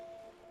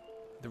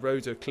 The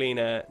roads are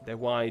cleaner, they're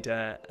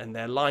wider, and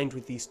they're lined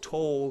with these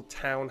tall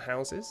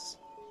townhouses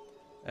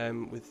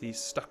with these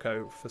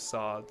stucco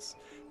facades.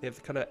 They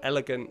have kind of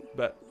elegant,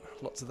 but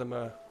lots of them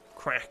are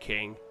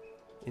cracking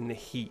in the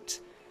heat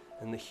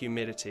and the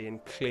humidity,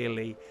 and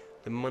clearly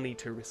the money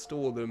to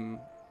restore them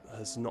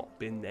has not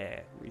been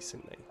there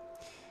recently.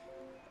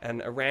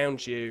 And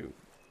around you,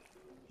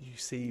 you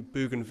see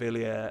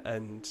Bougainvillea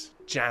and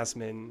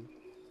Jasmine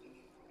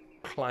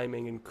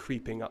climbing and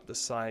creeping up the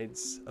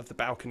sides of the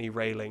balcony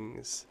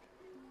railings,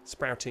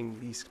 sprouting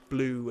these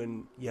blue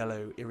and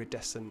yellow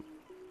iridescent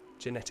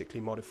genetically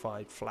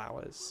modified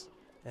flowers,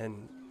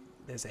 and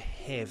there's a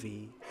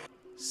heavy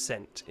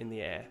scent in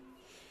the air.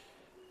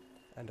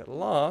 And at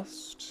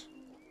last,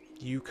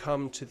 you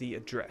come to the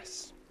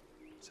address.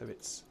 So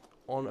it's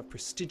on a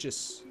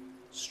prestigious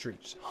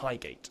street,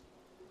 Highgate.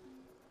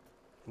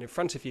 And in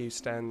front of you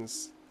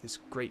stands this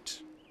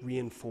great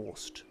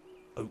reinforced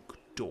oak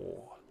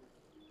door,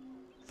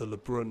 the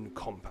Lebrun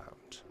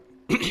compound.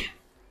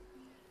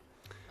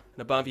 And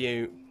above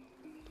you,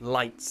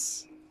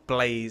 lights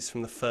blaze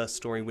from the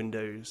first-story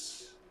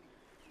windows.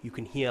 You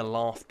can hear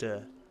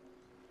laughter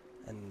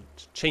and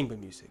chamber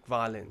music,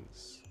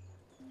 violins,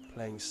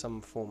 playing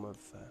some form of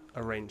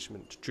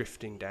arrangement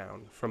drifting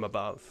down from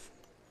above.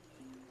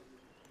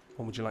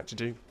 What would you like to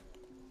do?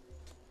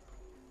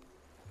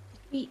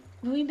 Were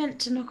we meant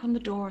to knock on the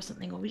door or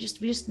something, or we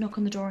just knock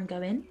on the door and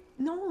go in?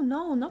 No,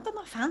 not in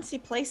a fancy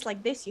place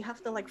like this. You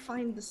have to like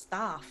find the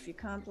staff. You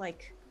can't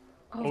like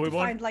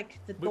find like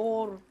the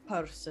door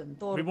person.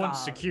 We want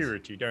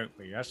security, don't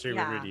we? That's who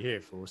we're really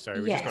here for. So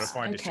we just got to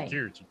find a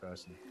security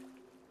person.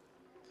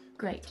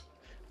 Great.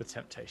 The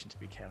temptation to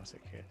be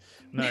chaotic here.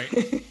 No.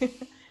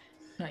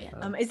 Not yet.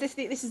 Is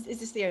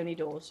this the only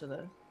door to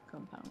the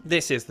compound?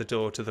 This is the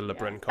door to the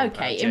Lebrun compound.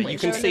 Okay, Yeah, you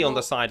can there a see on little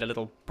the side a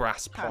little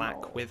brass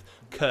panel? plaque with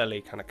curly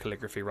kind of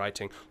calligraphy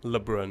writing,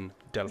 Lebrun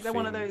Delphine. Is there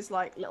one of those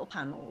like little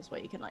panels where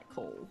you can like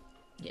call?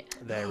 Yeah.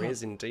 There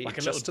is indeed, Like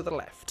a just to little-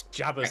 the left.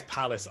 Jabba's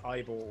palace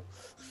eyeball.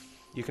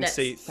 You can That's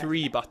see perfect.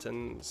 3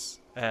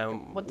 buttons,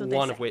 What do they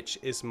one say? of which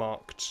is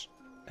marked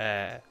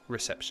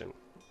reception.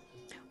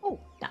 Oh,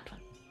 That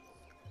one.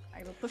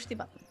 I will push the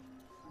button.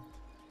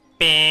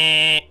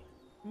 Beep,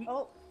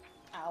 Oh,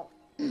 ow.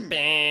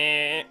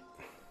 beep.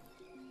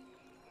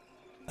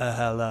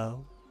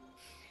 Hello?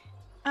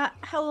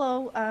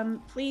 Hello.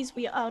 Please,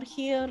 we are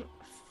here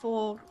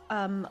for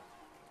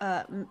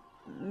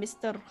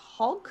Mr.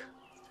 Hogg.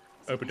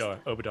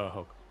 Obadiah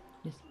Hogg.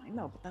 I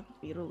know, but that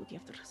would be rude. You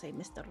have to say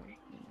Mr.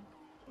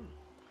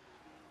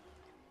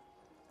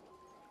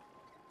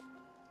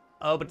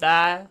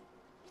 Obadiah,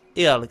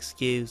 you'll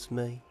excuse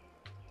me.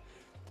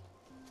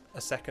 A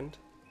second.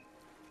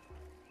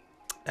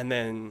 And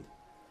then...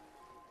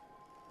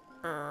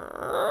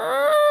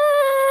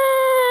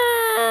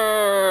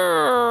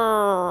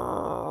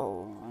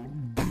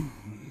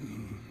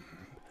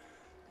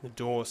 The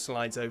door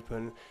slides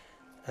open,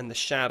 and the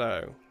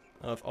shadow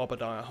of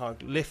Obadiah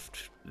Hogg,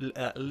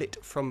 lit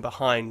from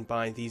behind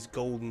by these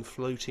golden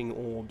floating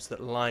orbs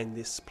that line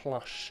this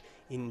plush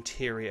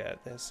interior.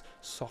 There's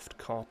soft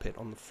carpet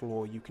on the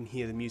floor. You can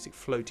hear the music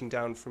floating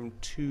down from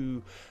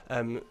 2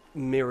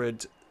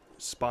 mirrored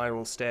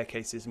spiral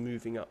staircases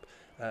moving up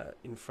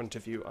in front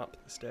of you up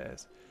the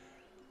stairs.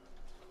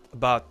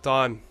 About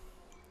time.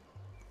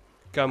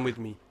 Come with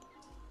me.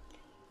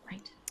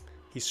 Right.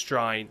 He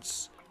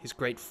strides, his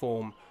great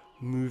form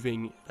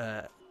moving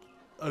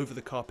over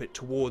the carpet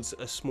towards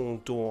a small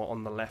door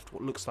on the left,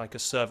 what looks like a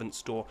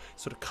servant's door,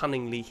 sort of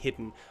cunningly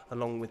hidden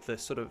along with the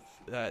sort of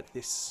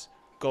this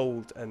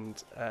gold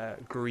and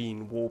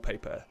green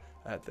wallpaper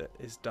that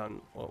is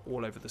done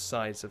all over the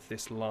sides of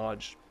this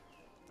large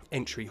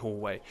entry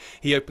hallway.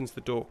 He opens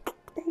the door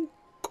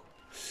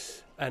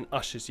and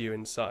ushers you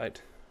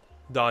inside.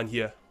 Down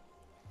here.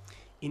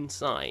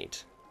 Inside,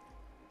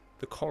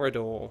 the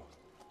corridor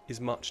is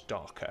much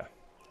darker,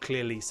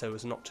 clearly so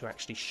as not to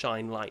actually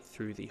shine light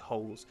through the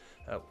holes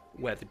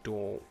where the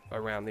door,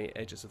 around the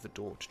edges of the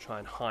door, to try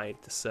and hide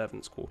the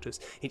servants'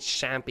 quarters. It's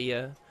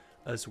shabbier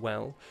as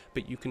well,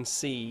 but you can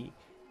see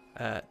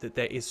that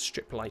there is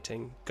strip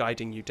lighting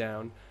guiding you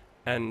down,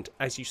 and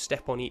as you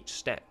step on each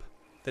step,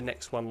 the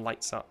next one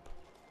lights up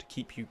to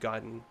keep you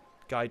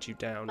guide you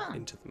down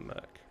into the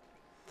murk.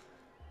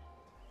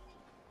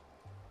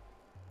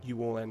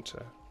 You all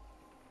enter.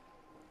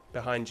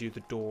 Behind you,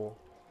 the door.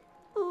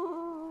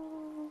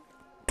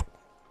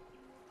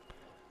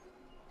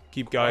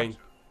 Keep going.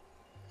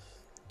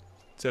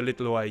 It's a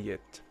little way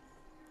yet.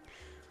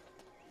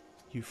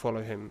 You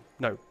follow him.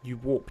 No, you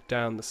walk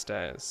down the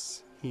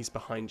stairs. He's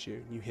behind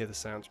you. You hear the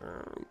sounds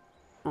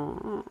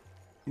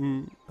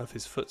of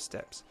his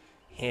footsteps,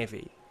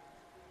 heavy,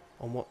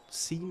 on what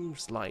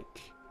seems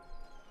like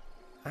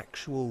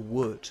actual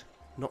wood,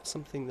 not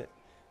something that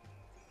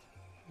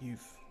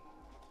you've...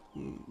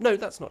 No,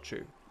 that's not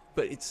true.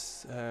 But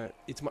it's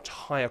much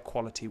higher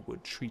quality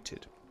wood,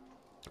 treated.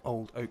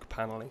 Old oak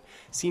paneling.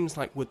 Seems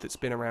like wood that's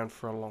been around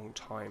for a long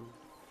time.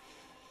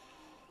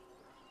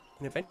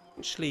 And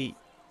eventually,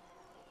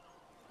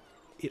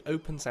 it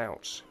opens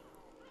out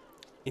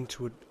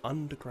into an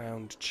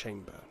underground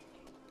chamber.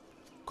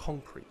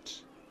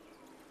 Concrete.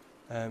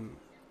 A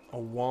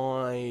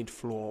wide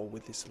floor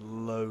with this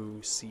low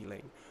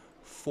ceiling.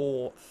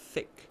 4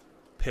 thick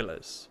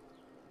pillars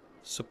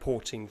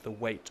supporting the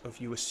weight of,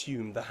 you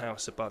assume, the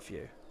house above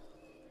you.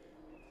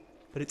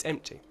 But it's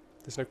empty.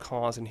 There's no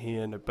cars in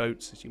here, no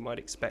boats, as you might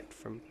expect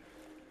from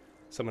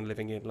someone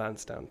living in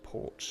Lansdowne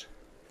Port.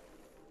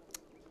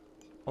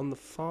 On the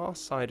far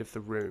side of the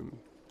room,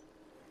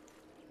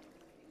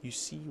 you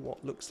see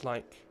what looks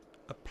like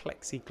a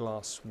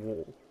plexiglass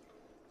wall.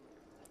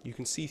 You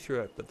can see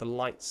through it, but the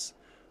lights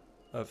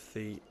of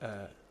the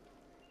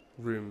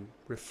room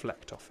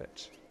reflect off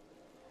it.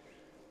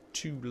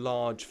 Two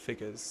large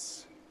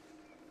figures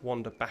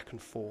wander back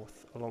and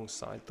forth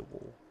alongside the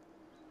wall.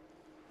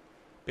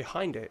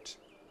 Behind it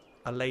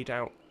are laid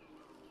out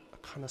a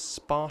kind of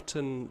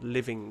Spartan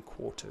living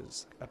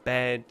quarters. A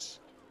bed,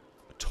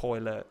 a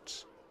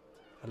toilet,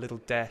 a little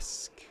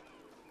desk.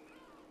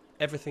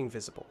 Everything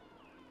visible.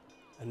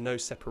 And no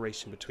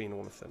separation between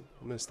all of them.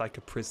 Almost like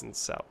a prison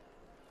cell.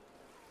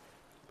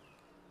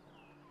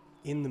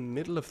 In the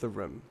middle of the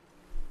room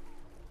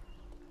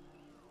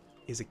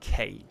is a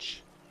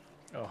cage.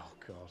 Oh,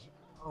 God.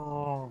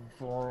 Oh,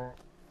 boy.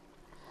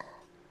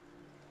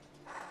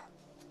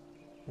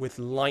 With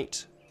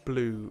light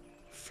blue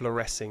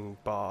fluorescing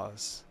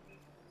bars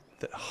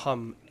that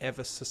hum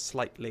ever so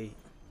slightly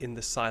in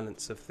the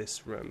silence of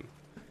this room.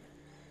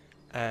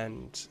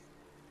 And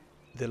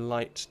the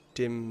light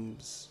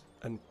dims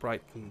and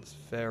brightens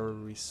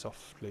very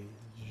softly.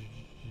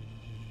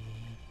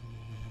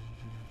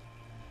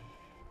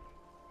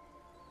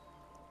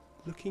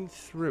 Looking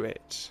through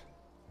it,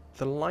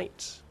 the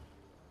light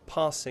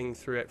passing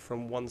through it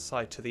from one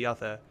side to the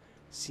other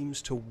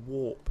seems to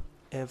warp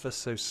ever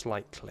so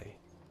slightly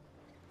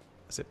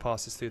as it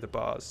passes through the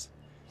bars.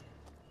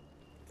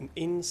 And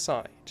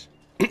inside,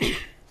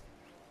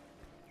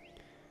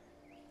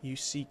 you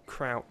see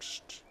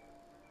crouched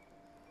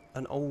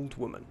an old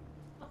woman.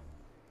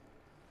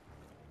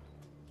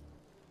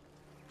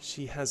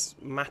 She has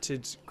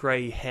matted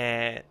grey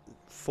hair,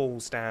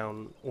 falls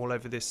down all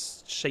over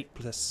this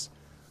shapeless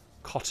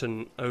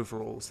cotton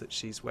overalls that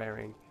she's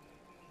wearing.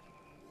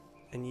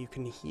 And you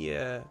can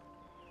hear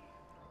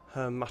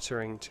her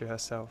muttering to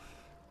herself.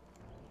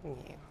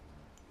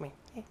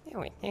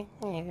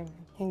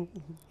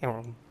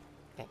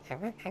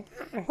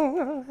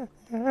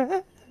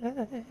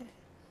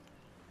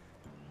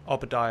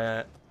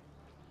 Obadiah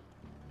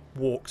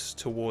walks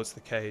towards the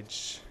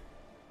cage,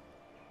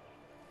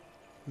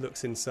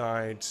 looks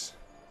inside,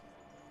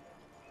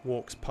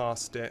 walks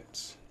past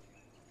it,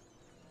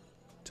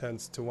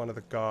 turns to one of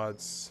the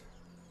guards.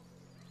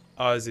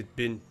 How has it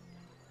been?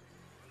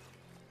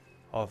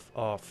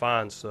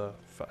 Fine, sir.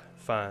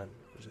 Fine.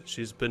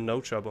 She's been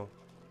no trouble.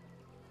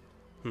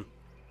 He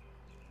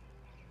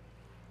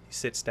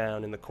sits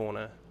down in the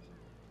corner.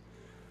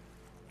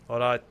 All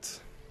right.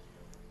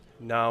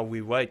 Now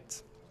we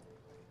wait.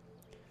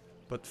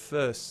 But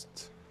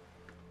first,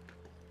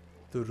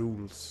 the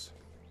rules.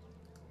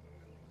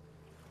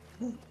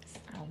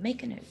 I'll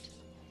make a note.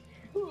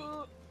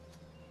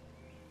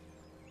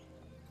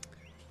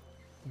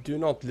 Do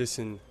not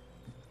listen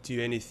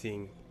to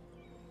anything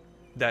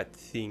that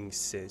thing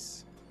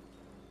says.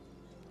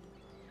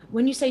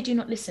 When you say do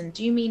not listen,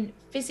 do you mean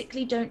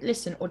physically don't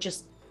listen or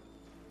just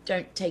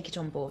don't take it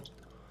on board?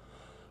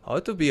 Oh,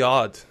 it would be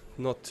hard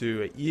not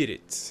to hear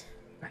it.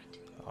 Right.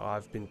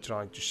 I've been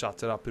trying to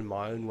shut her up in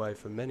my own way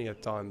for many a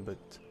time, but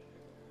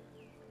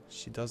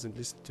she doesn't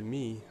listen to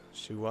me.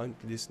 She won't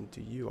listen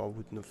to you, I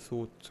wouldn't have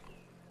thought.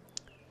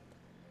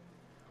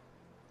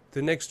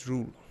 The next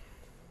rule.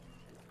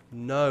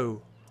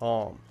 No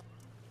harm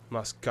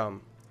must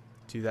come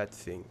to that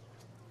thing.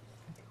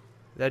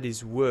 That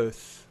is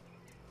worth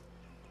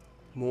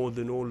more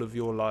than all of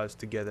your lives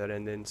together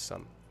and then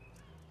some.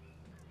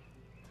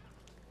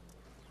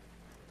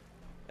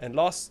 And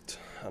last,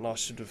 and I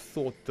should have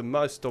thought the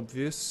most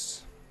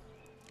obvious,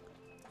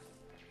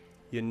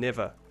 you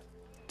never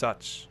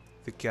touch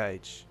the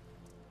cage.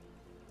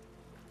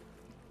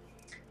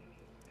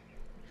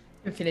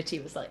 Infinity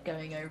was like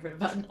going over a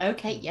button.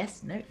 Okay,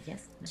 yes, no,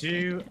 yes.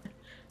 No.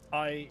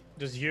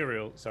 Does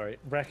Uriel,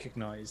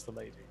 recognize the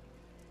lady?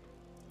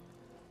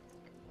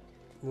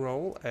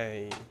 Roll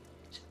a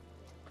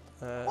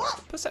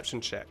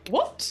perception check.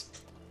 What?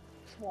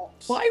 What?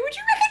 Why would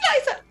you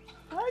recognize her?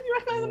 How do you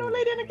recognize an old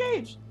lady in a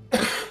cage?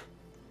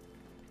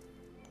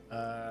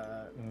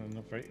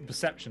 Not very.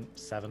 Perception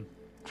 7.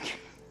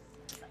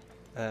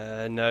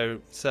 No,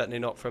 certainly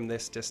not from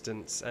this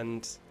distance,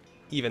 and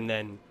even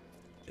then,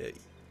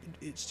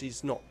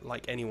 she's not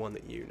like anyone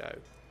that you know.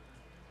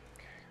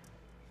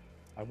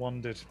 I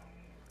wondered.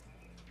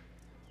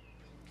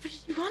 What did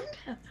you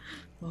wonder?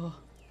 Oh.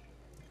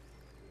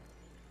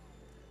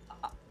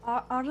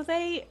 Are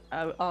they?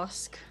 I'll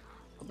ask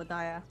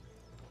Obadiah.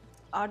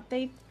 Are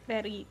they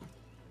very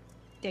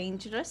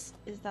dangerous?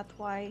 Is that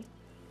why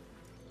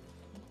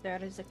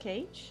there is a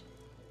cage?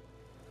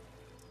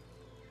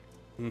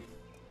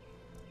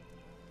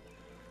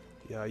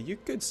 Yeah, you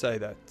could say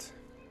that.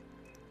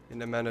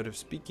 In a manner of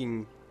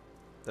speaking,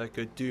 they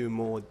could do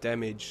more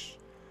damage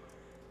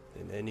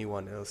than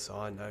anyone else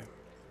I know.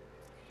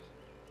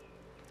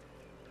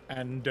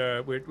 And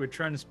we're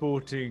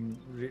transporting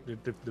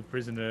the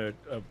prisoner.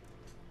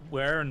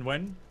 Where and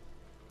when?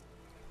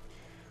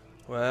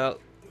 Well,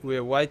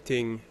 we're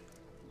waiting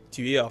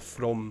to hear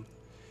from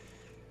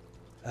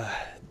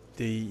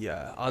the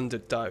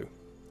undertow.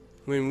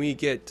 When we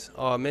get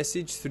our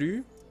message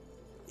through,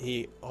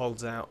 he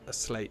holds out a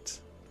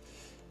slate.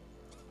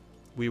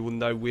 We will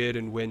know where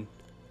and when,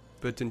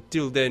 but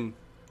until then,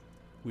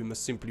 we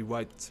must simply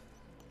wait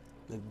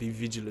and be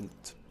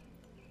vigilant.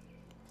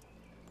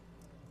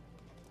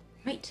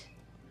 Right.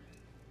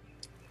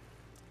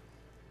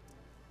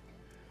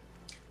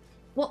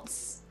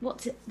 What's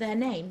their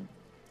name?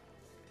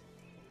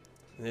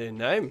 Their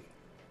name?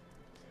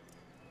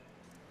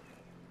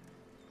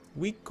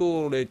 We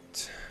call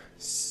it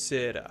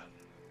Sarah.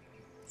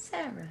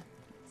 Sarah.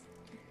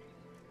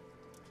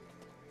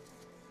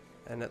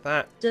 And at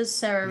that, Does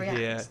Sarah react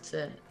Yeah.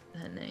 to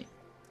her name?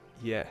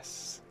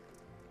 yes,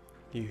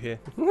 you hear.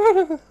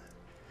 Oh,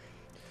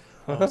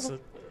 God.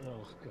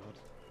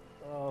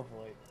 Oh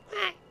boy.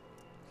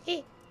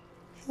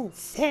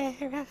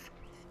 Sarah,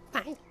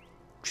 my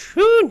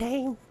true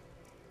name,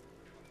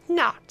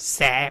 not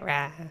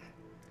Sarah.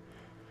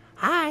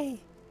 I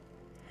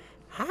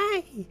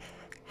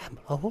am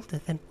older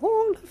than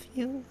all of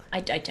you.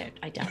 I doubt it.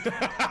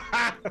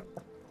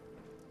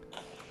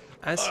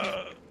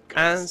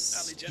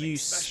 As you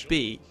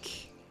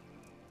speak,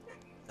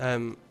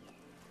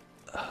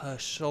 her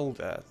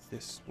shoulder,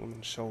 this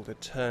woman's shoulder,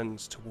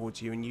 turns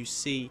towards you, and you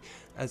see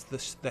as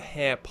the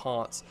hair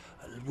parts,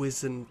 a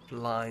wizened,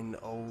 lined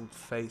old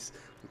face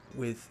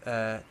with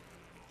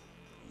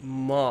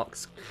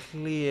marks,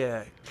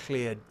 clear,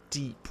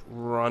 deep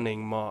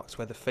running marks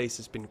where the face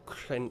has been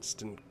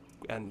clenched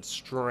and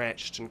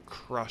stretched and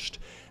crushed,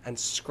 and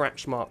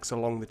scratch marks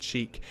along the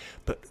cheek,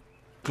 but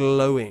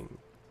glowing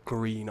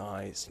green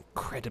eyes,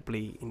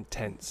 incredibly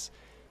intense.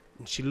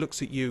 And she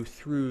looks at you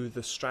through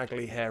the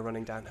straggly hair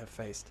running down her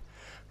face.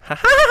 Ha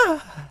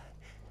ha!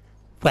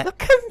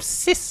 Welcome,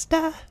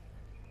 sister.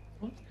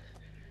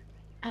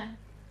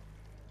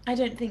 I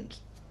don't think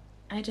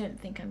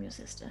I'm your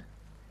sister.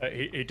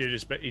 He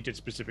did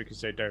specifically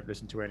say don't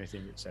listen to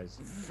anything it says.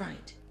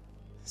 Right.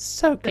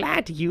 So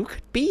glad you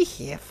could be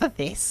here for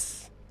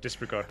this.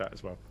 Disregard that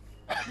as well.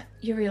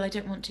 Uriel, I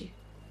don't want to.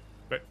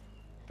 But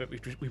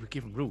we were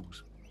given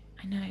rules.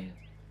 I know.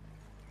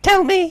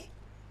 Tell me,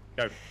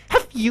 Go.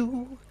 have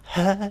you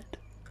heard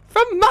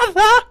from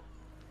Mother?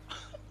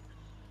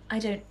 I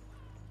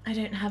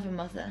don't have a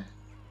mother.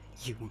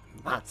 You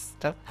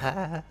must have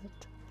heard.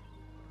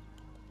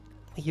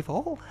 We've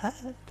all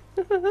heard.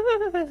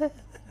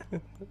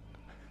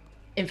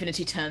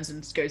 Infinity turns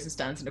and goes and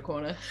stands in a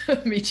corner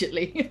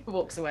immediately.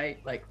 Walks away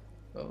like,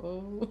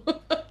 oh.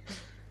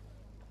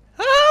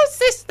 Oh,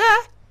 sister!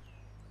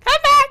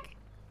 Come back!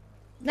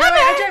 No,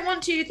 I don't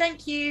want to.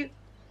 Thank you.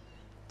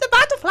 The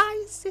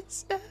butterflies,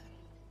 sister!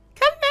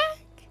 Come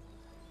back!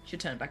 She'll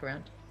turn back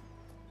around.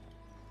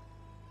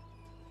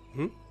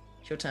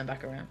 She'll turn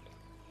back around.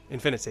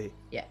 Infinity.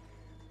 Yeah.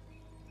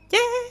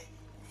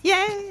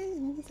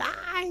 Yes,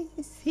 I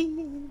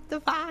see the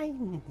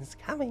vines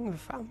coming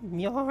from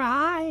your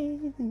eyes.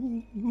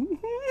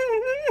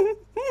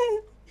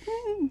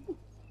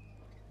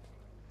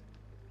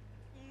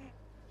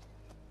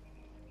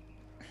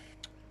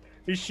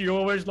 Is she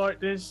always like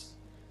this?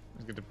 I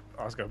was going to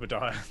ask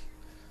Obadiah.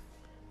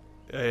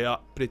 Yeah,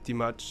 pretty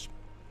much.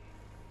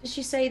 Does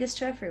she say this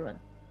to everyone?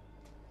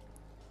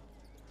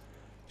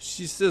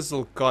 She says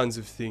all kinds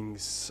of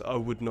things. I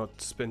would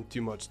not spend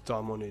too much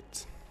time on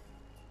it.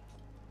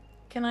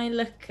 Can I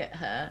look at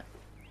her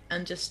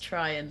and just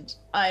try and...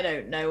 I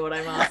don't know what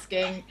I'm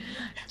asking.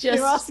 What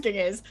you're asking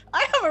is,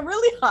 I have a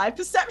really high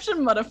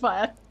perception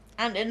modifier.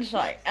 And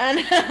insight. And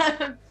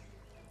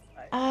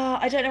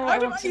I don't know what How I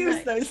do want I to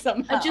use know. those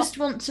somehow?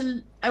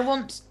 I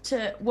want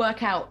to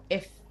work out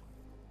if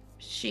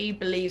she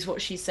believes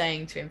what she's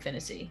saying to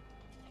Infinity,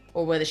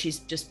 or whether she's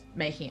just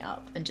making it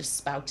up and just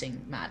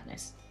spouting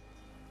madness.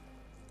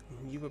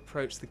 You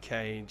approach the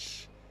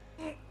cage.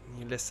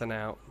 You listen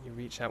out. You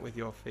reach out with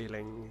your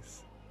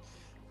feelings.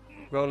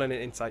 Roll an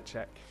insight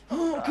check.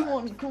 Oh, come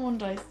on,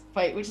 dice.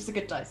 Wait, which is a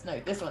good dice? No,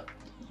 this one.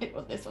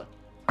 This one.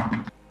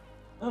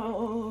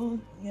 Oh,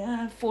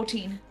 yeah,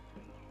 14.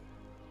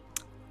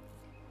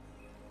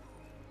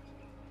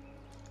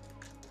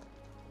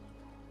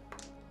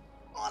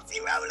 What's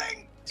he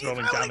rolling? He's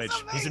rolling damage.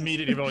 He's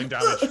immediately rolling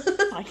damage.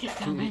 I get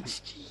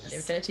damage.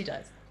 Infinity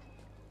dice.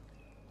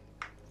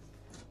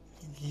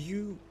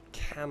 You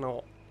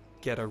cannot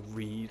get a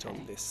read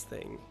on this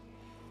thing.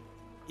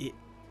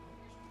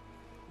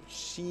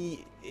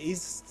 She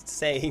is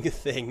saying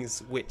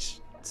things which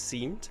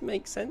seem to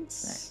make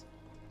sense,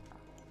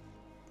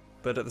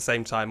 but at the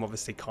same time,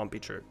 obviously, can't be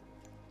true.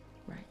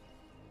 Right.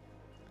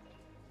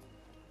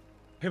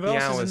 Who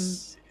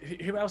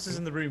else is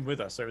in the room with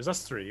us? So it was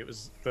us three. It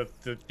was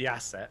the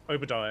asset,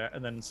 Obadiah,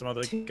 and then some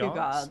other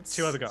guards.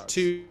 Two other guards.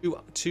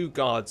 Two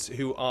guards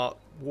who are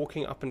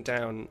walking up and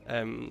down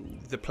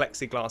the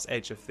plexiglass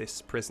edge of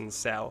this prison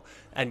cell,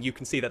 and you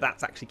can see that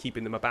that's actually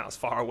keeping them about as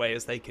far away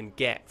as they can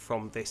get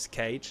from this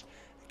cage.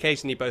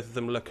 Occasionally, both of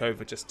them look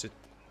over just to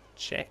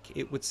check,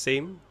 it would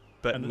seem,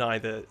 but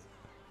neither.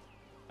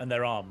 And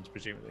they're armed,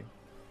 presumably.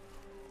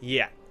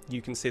 Yeah,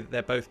 you can see that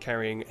they're both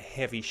carrying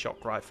heavy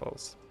shock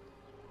rifles.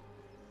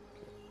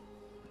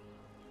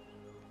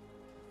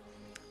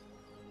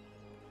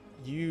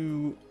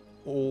 You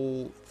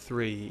all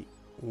three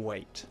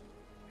wait.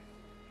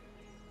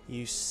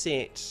 You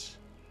sit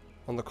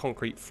on the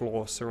concrete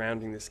floor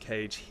surrounding this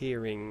cage,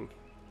 hearing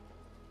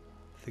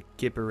the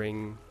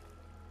gibbering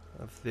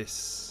of this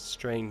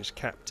strange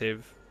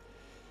captive.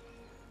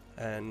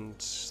 and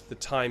the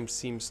time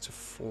seems to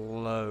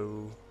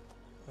flow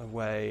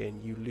away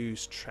and you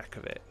lose track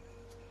of it.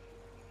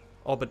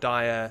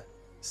 Obadiah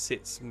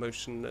sits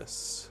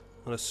motionless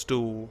on a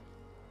stool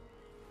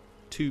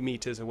 2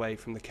 meters away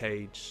from the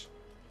cage,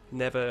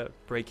 never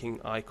breaking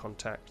eye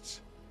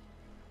contact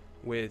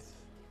with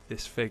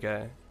this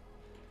figure.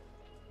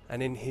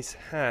 And in his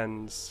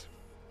hands,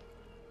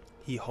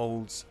 he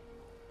holds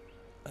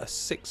a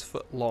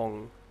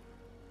 6-foot-long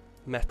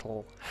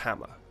metal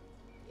hammer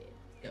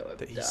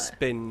that he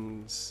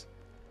spins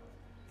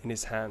in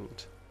his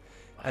hand.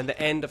 And the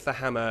end of the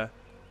hammer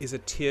is a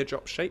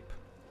teardrop shape,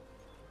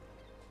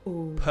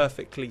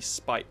 perfectly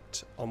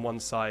spiked on one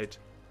side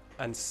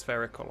and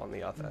spherical on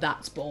the other.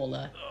 That's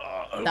baller.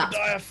 That's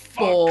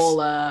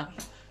baller.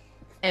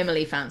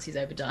 Emily fancies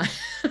Obadiah.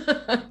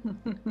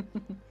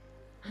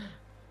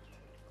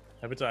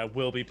 Obadiah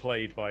will be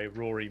played by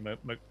Rory.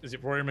 Is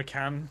it Rory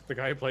McCann, the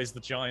guy who plays the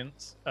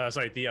Giants?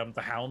 The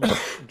Hound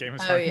in Game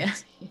of Thrones. Oh yeah.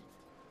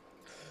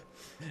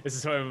 This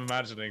is what I'm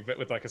imagining, but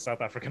with like a South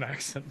African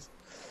accent.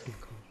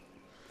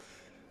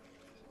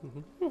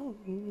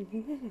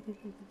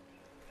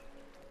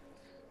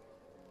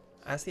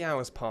 As the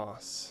hours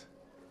pass,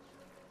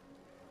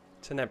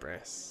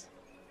 Tenebris,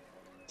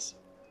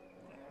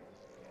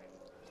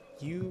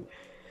 you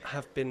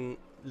have been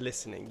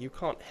listening. You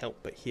can't help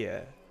but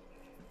hear.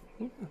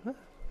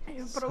 I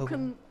have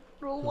broken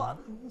rule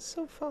 1.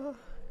 So far,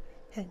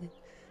 and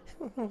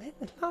when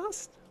at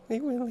last we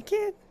will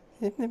again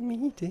in the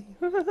meeting.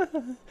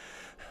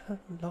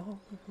 Long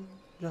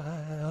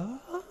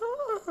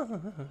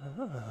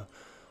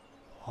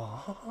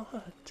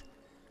what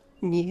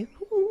new?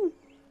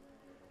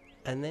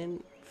 And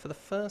then, for the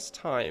first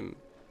time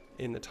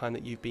in the time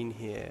that you've been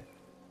here,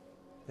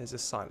 there's a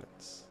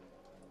silence.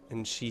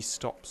 And she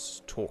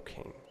stops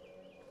talking.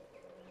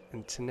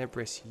 And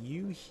Tenebris,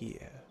 you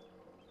hear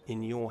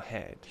in your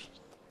head.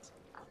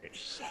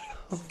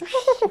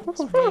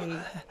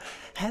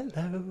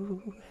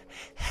 Hello,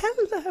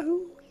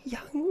 hello,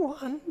 young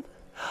one.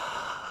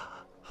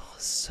 Oh,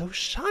 so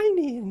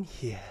shiny in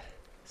here.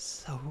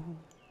 So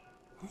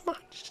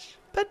much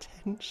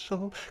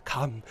potential.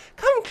 Come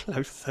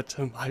closer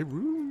to my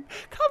room.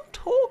 Come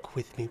talk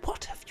with me.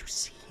 What have you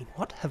seen?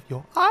 What have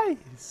your eyes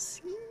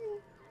seen?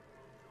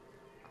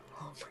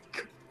 Oh my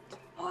god.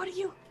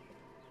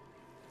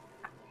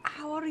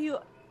 How are you?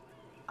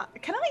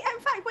 Can I,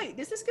 in fact, wait,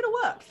 is this gonna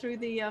work through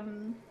the,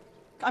 I'm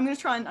gonna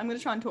try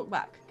and talk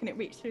back. Can it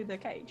reach through the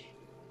cage?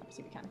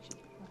 Obviously we can actually.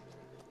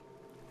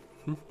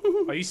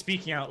 Are you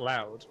speaking out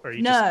loud? Or are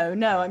you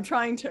No, I'm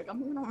trying to,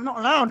 I'm not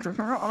allowed to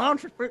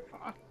speak.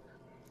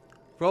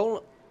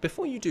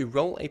 Before you do,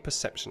 roll a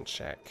perception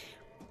check.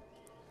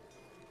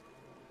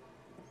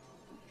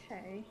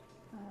 Okay.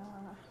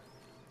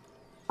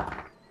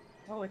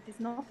 Oh, it is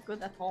not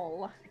good at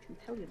all. I can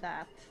tell you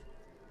that.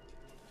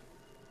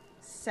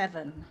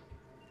 7.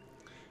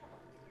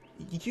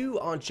 You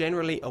are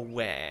generally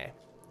aware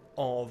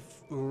of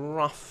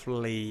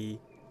roughly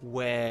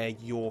where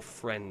your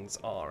friends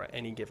are at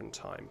any given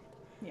time.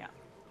 Yeah.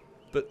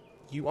 But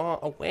you are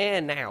aware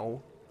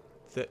now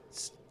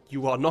that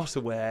you are not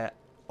aware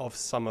of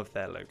some of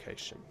their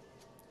location.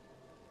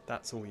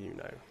 That's all you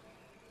know.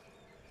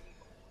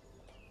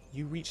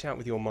 You reach out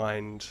with your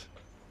mind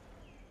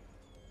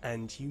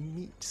and you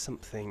meet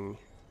something,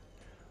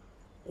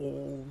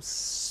 all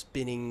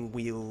spinning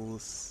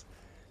wheels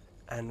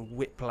and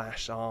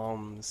whiplash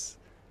arms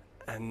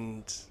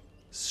and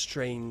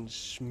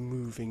strange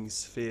moving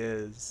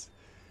spheres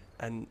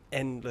and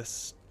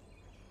endless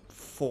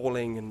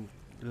falling and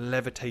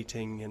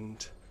levitating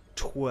and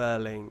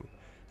twirling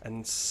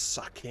and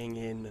sucking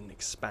in and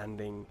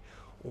expanding,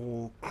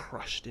 all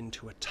crushed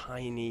into a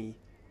tiny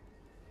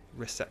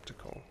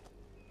receptacle.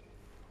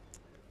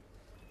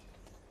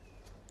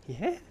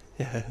 Yeah,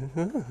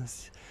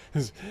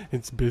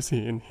 it's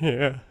busy in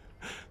here.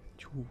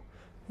 You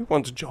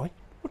want to join?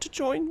 Want to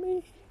join me?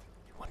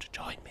 You want to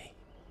join me?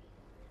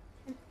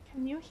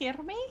 Can you hear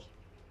me?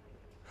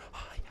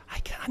 I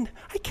can.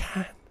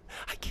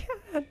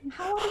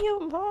 How are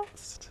you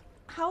lost?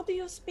 How do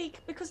you speak?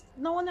 Because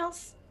no one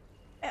else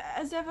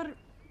has ever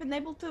been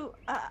able to.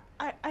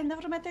 I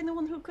never met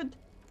anyone who could,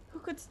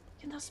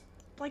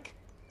 like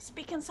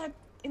speak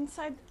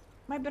inside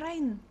my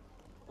brain.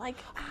 Like,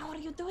 how are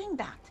you doing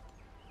that?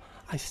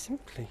 I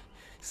simply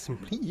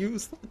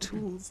use the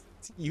tools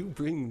you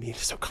bring me.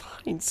 So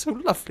kind, so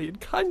lovely and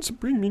kind to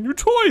bring me new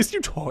toys.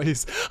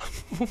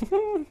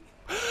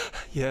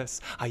 Yes,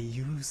 I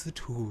use the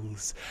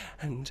tools,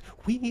 and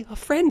we are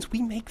friends.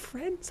 We make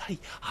friends.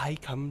 I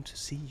come to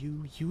see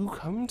you. You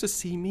come to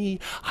see me.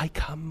 I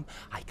come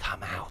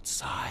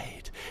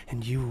outside,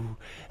 and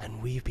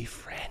we be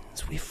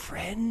friends. We're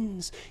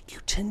friends. You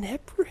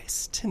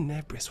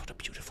Tenebris. What a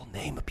beautiful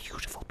name. A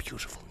beautiful,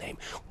 beautiful name.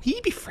 We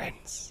be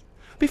friends.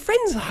 Be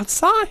friends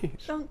outside.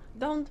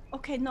 Don't.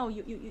 Okay, no.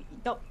 You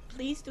don't.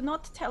 Please do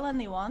not tell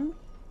anyone,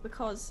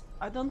 because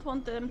I don't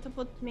want them to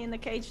put me in a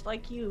cage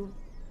like you.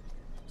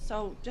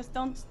 So just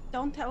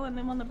don't tell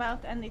anyone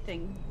about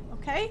anything,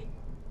 okay?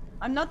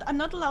 I'm not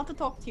allowed to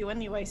talk to you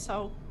anyway,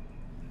 so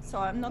so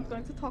I'm not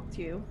going to talk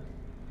to you.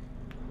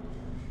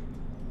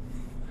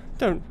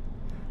 Don't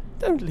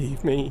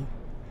leave me.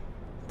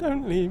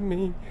 Don't leave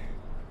me.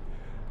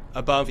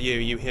 Above you,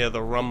 you hear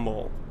the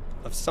rumble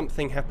of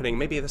something happening.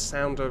 Maybe the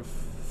sound of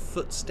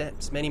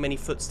footsteps, many, many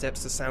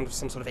footsteps, the sound of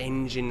some sort of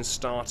engine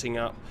starting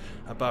up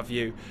above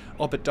you.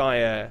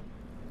 Obadiah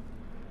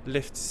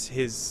lifts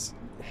his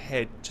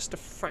head just a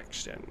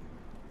fraction,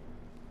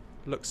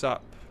 looks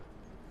up,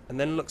 and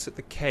then looks at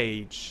the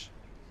cage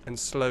and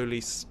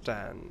slowly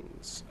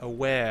stands,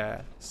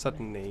 aware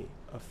suddenly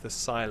of the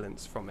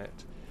silence from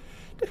it.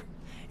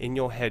 In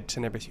your head,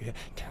 Tenebris, you hear,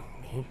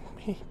 "Don't leave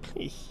me,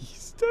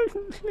 please.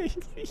 Don't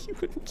leave me. You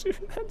wouldn't do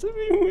that to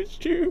me,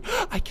 would you?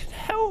 I can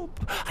help.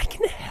 I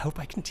can help.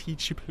 I can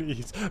teach you,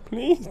 please.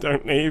 Please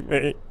don't leave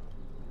me."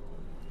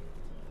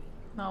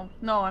 No,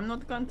 I'm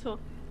not going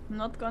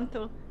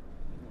to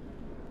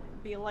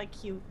be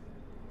like you.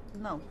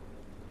 No.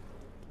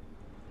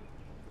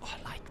 Oh,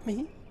 like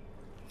me?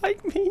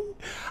 Like me?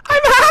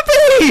 I'm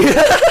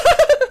happy!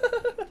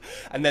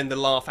 And then the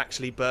laugh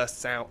actually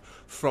bursts out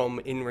from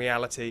In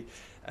Reality,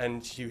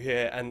 and you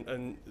hear,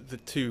 and the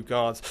two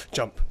guards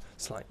jump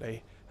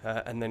slightly,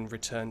 and then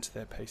return to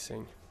their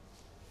pacing.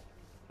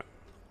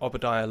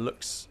 Obadiah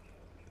looks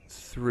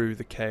through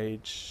the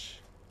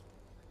cage,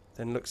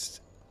 then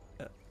looks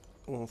at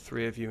all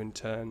three of you in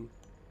turn.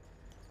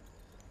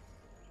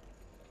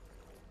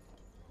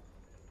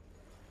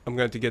 "I'm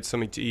going to get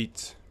something to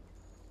eat.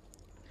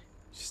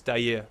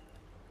 Stay here.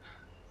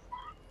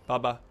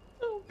 Baba.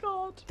 Oh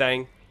God.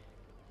 Dang.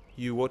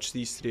 You watch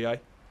these three, eh?"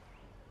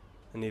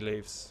 And he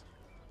leaves.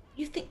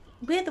 You think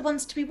we're the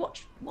ones to be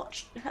watch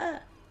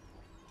her?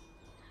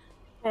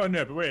 Oh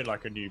no, but we're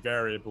like a new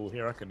variable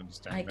here. I can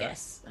understand I that.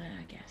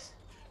 guess.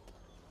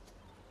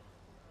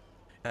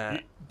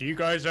 Do you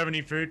guys have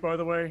any food, by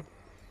the way?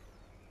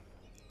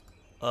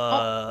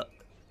 The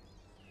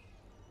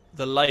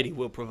lady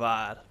will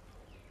provide.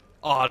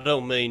 Oh, I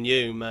don't mean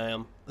you,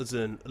 ma'am. As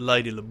in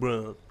Lady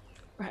LeBrun.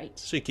 Right.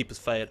 She keep us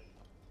fed.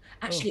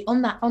 Actually,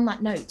 on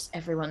that note,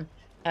 everyone,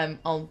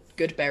 I'll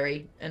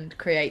goodberry and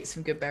create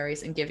some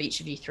goodberries and give each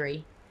of you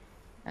 3.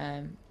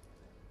 You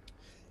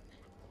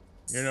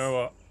know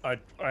what? I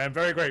am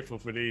very grateful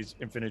for these,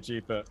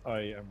 Infinity, but I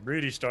am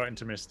really starting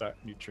to miss that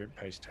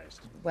nutrient-based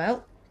taste.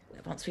 Well,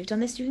 once we've done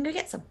this, you can go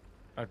get some.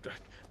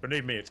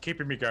 Believe me, it's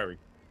keeping me going.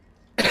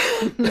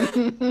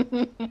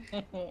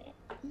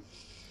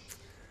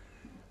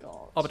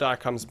 God. Obadiah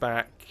comes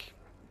back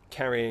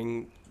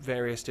carrying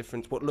various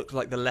different, what look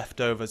like the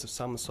leftovers of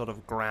some sort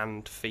of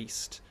grand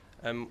feast,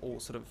 all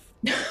sort of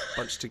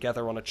bunched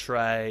together on a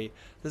tray.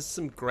 There's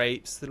some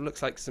grapes. There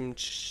looks like some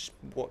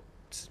what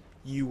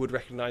you would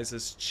recognize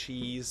as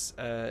cheese,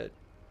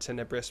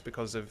 Tenebris,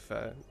 because of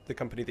the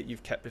company that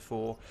you've kept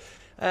before,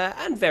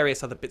 and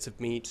various other bits of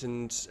meat,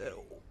 and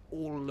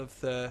all of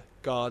the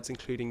guards,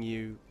 including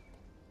you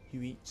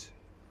eat.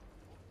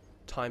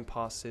 Time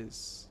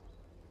passes.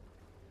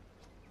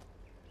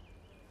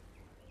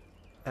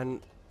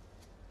 And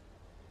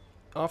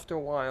after a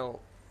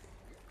while,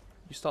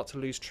 you start to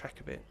lose track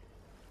of it.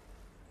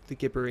 The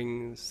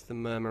gibberings, the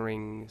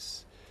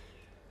murmurings.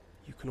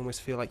 You can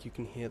almost feel like you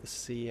can hear the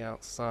sea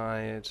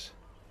outside.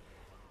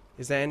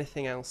 Is there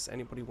anything else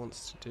anybody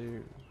wants to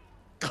do?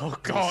 Oh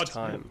God,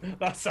 time?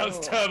 That sounds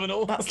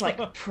terminal. That's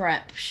like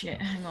prep shit.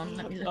 Hang on,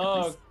 let me look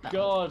at this. Oh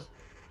God.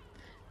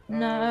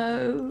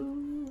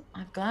 No,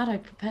 I'm glad I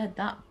prepared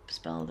that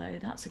spell though.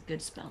 That's a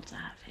good spell to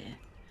have here.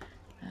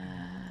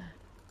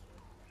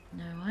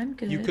 No, I'm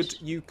good.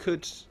 You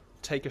could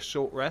take a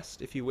short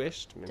rest if you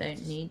wished.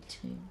 Don't need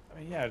to.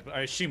 Yeah, but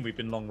I assume we've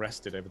been long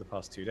rested over the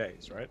past 2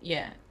 days, right?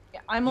 Yeah.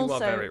 I'm You also are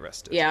very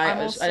rested. Yeah,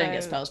 I also- don't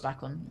get spells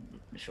back on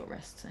short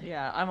rest. So.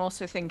 Yeah, I'm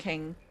also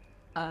thinking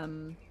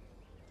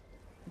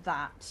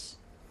that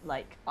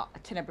like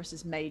Tenebris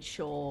has made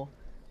sure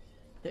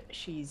that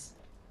she's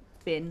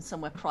been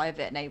somewhere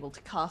private and able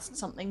to cast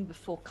something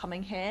before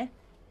coming here,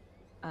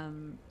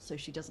 so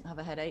she doesn't have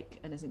a headache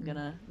and isn't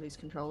gonna lose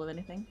control of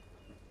anything.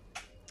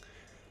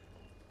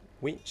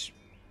 Which,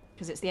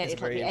 Because it's like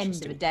very the end of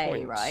the interesting day,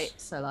 point. right?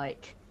 So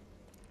like,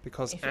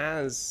 because If it-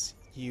 as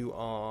you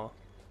are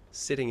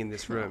sitting in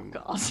this room,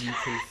 God. you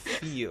can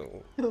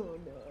feel oh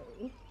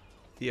no.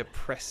 the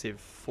oppressive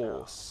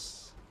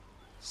force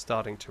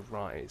starting to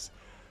rise.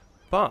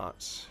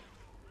 But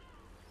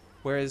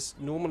whereas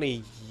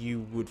normally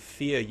you would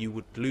fear you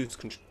would lose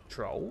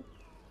control,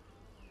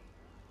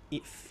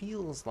 it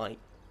feels like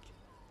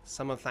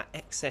some of that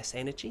excess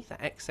energy, that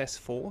excess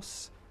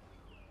force,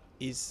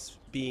 is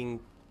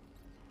being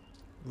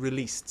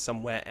released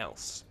somewhere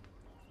else.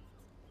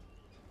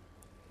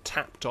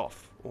 Tapped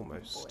off,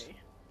 almost.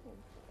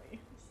 This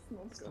is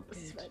not good.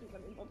 This is very,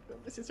 very not good.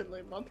 This is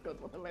really not good.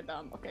 What have I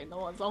done? Okay,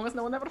 no, as long as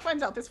no one ever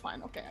finds out, it's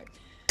fine. Okay.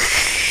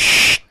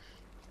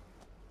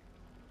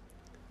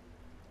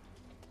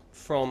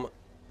 From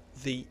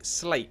the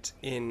slate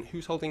in...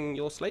 Who's holding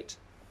your slate?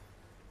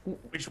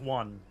 Which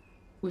one?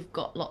 We've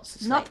got lots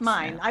of Not slates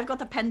mine. now. I've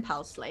got a pen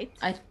pal slate.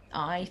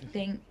 I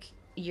think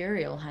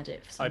Uriel had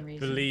it for I some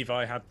reason. believe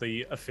I had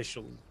the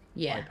official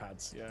Yeah.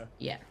 iPads. Yeah.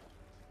 Yeah.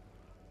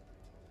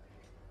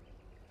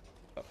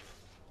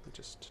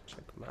 just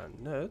check my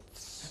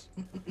notes.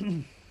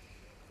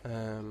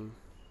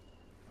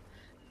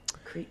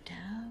 Creep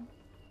down.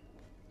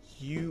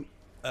 You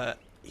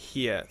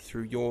hear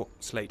through your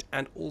slate,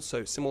 and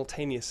also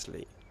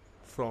simultaneously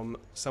from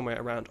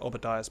somewhere around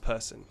Obadiah's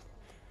person.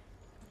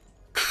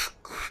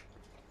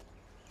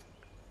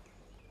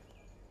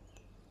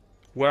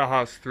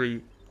 Warehouse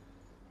 3.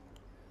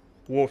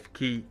 Wharf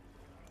key.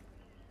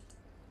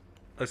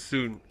 As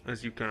soon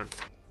as you can.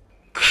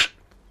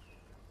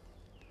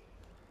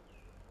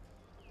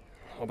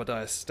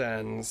 Obadiah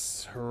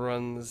stands,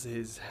 runs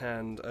his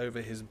hand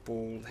over his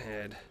bald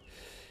head.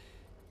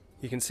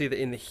 You can see that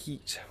in the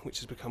heat, which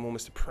has become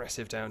almost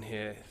oppressive down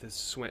here, there's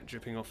sweat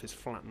dripping off his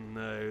flattened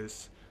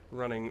nose,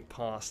 running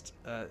past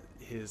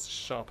his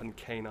sharpened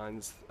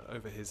canines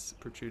over his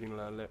protruding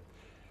lower lip.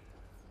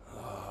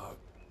 Oh,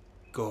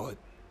 God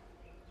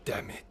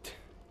damn it.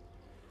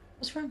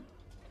 What's wrong?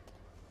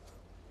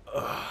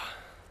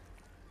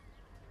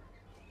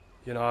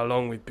 You know how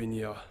long we've been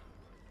here?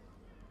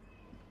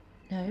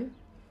 No.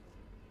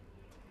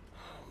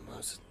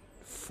 Almost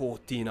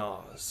 14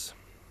 hours.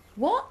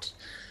 What?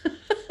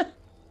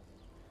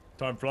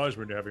 Time flies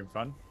when you're having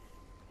fun.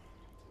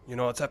 You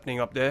know what's happening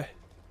up there?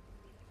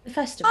 The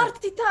festival.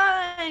 Party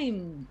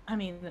time! I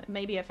mean,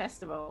 maybe a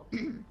festival.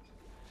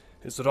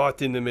 It's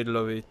right in the middle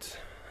of it.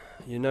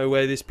 You know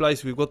where this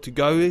place we've got to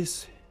go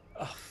is?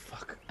 Oh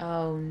fuck.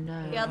 Oh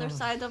no. The other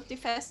side of the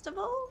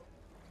festival?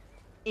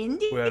 In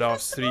the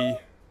Warehouse festival?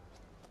 3.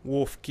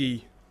 Wharf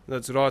key.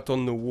 That's right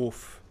on the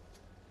wharf.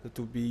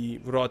 That'll be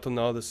right on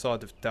the other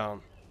side of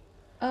town.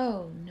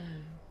 Oh no.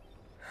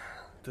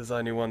 There's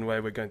only one way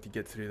we're going to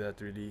get through that,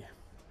 really.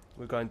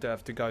 We're going to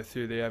have to go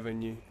through the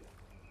avenue.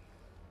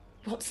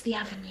 What's the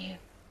avenue?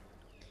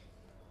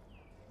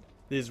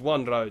 There's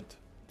one road.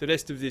 The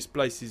rest of this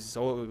place is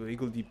all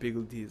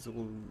higgledy-piggledy. It's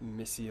all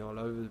messy all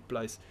over the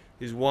place.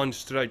 There's one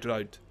straight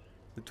road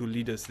that will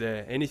lead us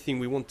there. Anything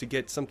we want to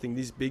get, something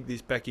this big,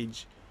 this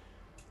package,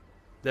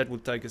 that will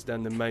take us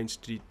down the main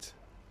street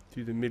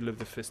through the middle of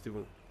the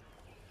festival.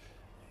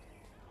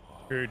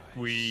 Could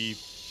we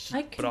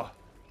I can. Bruh.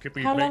 could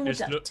we How long make would this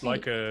that look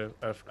like take?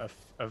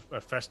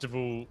 a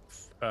festival?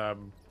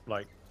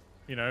 Like,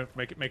 you know,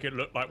 make it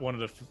look like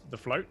one of the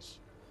floats.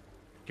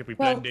 Could we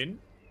Well- blend in?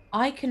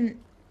 I can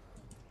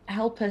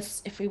help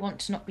us if we want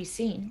to not be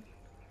seen.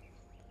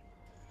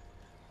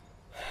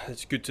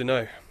 That's good to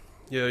know.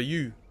 Yeah,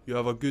 you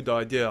have a good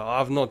idea.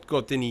 I've not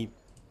got any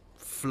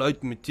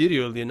float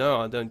material, you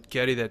know. I don't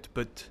carry that,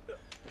 but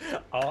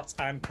Arts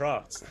and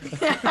crafts.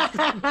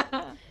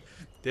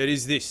 there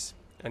is this.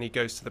 And he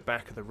goes to the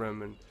back of the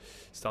room and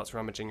starts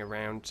rummaging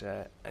around,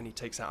 and he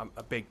takes out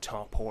a big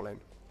tarpaulin,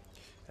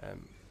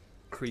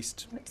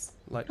 creased It's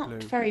light not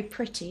blue. very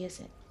pretty, is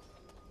it?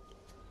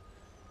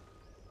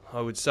 I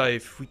would say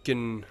if we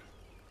can,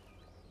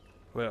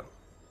 well,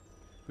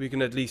 we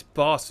can at least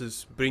pass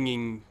as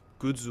bringing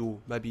goods or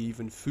maybe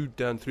even food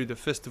down through the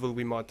festival,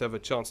 we might have a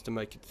chance to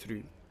make it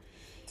through.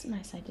 It's a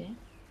nice idea.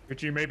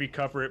 Could you maybe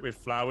cover it with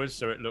flowers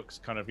so it looks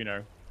kind of, you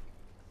know,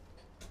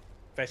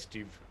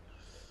 festive?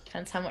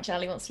 Depends how much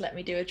Ali wants to let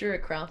me do a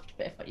druid craft,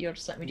 but if you'll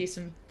just let me do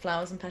some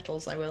flowers and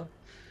petals, I will.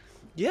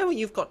 Yeah, well,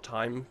 you've got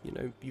time, you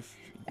know.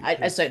 I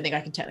just don't think I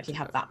can technically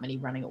have that many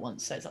running at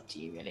once, so it's up to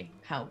you, really.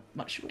 How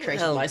much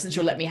creative Well, license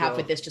you'll let me have well.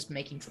 with this, just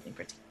making something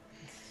pretty.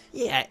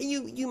 Yeah,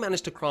 you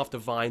managed to craft a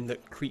vine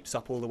that creeps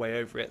up all the way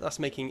over it. That's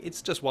making,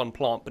 it's just one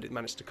plant, but it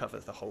managed to cover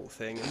the whole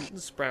thing and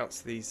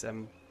sprouts these.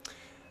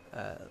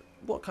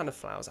 What kind of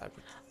flowers?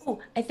 Oh,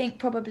 I think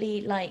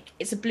probably like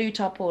it's a blue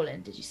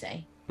tarpaulin. Did you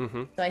say?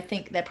 Mm-hmm. So I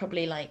think they're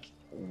probably like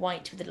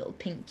white with a little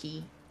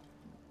pinky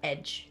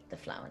edge. The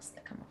flowers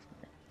that come off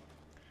of it,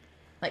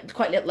 like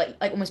quite little,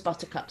 like almost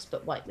buttercups,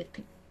 but white with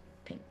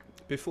pink.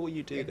 Before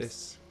you do Yes.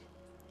 this,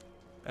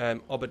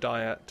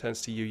 Obadiah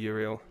turns to you,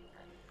 Uriel.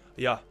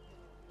 Yeah.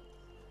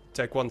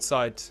 Take one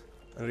side,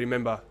 and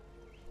remember,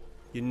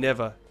 you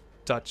never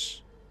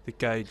touch the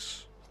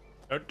cage.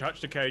 Don't touch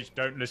the cage.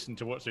 Don't listen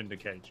to what's in the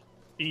cage.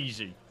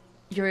 Easy.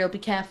 Uriel, be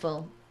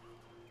careful.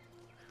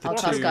 I'll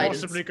What cast could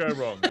guidance. possibly go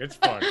wrong? It's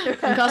fine.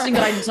 I'm casting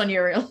guidance on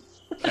Uriel.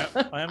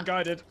 Yep, I am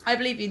guided. I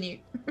believe in you.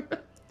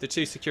 The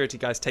two security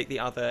guys take the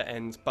other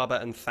ends,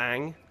 Bubba and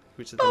Thang,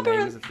 which are the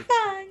names of the.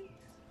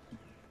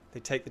 They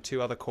take the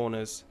two other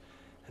corners,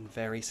 and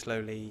very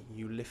slowly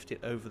you lift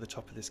it over the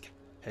top of this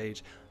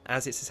cage.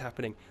 As this is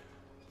happening,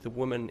 the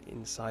woman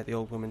inside, the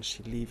old woman,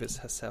 she levers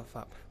herself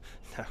up.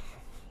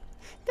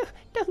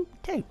 No,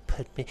 don't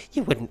put me.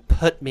 You wouldn't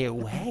put me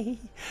away.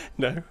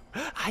 No,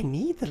 I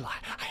need the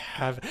light. I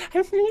have.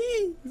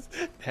 Please,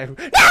 no.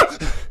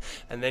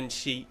 And then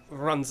she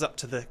runs up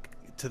to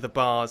the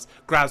bars,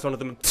 grabs one of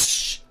them, and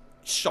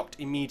shot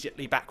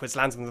immediately backwards,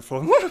 lands on the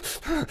floor.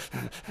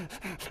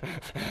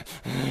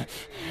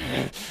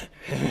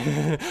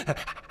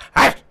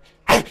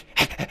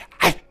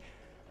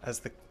 As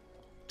the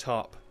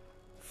tarp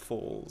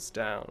falls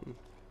down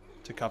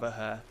to cover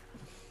her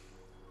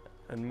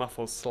and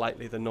muffles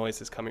slightly the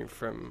noises coming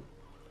from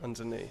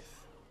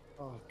underneath.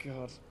 Oh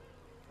god.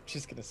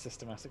 She's gonna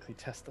systematically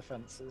test the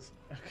fences.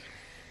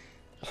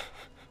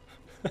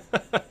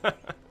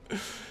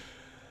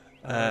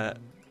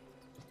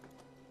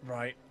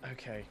 Right.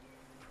 Okay.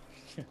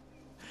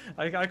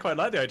 I quite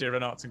like the idea of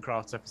an arts and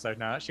crafts episode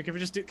now. Actually, can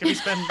we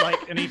spend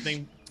like an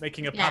evening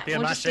making a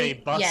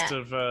papier-mâché bust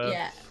of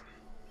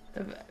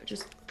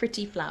just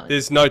pretty flowers.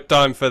 There's no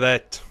time for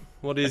that.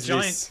 What is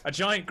this? A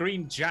giant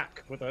green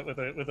jack with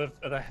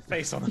a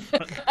face on it.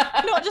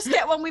 Not just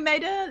get one we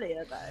made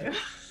earlier though.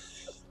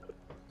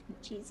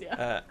 Much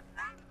easier.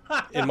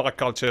 In my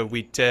culture,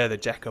 we tear the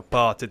jack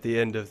apart at the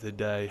end of the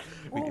day.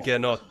 We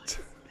cannot.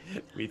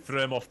 We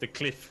throw him off the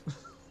cliff.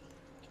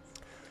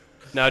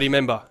 Now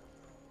remember,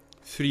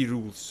 3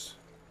 rules.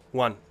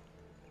 1,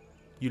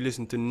 you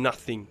listen to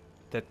nothing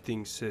that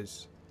thing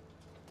says.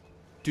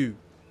 2,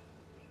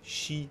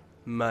 she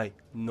may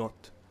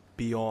not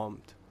be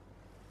armed.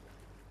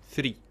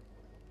 3,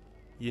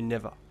 you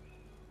never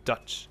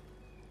touch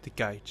the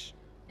cage.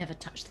 Never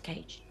touch the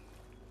cage.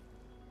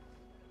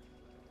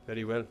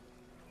 Very well.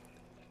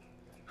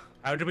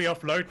 How do we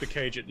offload the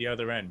cage at the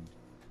other end?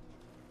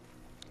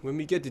 When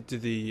we get it to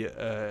the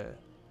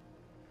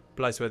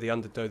place where the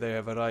undertow, they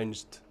have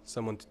arranged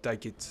someone to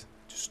take it,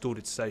 to store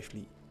it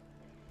safely.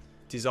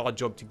 It is our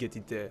job to get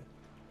it there.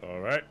 All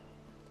right.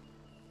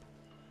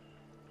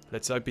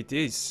 Let's hope it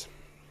is.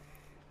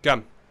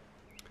 Come.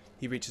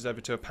 He reaches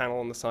over to a panel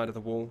on the side of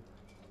the wall.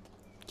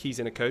 Keys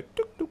in a code.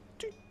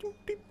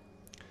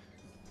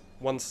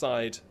 One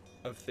side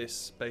of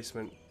this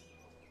basement.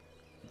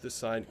 This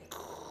side.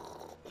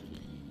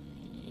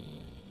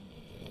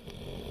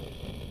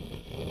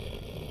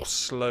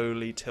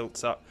 Slowly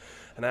tilts up.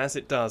 And as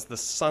it does, the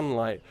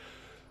sunlight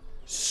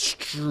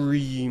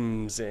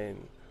streams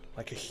in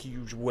like a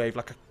huge wave,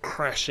 like a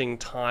crashing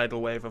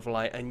tidal wave of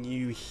light. And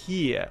you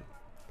hear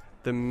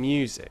the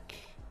music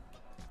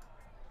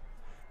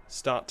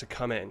start to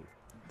come in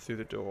through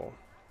the door,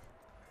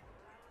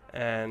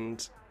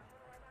 and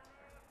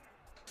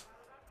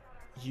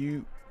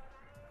you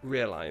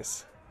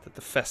realize that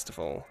the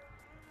festival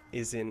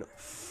is in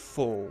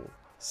full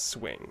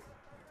swing.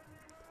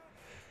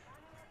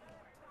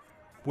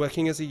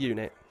 Working as a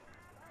unit,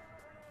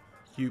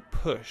 you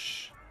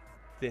push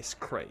this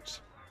crate,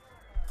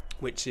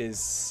 which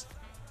is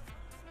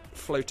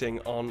floating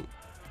on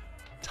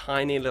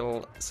tiny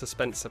little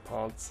suspensor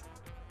pods,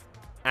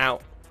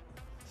 out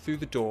through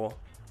the door.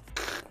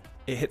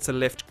 It hits a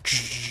lift,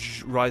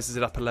 rises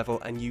it up a level,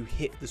 and you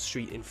hit the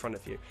street in front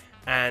of you.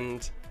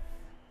 And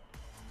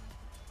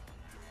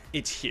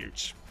it's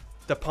huge.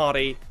 The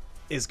party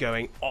is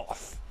going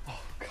off. Oh,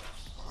 God.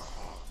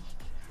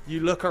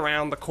 You look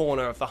around the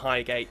corner of the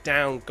Highgate,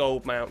 down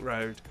Goldmount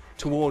Road,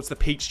 towards the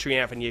Peachtree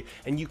Avenue,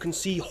 and you can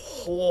see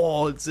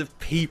hordes of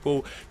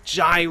people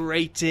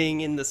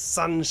gyrating in the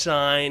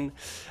sunshine.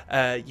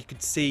 You can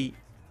see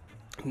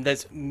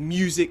there's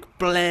music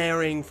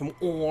blaring from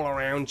all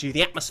around you.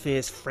 The atmosphere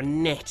is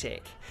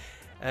frenetic.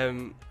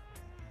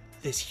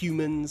 There's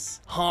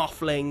humans,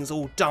 halflings,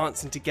 all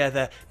dancing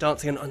together,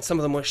 and some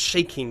of them were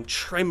shaking,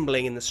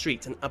 trembling in the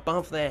streets. And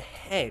above their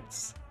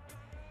heads,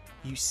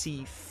 you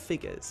see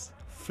figures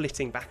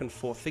flitting back and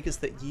forth, figures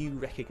that you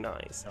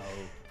recognize. Oh.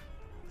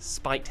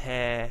 Spiked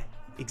hair,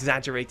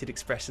 exaggerated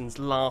expressions,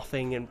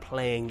 laughing and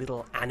playing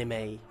little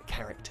anime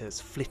characters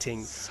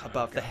flitting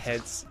above the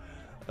heads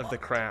of the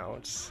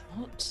crowds.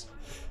 What?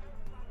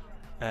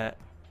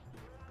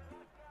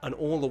 And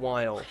all the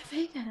while,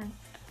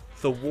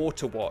 the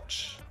Water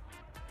Watch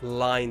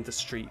line the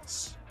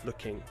streets,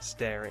 looking,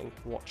 staring,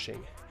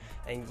 watching,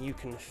 and you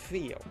can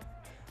feel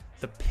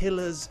the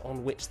pillars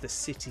on which the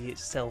city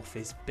itself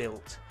is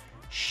built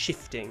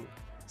shifting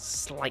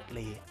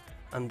slightly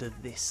under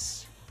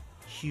this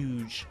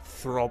huge,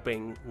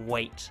 throbbing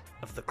weight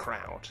of the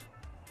crowd.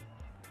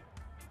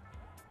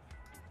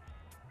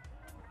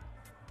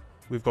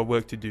 We've got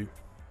work to do.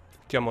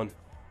 Come on.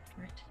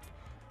 Right.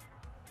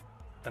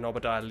 And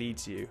Obadiah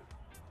leads you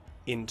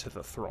into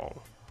the throng.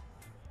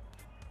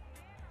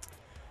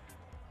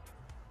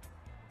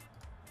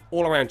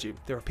 All around you,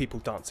 there are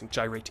people dancing,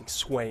 gyrating,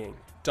 swaying,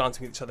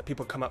 dancing with each other.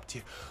 People come up to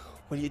you.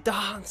 Will you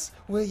dance?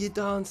 Will you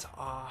dance?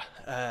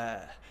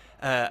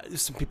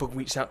 Some people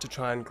reach out to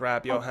try and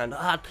grab your hand.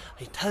 I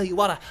tell you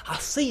what, I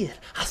see it.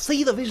 I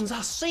see the visions.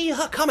 I see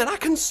her coming. I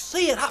can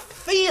see it. I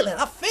feel it.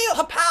 I feel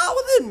her power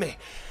within me.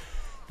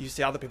 You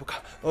see other people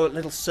come. Oh,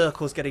 little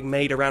circles getting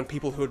made around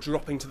people who are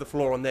dropping to the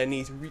floor on their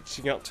knees,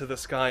 reaching up to the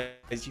sky.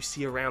 As you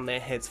see around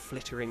their heads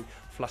fluttering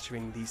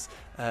these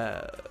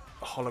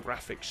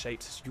holographic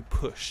shapes as you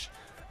push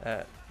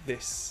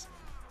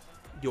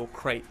your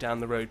crate down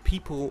the road.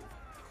 People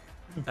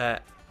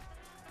are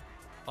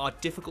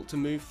difficult to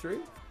move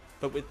through,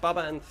 but with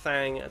Bubba and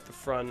Thang at the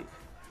front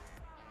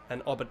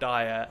and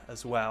Obadiah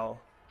as well,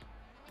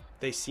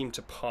 they seem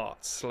to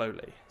part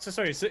slowly. So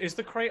sorry, is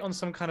the crate on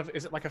some kind of,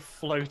 is it like a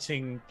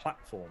floating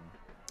platform?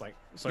 Like,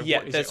 so yeah,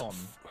 what is it on?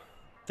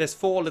 There's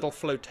 4 little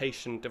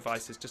flotation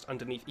devices just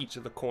underneath each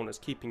of the corners,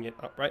 keeping it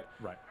upright.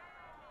 Right.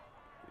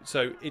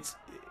 So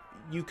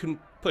you can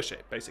push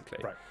it basically.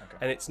 Right. Okay.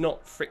 And it's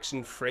not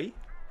friction free,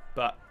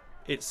 but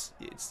it's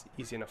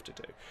easy enough to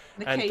do.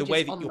 The and cage the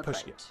way is that on you're the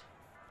pushing crate.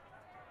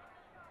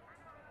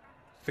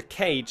 the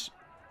cage.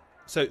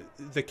 So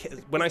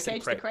when I say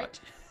Cage crate, the crate?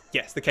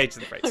 yes, the cage is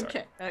the crate.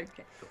 Sorry.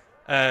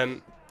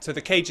 Okay. So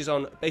the cage is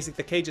on. Basically,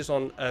 the cage is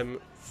on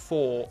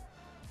 4.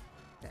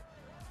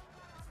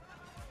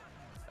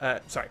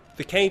 Sorry,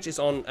 the cage is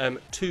on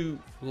 2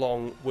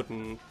 long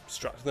wooden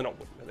struts. They're not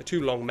wooden. They're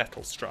 2 long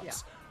metal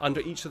struts.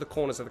 Under each of the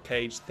corners of the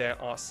cage,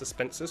 there are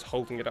suspensors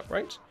holding it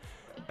upright,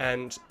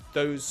 and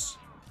those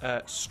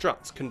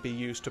struts can be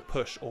used to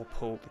push or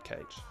pull the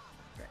cage.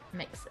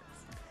 Makes sense.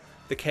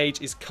 The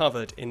cage is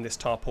covered in this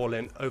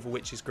tarpaulin, over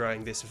which is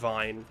growing this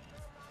vine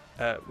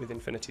with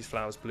infinity's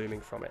flowers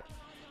blooming from it.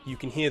 You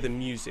can hear the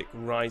music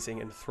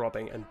rising and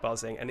throbbing and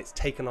buzzing, and it's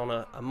taken on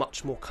a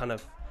much more kind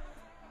of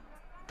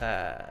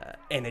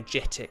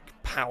energetic,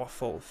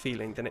 powerful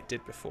feeling than it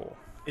did before.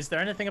 Is there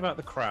anything about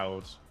the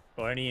crowd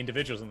or any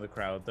individuals in the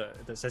crowd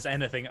that says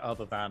anything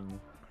other than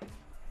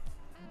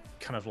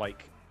kind of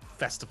like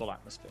festival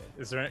atmosphere?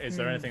 Is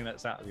there anything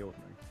that's out of the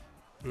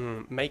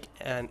ordinary? Make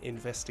an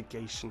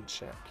investigation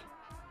check.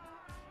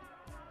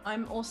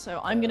 I'm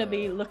going to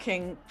be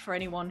looking for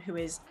anyone who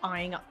is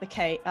eyeing up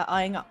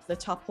the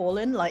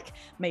tarpaulin. Like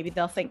maybe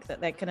they'll think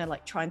that they're gonna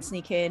like try and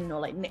sneak in or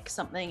like nick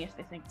something if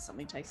they think it's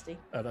something tasty.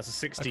 That's a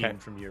 16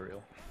 from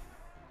Uriel.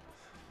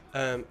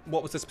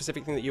 What was the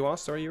specific thing that you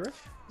asked? Sorry, Uriel?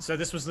 So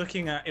this was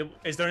looking at.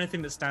 Is there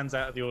anything that stands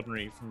out of the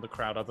ordinary from the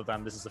crowd other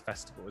than this is a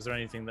festival? Is there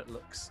anything that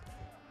looks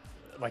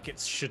like it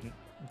shouldn't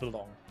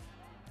belong?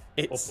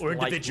 Or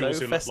individuals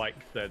who look like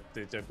they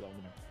don't belong?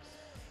 You know?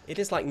 It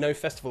is like no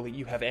festival that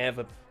you have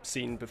ever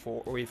seen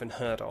before or even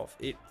heard of.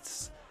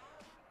 It's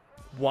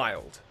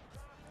wild.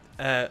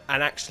 And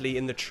actually,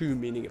 in the true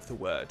meaning of the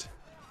word,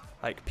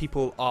 like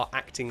people are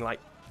acting like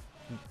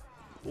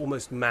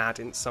almost mad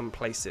in some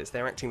places.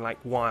 They're acting like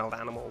wild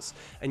animals.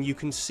 And you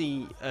can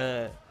see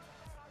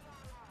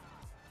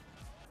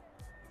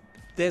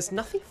there's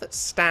nothing that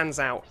stands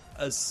out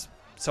as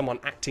someone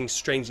acting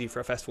strangely for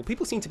a festival.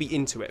 People seem to be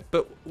into it.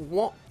 But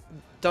what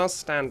does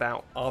stand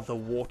out are the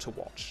Water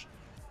Watch.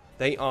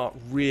 They are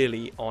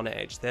really on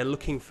edge. They're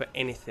looking for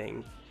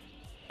anything.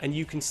 And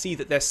you can see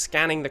that they're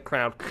scanning the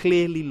crowd,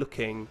 clearly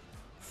looking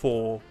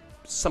for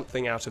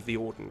something out of the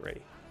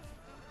ordinary.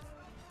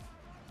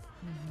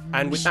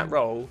 And with that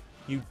roll,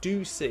 you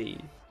do see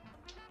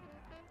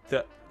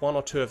that 1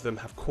 or 2 of them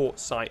have caught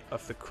sight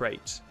of the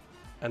crate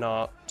and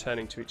are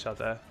turning to each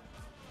other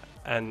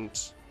and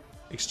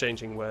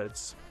exchanging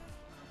words.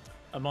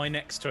 Am I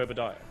next to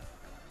Obadiah?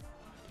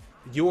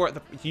 You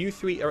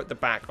 3 are at the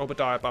back.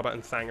 Obadiah, Baba,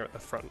 and Thang are at the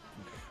front.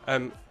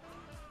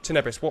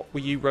 Tenebris, what were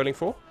you rolling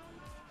for?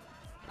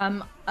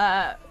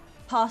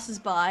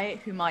 Passers-by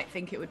who might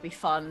think it would be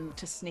fun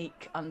to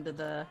sneak a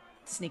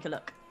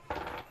look.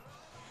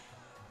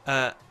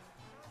 What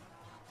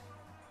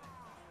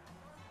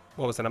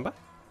was the number?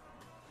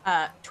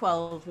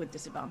 12 with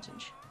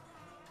disadvantage.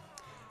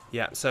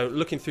 Yeah, so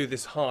looking through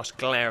this harsh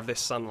glare of this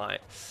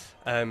sunlight,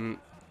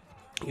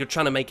 you're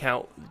trying to make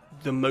out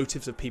the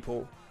motives of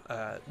people,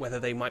 whether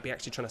they might be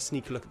actually trying to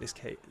sneak a look at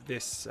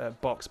this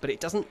box, but it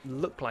doesn't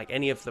look like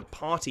any of the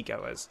party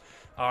goers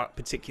are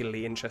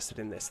particularly interested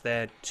in this.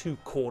 They're too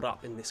caught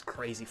up in this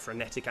crazy,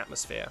 frenetic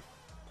atmosphere.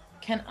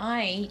 Can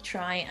I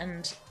try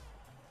and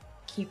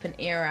keep an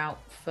ear out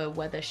for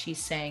whether she's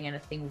saying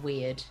anything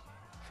weird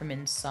from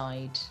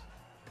inside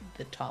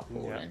the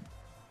tarpaulin? Yeah.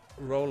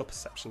 Roll a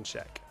perception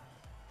check.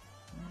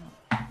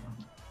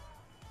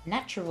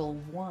 Natural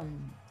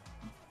 1.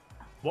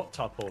 What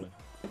tarpaulin?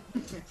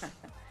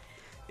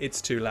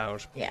 It's too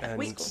loud. Yeah, and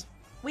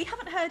We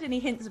haven't heard any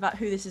hints about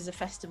who this is a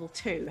festival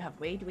to, have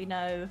we? Do we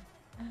know,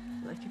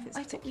 like, if it's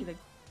a particular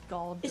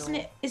god? Isn't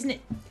it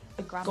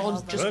a gods,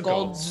 grandmother? just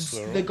gods,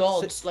 the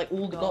gods, like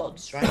all the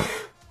gods, right?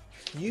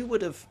 You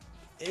would have,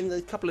 in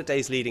the couple of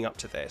days leading up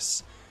to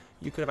this,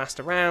 you could have asked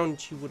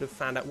around, you would have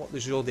found out what the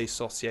Jour des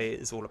Sorciers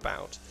is all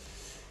about.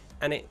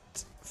 And it,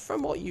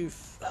 from what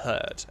you've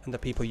heard and the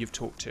people you've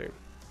talked to,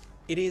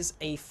 it is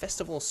a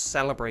festival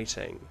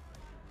celebrating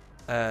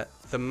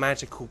the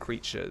magical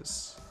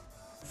creatures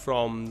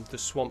from the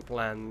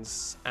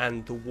swamplands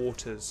and the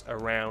waters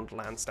around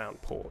Lansdowne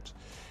Port.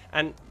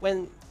 And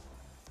when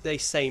they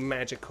say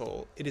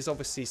magical, it is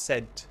obviously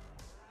said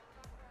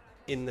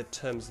in the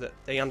terms that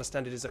they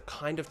understand it as a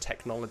kind of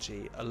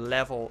technology, a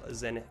level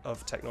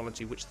of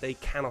technology which they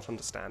cannot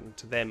understand, and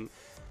to them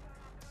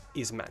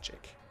is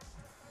magic.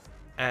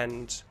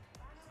 And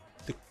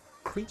the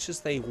creatures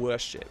they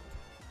worship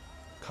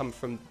come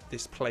from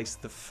this place,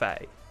 the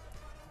Fae.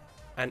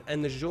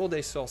 And the Jour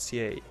des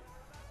Sorciers,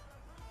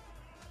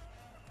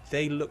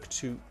 they look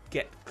to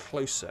get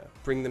closer,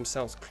 bring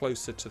themselves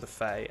closer to the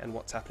Fae and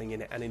what's happening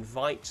in it, and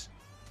invite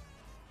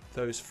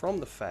those from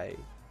the Fae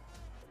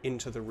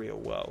into the real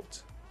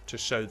world to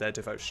show their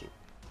devotion.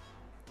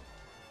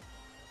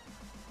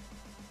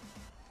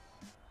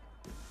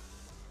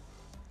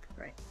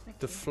 Great.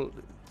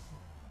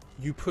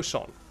 You push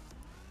on,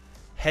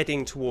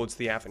 heading towards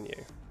the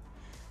avenue.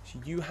 So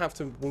you have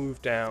to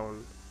move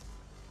down.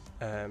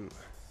 Hold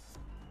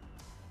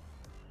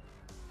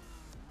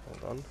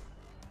on.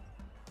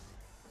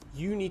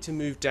 You need to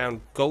move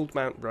down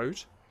Goldmount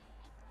Road,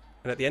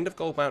 and at the end of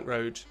Goldmount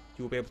Road,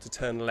 you will be able to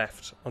turn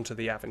left onto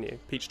the avenue,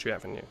 Peachtree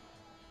Avenue.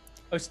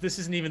 Oh, so this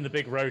isn't even the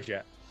big road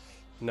yet.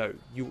 No,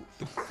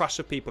 the crush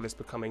of people is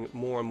becoming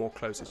more and more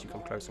close as you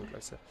come closer and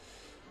closer.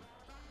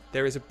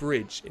 There is a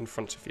bridge in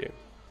front of you.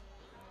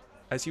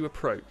 As you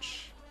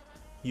approach,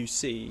 you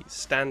see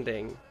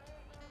standing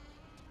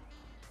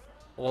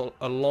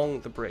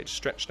along the bridge,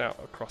 stretched out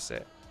across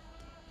it,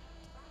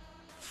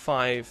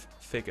 5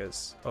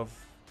 figures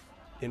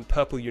in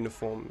purple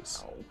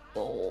uniforms. Oh,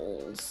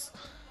 balls.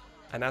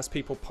 And as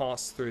people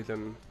pass through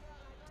them,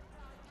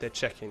 they're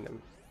checking them.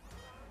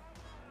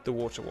 The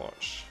Water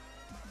Watch.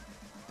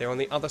 They're on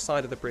the other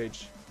side of the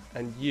bridge,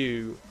 and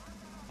you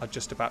are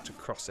just about to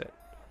cross it.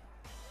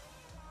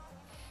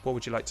 What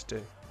would you like to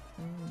do?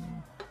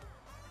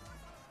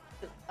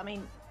 I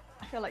mean,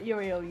 I feel like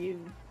Uriel,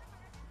 you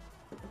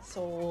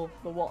saw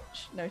the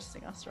watch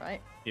noticing us,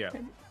 right? Yeah.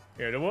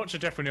 Yeah, the watch are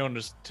definitely on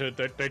us.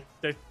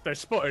 They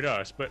spotted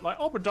us, but like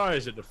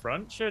Obadiah's at the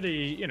front.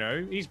 Surely,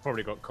 he's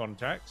probably got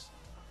contacts.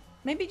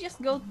 Maybe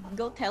just go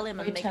tell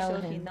him and Go make tell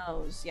sure he him.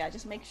 knows. Yeah,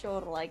 just make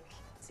sure, like,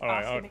 All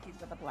right, ask him if he's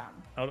got a plan.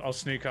 I'll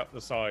sneak up the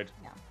side.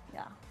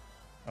 Yeah.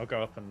 I'll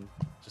go up and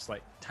just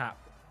like tap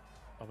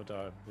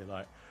Obadiah and be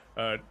like,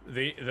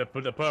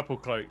 the purple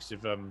cloaks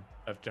have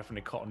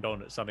definitely cottoned on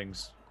that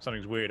something's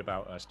weird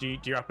about us. Do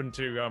you happen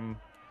to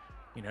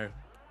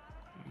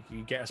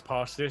you get us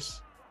past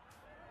this?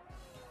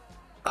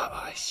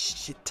 Ah,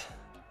 shit.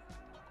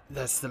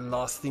 That's the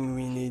last thing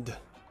we need.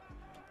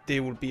 They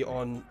will be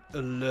on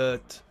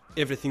alert.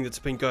 Everything that's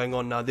been going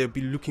on now, they'll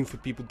be looking for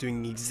people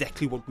doing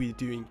exactly what we're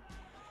doing.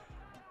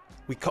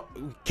 We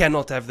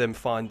cannot have them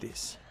find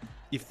this.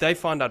 If they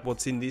find out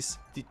what's in this,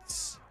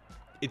 it's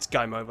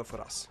game over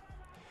for us.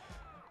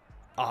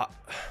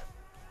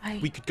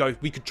 We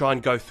could try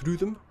and go through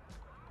them.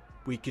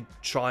 We could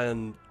try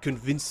and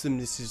convince them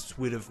this is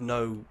of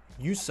no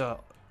use.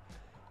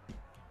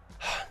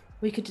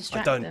 We could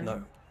distract I them. don't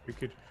know. We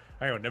could.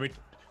 Hang on.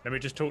 Let me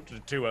just talk to the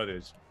 2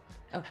 others.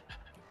 Oh,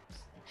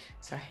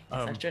 sorry.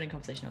 I was joining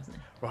conversation, wasn't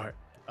it?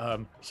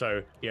 Right.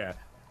 So yeah,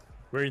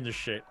 we're in the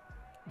shit.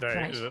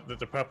 Right.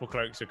 The purple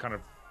cloaks are kind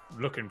of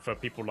looking for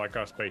people like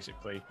us,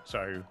 basically.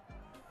 So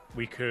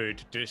we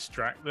could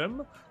distract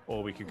them,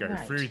 or we could go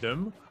Right. through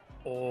them,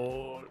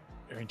 or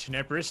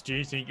Tenebris, do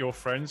you think your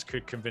friends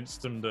could convince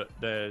them that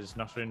there's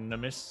nothing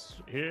amiss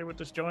here with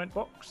this giant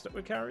box that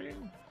we're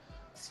carrying?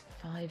 There's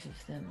 5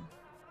 of them.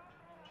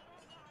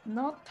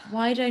 Not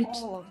Why don't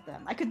all of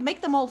them. I could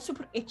make them all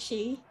super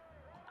itchy.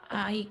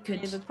 I They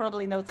could would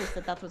probably notice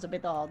that was a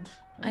bit odd.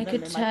 and I then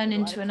could they might turn be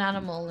into like, an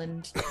animal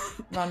and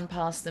run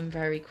past them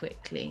very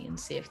quickly and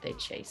see if they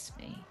chase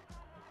me.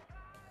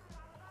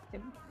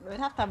 We'd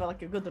have to have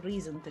like a good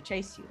reason to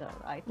chase you, though,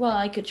 right? Well,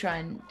 I could try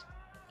and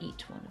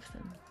eat one of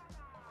them.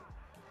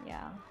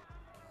 Yeah.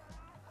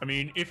 I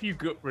mean, if you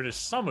got rid of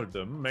some of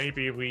them,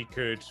 maybe we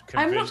could convince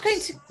I'm not going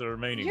to- the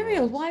remaining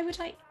Uriel, ones. why would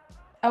I?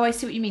 Oh, I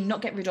see what you mean.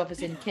 Not get rid of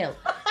as in kill.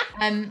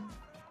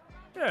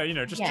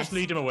 Yeah, just Yes.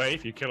 lead them away.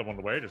 If you kill them on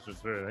the way,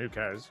 who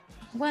cares?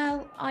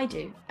 Well, I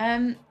do.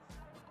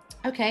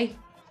 Okay.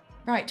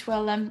 Right.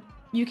 Well,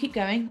 you keep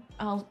going.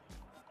 I'll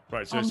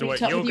Right. I'll So meet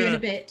wait, up with you in a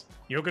bit.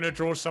 you're gonna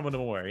draw some of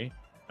them away,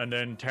 and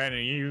then Tanner,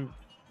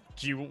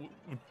 do you,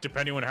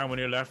 depending on how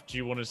many are left, do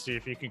you want to see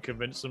if you can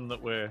convince them that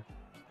we're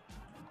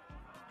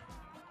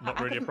not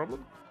I really a can-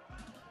 problem?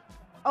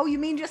 Oh, you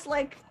mean just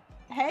like,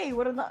 hey,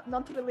 we're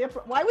not really a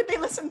why would they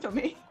listen to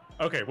me?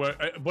 Okay. Well,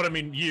 what I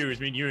mean you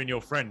and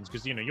your friends,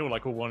 because you're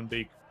like all one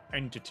big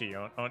entity,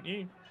 aren't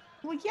you?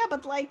 Well, yeah,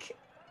 but like,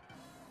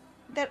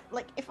 that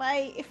like if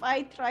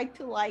I try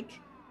to like,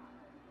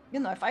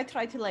 if I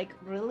try to like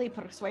really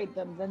persuade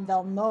them, then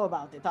they'll know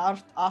about it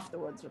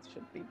afterwards, which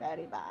should be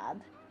very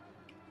bad.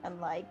 And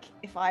like,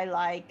 if I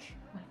like,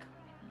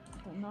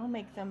 I don't know,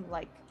 make them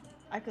like,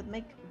 I could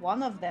make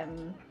one of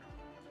them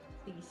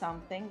see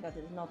something that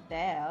is not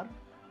there.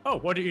 Oh,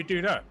 why don't you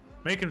do that?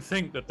 Make them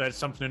think that there's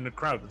something in the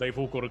crowd that they've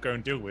all got to go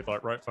and deal with,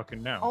 like right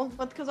fucking now. Oh,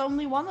 but because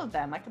only one of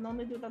them, I can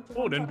only do that to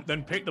Oh, one then person.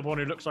 then pick the one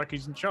who looks like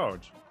he's in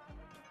charge.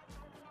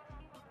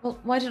 Well,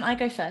 why don't I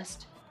go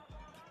first?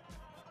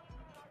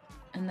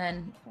 And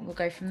then we'll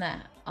go from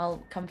there.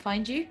 I'll come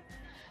find you.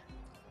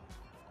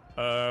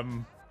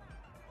 Hang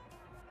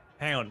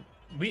on.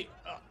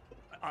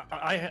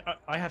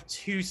 I have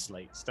 2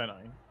 slates, don't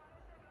I?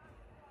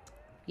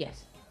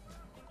 Yes.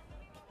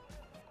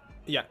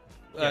 Yeah.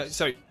 Yes.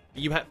 So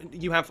you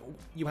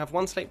have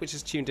one slate which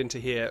is tuned into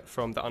here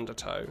from the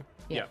Undertow.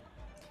 Yeah.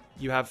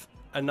 You have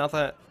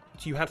another.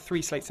 You had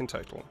 3 slates in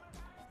total.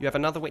 You have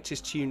another which is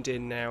tuned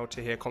in now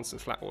to hear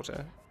Constant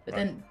Flatwater, But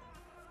Right. then.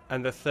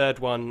 and the third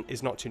one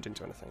is not tuned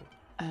into anything.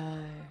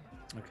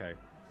 Okay.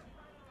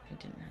 I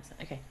didn't have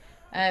that.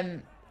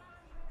 Okay.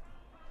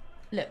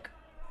 Look,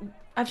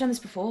 I've done this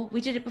before. We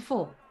did it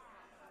before.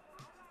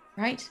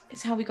 Right?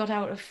 It's how we got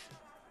out of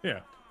Yeah.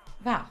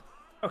 Val.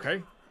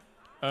 Okay.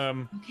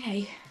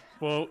 Okay.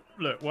 Well,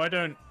 look. Why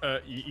don't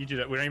you do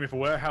that? We're aiming for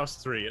Warehouse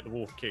 3 at the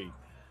Wharf Quay.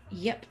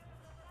 Yep.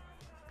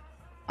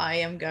 I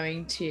am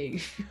going to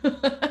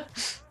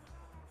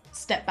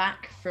step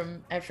back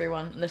from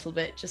everyone a little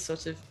bit, just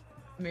sort of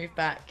move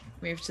back,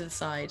 move to the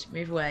side,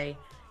 move away,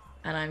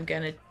 and I'm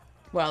gonna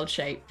wild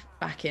shape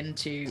back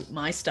into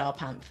my Star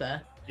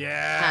Panther.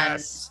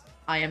 Yes. And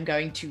I am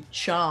going to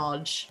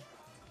charge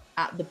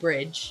at the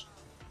bridge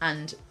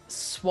and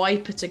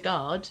swipe at a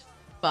guard,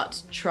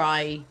 but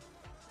try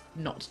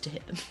not to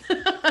hit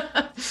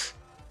them.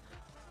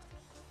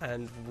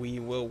 And we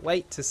will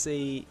wait to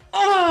see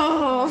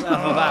Oh,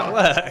 how that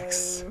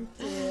works.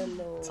 Dear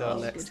Lord. Till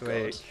next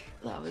week.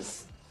 that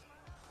was.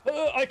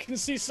 I can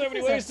see so many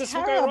It's ways a this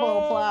will go terrible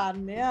wrong.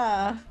 plan,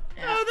 yeah.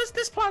 Oh,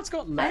 this plan's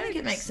got legs. I think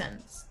it makes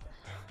sense.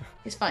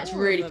 It's fine. It's All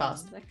of really them,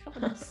 fast. They're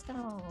covered in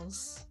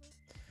stars.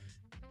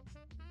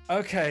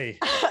 Okay.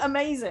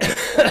 Amazing.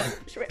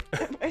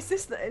 Is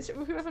this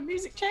should we have a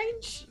music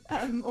change?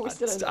 Or we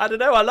still I don't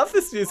know. I love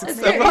this music It's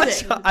so very much.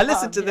 music. I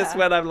listen to this Yeah.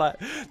 when I'm like,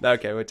 no,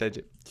 okay, we'll change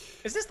it.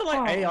 Is this the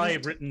Oh, AI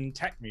written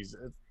tech music,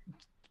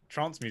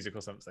 trance music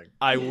or something?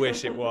 I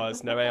wish it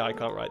was. No, AI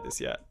can't write this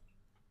yet.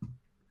 I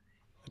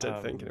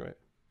don't think, anyway.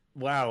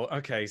 Wow.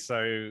 Okay.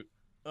 So,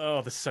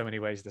 there's so many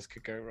ways this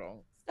could go wrong.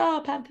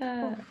 Star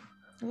Panther.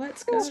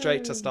 Let's go.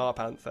 Straight to Star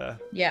Panther.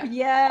 Yeah.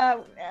 Yeah.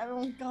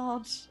 Oh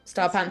God.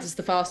 Star Panther's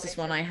the fastest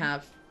one I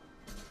have.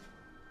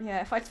 Yeah.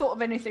 If I thought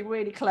of anything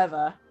really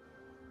clever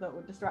that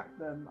would distract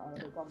them, I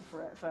would have gone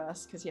for it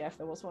first. Because if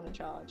there was one in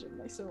charge and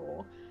they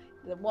saw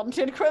the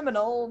wanted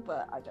criminal,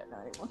 but I don't know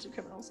any wanted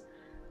criminals.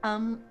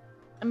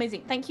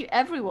 Amazing. Thank you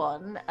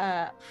everyone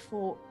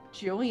for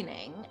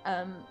joining.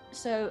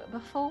 So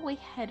before we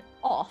head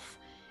off,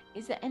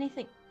 is there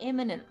anything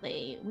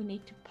imminently we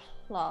need to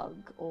plug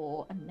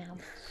or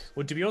announce?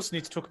 Well, do we also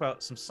need to talk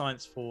about some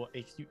science for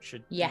a future?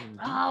 Yeah. D&D?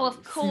 Oh,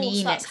 of course.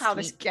 Me That's next how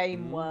this week.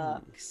 game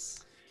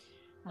works.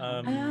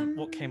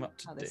 What came up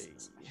How this today?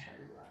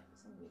 especially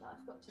works.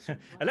 I've got to-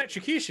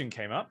 Electrocution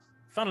came up.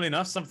 Funnily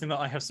enough, something that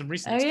I have some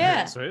recent Oh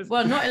yeah. experience with.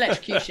 Well, not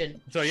electrocution.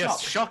 So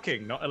yes, Shock.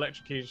 shocking, not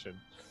electrocution.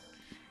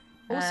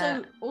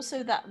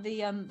 Also that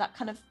the that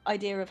kind of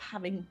idea of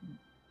having,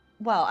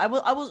 well, I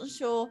wasn't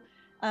sure,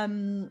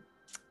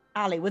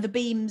 Ali, were the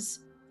beams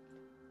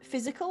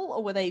physical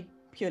or were they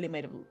purely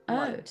made of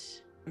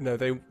light? No,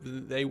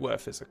 they were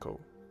physical.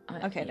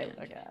 Okay,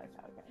 yeah. okay.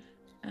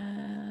 Uh, I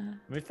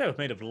mean, if they were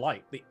made of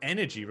light, the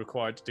energy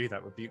required to do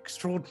that would be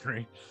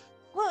extraordinary.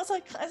 Well, it's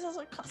like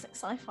classic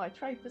sci-fi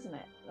trope, isn't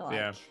it? Like,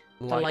 Yeah.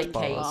 The light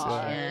cage,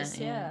 bars,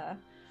 yeah.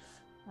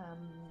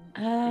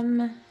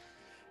 yeah.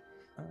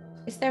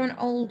 Is there an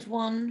old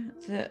one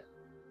that?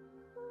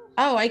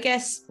 Oh, I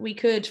guess we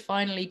could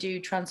finally do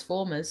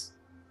Transformers.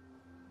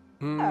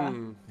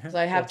 Because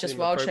I have That just seemed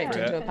wild shaped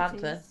appropriate. into a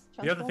panther.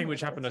 The other thing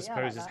which happened, I Yeah,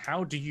 suppose, like is that.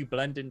 how do you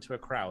blend into a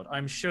crowd?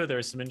 I'm sure there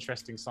is some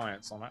interesting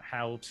science on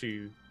how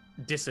to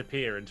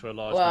disappear into a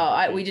large. Well, number of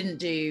I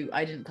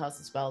people. didn't cast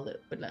a spell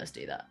that would let us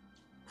do that.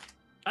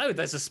 Oh,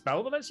 there's a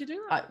spell that lets you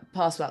do that.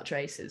 Pass without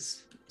trace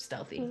is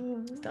stealthy.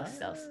 Mm.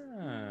 Stealth.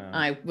 Ah.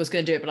 I was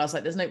going to do it, but I was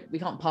like, we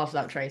can't pass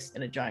without trace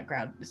in a giant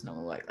crowd. It's not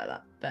going to work like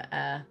that. But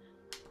I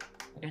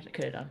guess I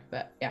could have done.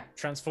 But yeah,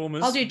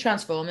 Transformers. I'll do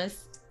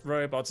Transformers.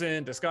 Robots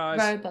in disguise.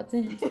 Robots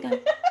in disguise.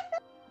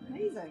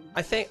 Amazing.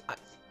 I think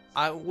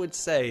I would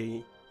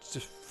say,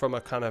 just from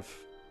a kind of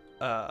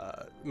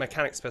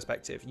mechanics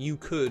perspective, you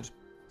could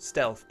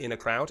stealth in a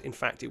crowd. In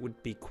fact, it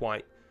would be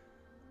quite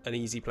an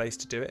easy place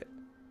to do it.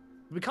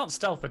 We can't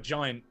stealth a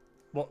giant,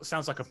 what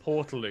sounds like a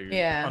portaloo.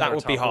 Yeah. under That a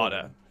would be tarpaulin.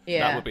 harder.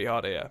 Yeah. That would be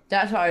harder, yeah.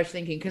 That's what I was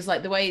thinking, because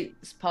like the way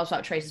Pass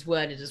Without Trace is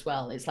worded as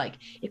well, it's like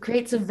it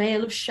creates a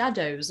veil of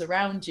shadows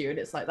around you, and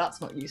it's like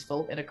that's not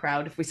useful in a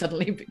crowd if we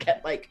suddenly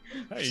get like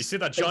Hey, you see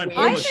that like, giant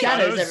weird pool of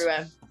shadows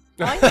everywhere.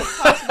 I think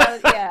Pass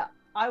Without, yeah,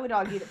 I would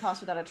argue that Pass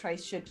Without a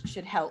Trace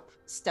should help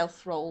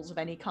stealth rolls of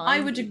any kind. I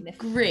would even if-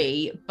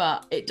 agree,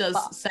 but it does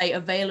But- say a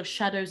veil of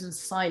shadows and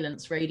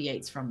silence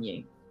radiates from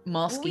you,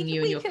 masking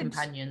you and we your could-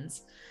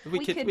 companions.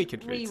 We could read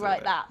through rewrite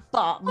it. that.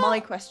 But my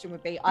question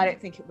would be, I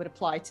don't think it would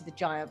apply to the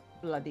giant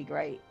bloody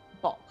great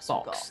box.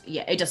 we've Box.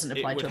 Yeah, it doesn't It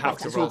apply would to a have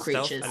box. to It's all roll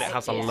stealth, creatures. and it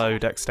has a Yeah. low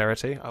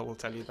dexterity. I will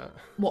tell you that.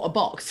 What, a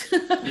box?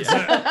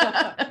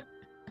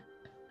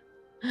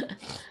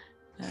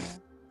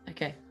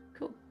 Okay,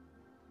 cool.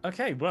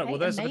 Okay, right. Well, Okay,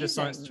 there's a bit of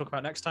science to amazing. talk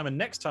about next time. And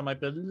next time, I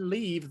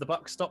believe the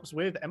buck stops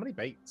with Emily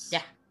Bates.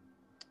 Yeah.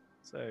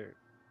 So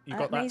you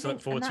got that to Amazing,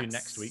 look forward and to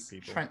that's next week,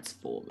 people.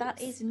 Transformers.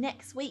 That is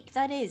next week.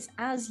 That is,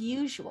 as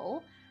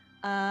usual,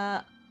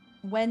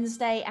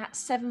 Wednesday at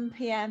 7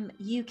 p.m.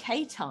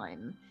 UK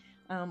time.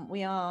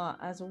 We are,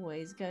 as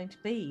always, going to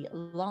be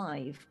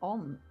live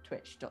on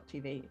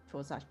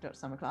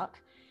twitch.tv/.summerclark.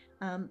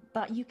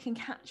 But you can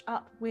catch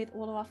up with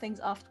all of our things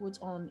afterwards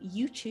on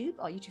YouTube,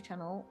 our YouTube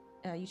channel,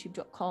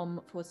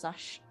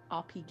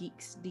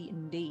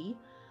 youtube.com/rpgeeksdnd,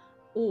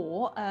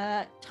 or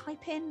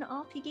type in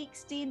RP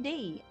Geeks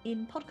D&D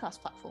in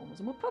podcast platforms,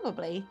 and we'll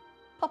probably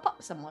pop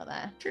up somewhere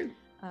there. True.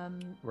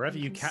 Wherever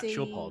you can catch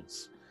your see-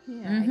 pods.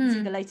 Yeah, you can see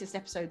Mhm. the latest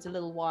episodes a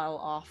little while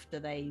after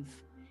they've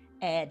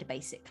aired,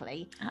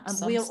 basically. At And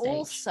some we'll stage.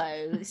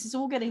 also, this is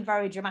all getting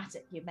very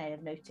dramatic, you may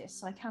have noticed,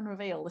 so I can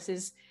reveal this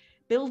is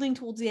building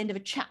towards the end of a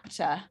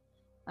chapter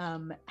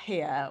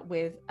here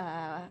with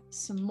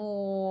some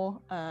more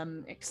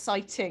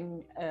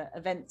exciting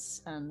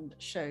events and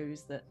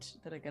shows that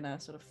are going to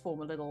sort of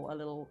form a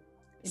little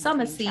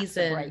Summer in-between chapter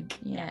season. break.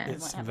 Yeah. we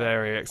It's might have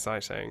very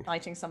exciting. an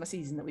exciting summer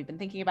season that we've been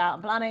thinking about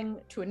and planning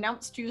to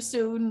announce to you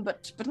soon,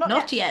 but not,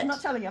 Not yet. I'm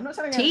not telling you. I'm not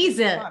telling you.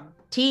 Teaser.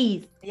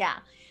 Tease. Yeah.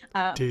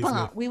 Tease me.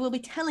 But we will be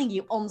telling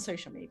you on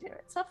social media.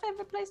 It's our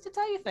favorite place to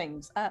tell you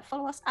things.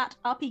 Follow us at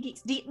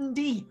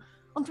RPGeeksD&D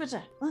on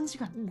Twitter, on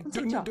Instagram, on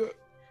TikTok.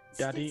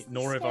 Daddy, It's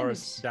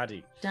Norovirus,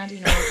 Daddy. Daddy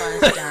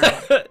Norovirus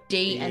Dad.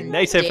 D and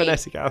Native D.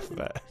 phonetic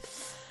alphabet.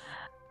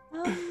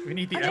 We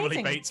need the amazing.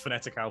 Emily Bates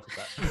phonetic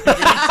alphabet. We need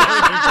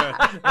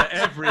something for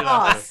every letter.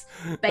 Us.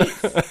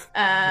 Bates.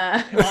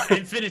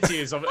 Infinity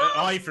is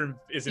I for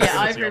is Yeah,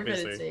 I infinity, for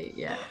obviously. infinity.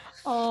 Yeah.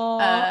 Oh,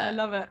 I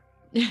love it.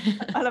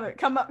 I love it.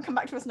 Come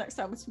back to us next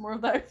time with some more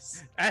of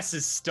those. S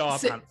is Star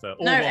So- Panther.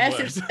 All No, one S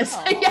word. is.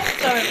 Yeah,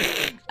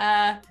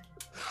 sorry.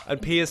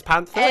 And P is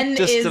Panther. N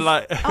just is. to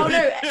like. Oh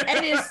no,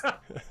 N is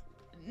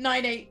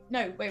 98.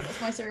 No, wait, what's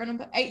my serial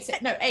number?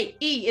 86. No, 8.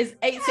 E is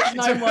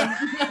 8691.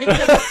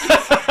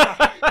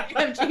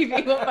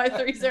 MGB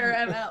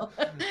 1530ML.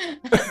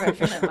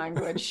 Reference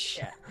language.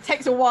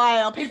 Takes a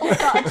while. People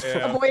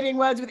started avoiding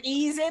words with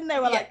E's in. They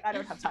were like, I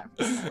don't have time.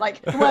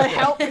 Like, the word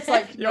help, it's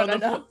like, You're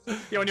no.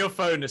 on your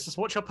phone. It's just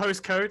what's your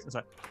postcode? It's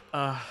like,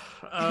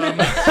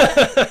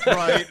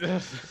 right.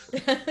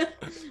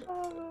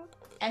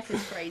 F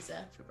is Fraser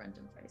for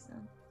Brendan Fraser.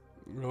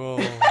 Oh.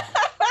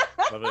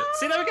 Love it.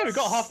 See, there we go. We've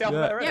got half the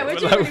alphabet already. Yeah, we're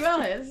doing really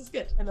well here. This is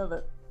good. I love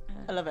it.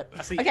 I love it.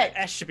 Actually, Okay.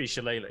 S should be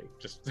Shillelagh.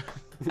 Just.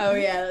 Oh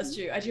yeah, that's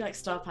true. I do like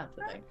Star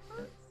Panther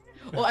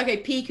though. Or okay,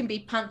 P can be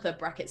Panther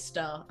bracket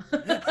star.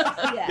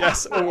 Yeah.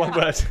 Yes, all one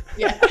word.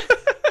 Yeah.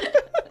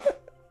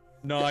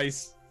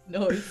 Nice.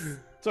 Nice.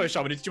 Sorry,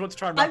 Shaman, did you want to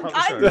try and wrap up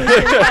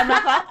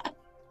the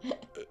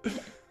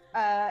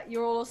show?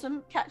 You're all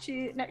awesome. Catch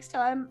you next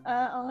time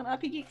on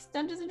RP Geeks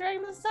Dungeons and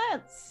Dragons and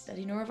Science.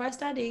 Daddy Norovirus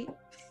Daddy.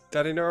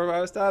 Daddy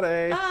Norovirus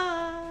Daddy.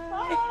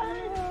 Bye.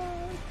 Bye.